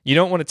 you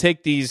don't want to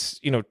take these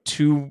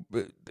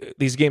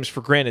games for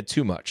granted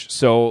too much.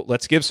 So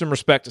let's give some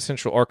respect to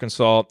Central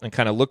Arkansas and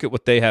kind of look at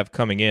what they have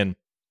coming in.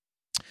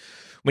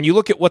 When you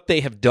look at what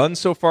they have done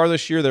so far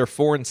this year, they're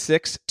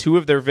 4-6. 2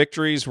 of their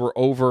victories were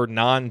over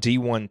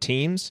non-D1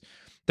 teams.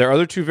 Their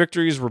other 2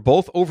 victories were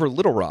both over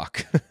Little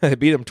Rock. They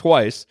beat them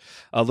twice.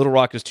 Little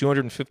Rock is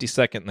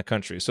 252nd in the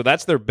country. So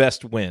that's their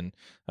best win.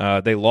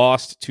 They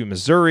lost to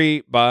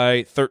Missouri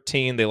by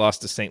 13. They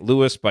lost to St.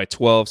 Louis by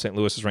 12. St.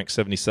 Louis is ranked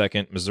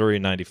 72nd. Missouri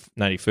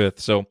 95th.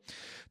 So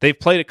they've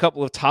played a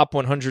couple of top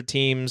 100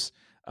 teams.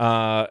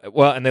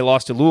 And they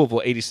lost to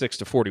Louisville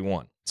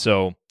 86-41.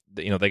 So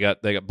they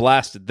got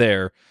blasted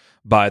there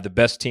by the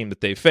best team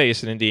that they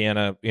faced. And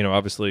Indiana,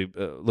 obviously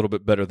a little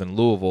bit better than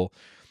Louisville.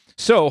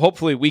 So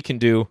hopefully we can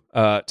do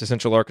to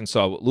Central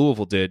Arkansas what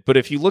Louisville did. But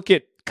if you look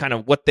at kind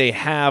of what they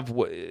have,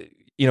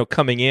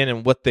 coming in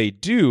and what they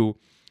do,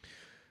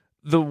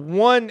 the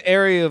one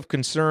area of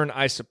concern,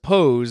 I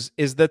suppose,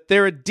 is that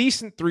they're a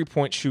decent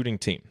three-point shooting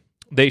team.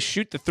 They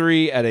shoot the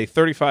 3 at a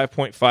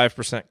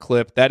 35.5%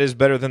 clip. That is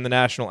better than the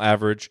national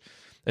average.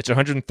 It's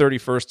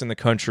 131st in the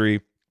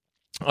country.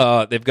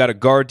 They've got a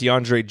guard,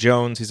 DeAndre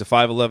Jones. He's a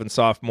 5'11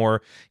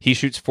 sophomore. He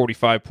shoots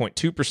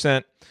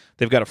 45.2%.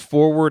 They've got a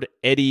forward,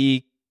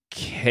 Eddie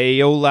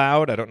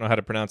Kaoloud. I don't know how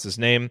to pronounce his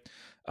name.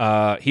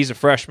 He's a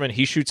freshman.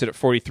 He shoots it at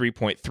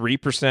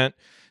 43.3%.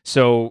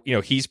 So,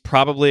 he's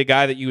probably a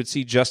guy that you would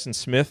see Justin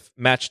Smith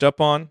matched up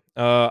on,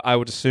 I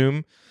would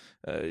assume.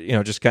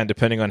 Just kind of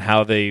depending on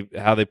how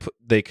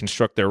they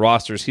construct their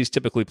rosters. He's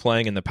typically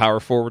playing in the power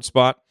forward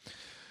spot.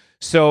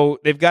 So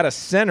they've got a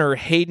center,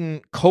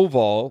 Hayden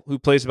Koval, who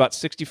plays about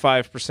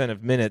 65%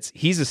 of minutes.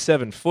 He's a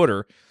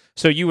 7-footer.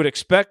 So you would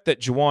expect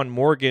that Juwan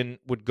Morgan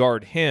would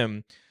guard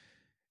him.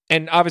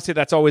 And obviously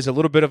that's always a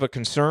little bit of a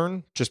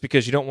concern just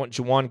because you don't want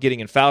Juwan getting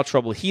in foul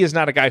trouble. He is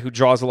not a guy who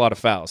draws a lot of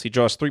fouls. He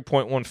draws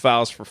 3.1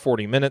 fouls for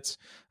 40 minutes.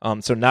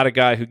 So not a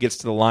guy who gets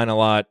to the line a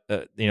lot.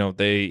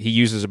 He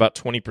uses about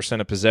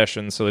 20% of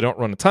possession, so they don't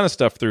run a ton of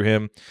stuff through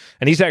him.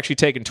 And he's actually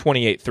taken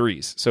 28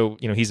 threes. So,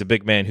 he's a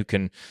big man who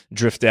can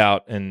drift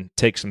out and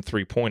take some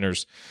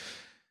three-pointers.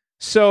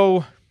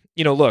 So,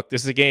 look,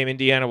 this is a game.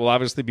 Indiana will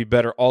obviously be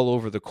better all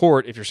over the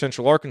court. If you're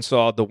Central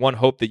Arkansas, the one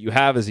hope that you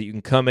have is that you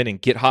can come in and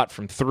get hot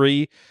from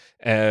three,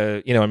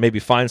 and maybe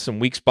find some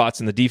weak spots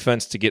in the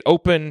defense to get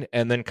open,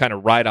 and then kind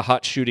of ride a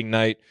hot shooting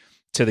night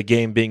to the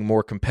game being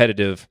more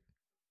competitive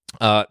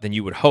than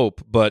you would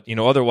hope. But,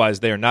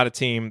 otherwise, they are not a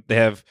team. They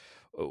have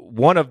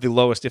one of the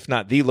lowest, if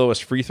not the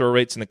lowest, free throw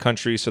rates in the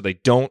country, so they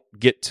don't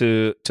get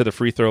to the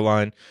free throw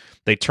line.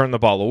 They turn the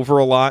ball over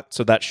a lot,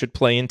 so that should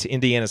play into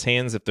Indiana's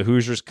hands if the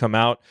Hoosiers come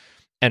out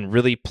and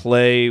really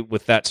play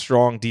with that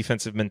strong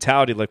defensive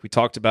mentality like we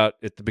talked about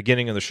at the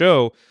beginning of the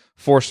show,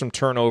 force some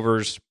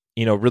turnovers,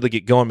 really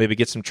get going, maybe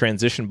get some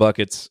transition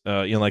buckets,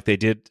 like they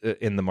did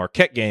in the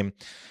Marquette game,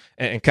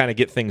 and kind of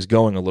get things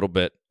going a little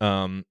bit.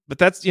 But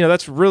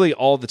that's really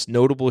all that's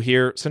notable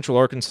here. Central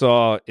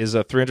Arkansas is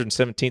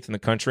 317th in the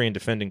country in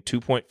defending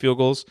 2-point field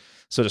goals.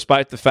 So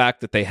despite the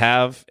fact that they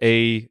have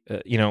a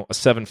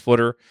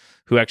 7-footer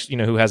who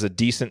actually, who has a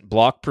decent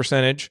block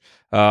percentage,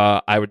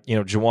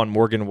 Juwan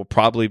Morgan will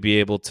probably be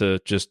able to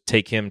just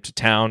take him to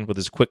town with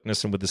his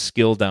quickness and with his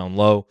skill down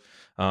low.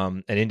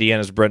 And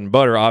Indiana's bread and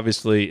butter,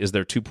 obviously, is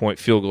their 2-point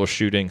field goal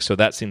shooting. So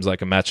that seems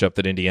like a matchup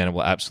that Indiana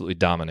will absolutely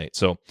dominate.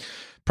 So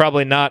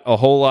probably not a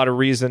whole lot of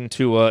reason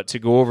to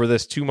go over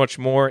this too much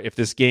more. If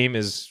this game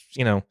is,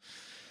 if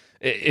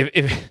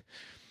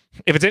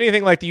it's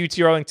anything like the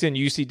UT Arlington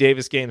UC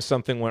Davis game,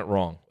 something went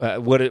wrong.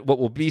 What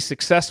will be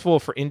successful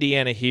for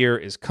Indiana here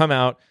is come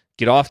out,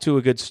 get off to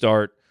a good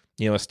start,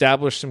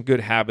 establish some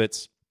good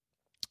habits,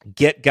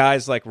 get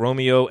guys like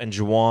Romeo and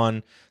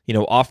Juwan,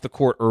 off the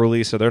court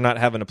early so they're not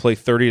having to play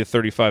 30 to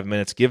 35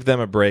 minutes. Give them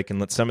a break and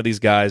let some of these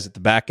guys at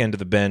the back end of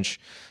the bench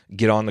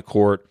get on the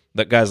court.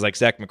 Let guys like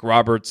Zach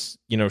McRoberts,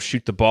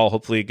 shoot the ball.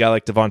 Hopefully a guy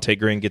like Devontae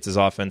Green gets his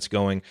offense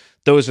going.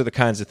 Those are the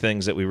kinds of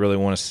things that we really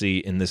want to see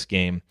in this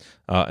game.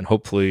 And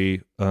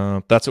hopefully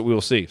that's what we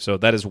will see. So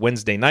that is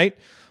Wednesday night.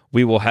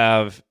 We will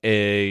have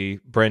a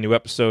brand new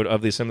episode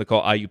of the Assembly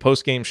Call IU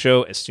postgame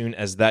show as soon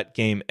as that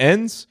game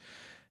ends.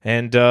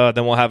 And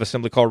then we'll have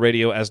Assembly Call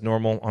Radio as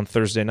normal on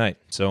Thursday night.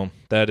 So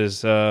that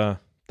is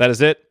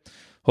it.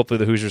 Hopefully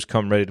the Hoosiers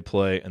come ready to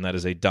play, and that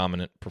is a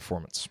dominant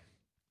performance.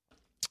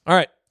 All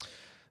right.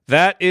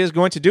 That is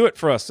going to do it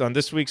for us on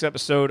this week's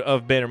episode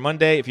of Banner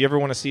Monday. If you ever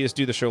want to see us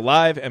do the show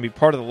live and be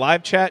part of the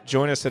live chat,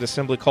 join us at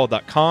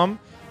assemblycall.com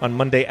on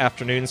Monday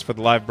afternoons for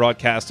the live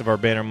broadcast of our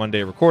Banner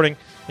Monday recording.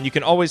 And you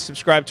can always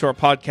subscribe to our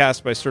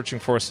podcast by searching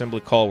for Assembly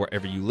Call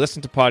wherever you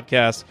listen to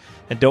podcasts.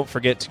 And don't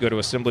forget to go to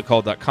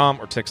assemblycall.com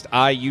or text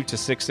IU to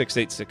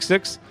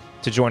 66866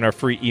 to join our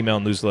free email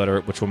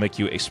newsletter, which will make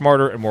you a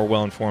smarter and more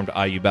well-informed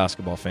IU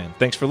basketball fan.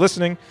 Thanks for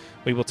listening.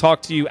 We will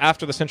talk to you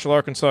after the Central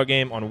Arkansas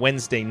game on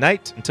Wednesday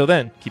night. Until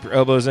then, keep your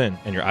elbows in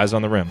and your eyes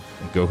on the rim,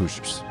 and go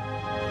Hoosiers.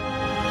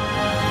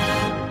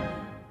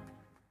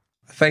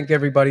 Thank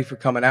everybody for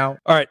coming out.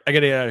 All right, I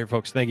got to get out of here,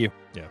 folks. Thank you.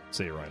 Yeah,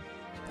 see you, Ryan.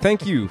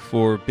 Thank you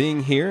for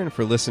being here and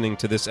for listening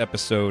to this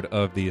episode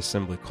of the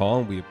Assembly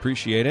Call. We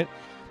appreciate it.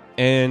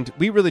 And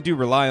we really do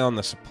rely on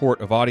the support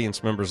of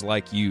audience members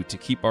like you to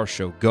keep our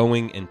show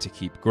going and to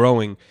keep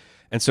growing.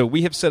 And so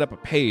we have set up a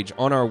page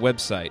on our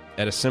website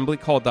at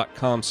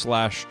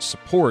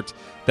assemblycall.com/support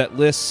that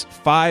lists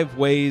 5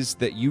 ways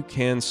that you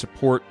can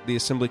support the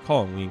Assembly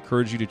Call. And we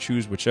encourage you to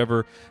choose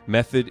whichever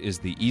method is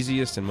the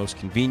easiest and most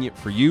convenient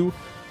for you.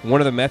 One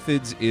of the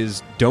methods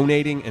is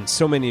donating, and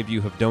so many of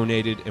you have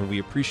donated, and we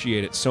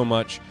appreciate it so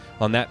much.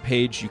 On that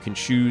page, you can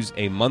choose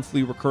a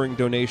monthly recurring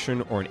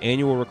donation or an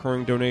annual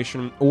recurring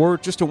donation or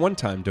just a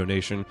one-time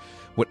donation,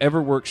 whatever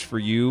works for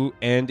you.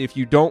 And if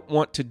you don't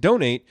want to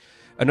donate,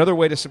 another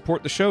way to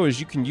support the show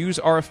is you can use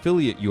our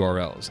affiliate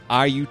URLs,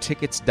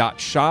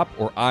 iutickets.shop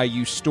or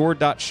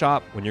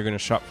iustore.shop when you're going to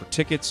shop for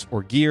tickets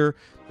or gear,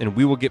 and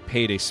we will get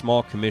paid a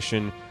small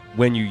commission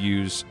when you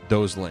use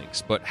those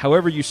links. But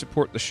however you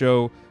support the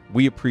show,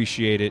 we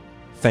appreciate it.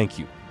 Thank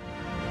you.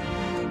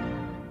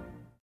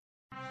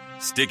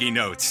 Sticky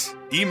notes,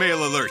 email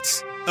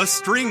alerts, a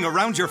string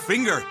around your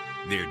finger.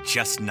 They're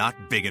just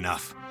not big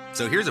enough.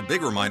 So here's a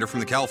big reminder from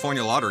the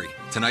California Lottery.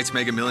 Tonight's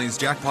Mega Millions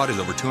jackpot is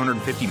over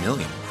 $250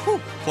 million. Whew.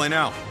 Play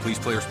now. Please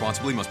play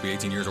responsibly. Must be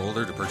 18 years or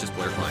older to purchase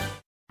player client.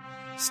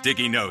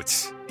 Sticky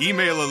notes,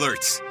 email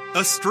alerts,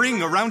 a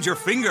string around your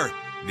finger.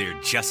 They're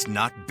just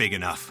not big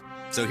enough.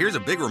 So here's a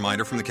big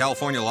reminder from the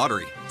California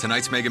Lottery.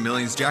 Tonight's Mega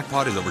Millions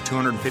jackpot is over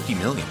 $250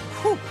 million.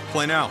 Whew.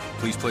 Play now.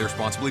 Please play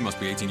responsibly. Must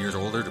be 18 years or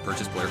older to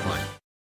purchase player client.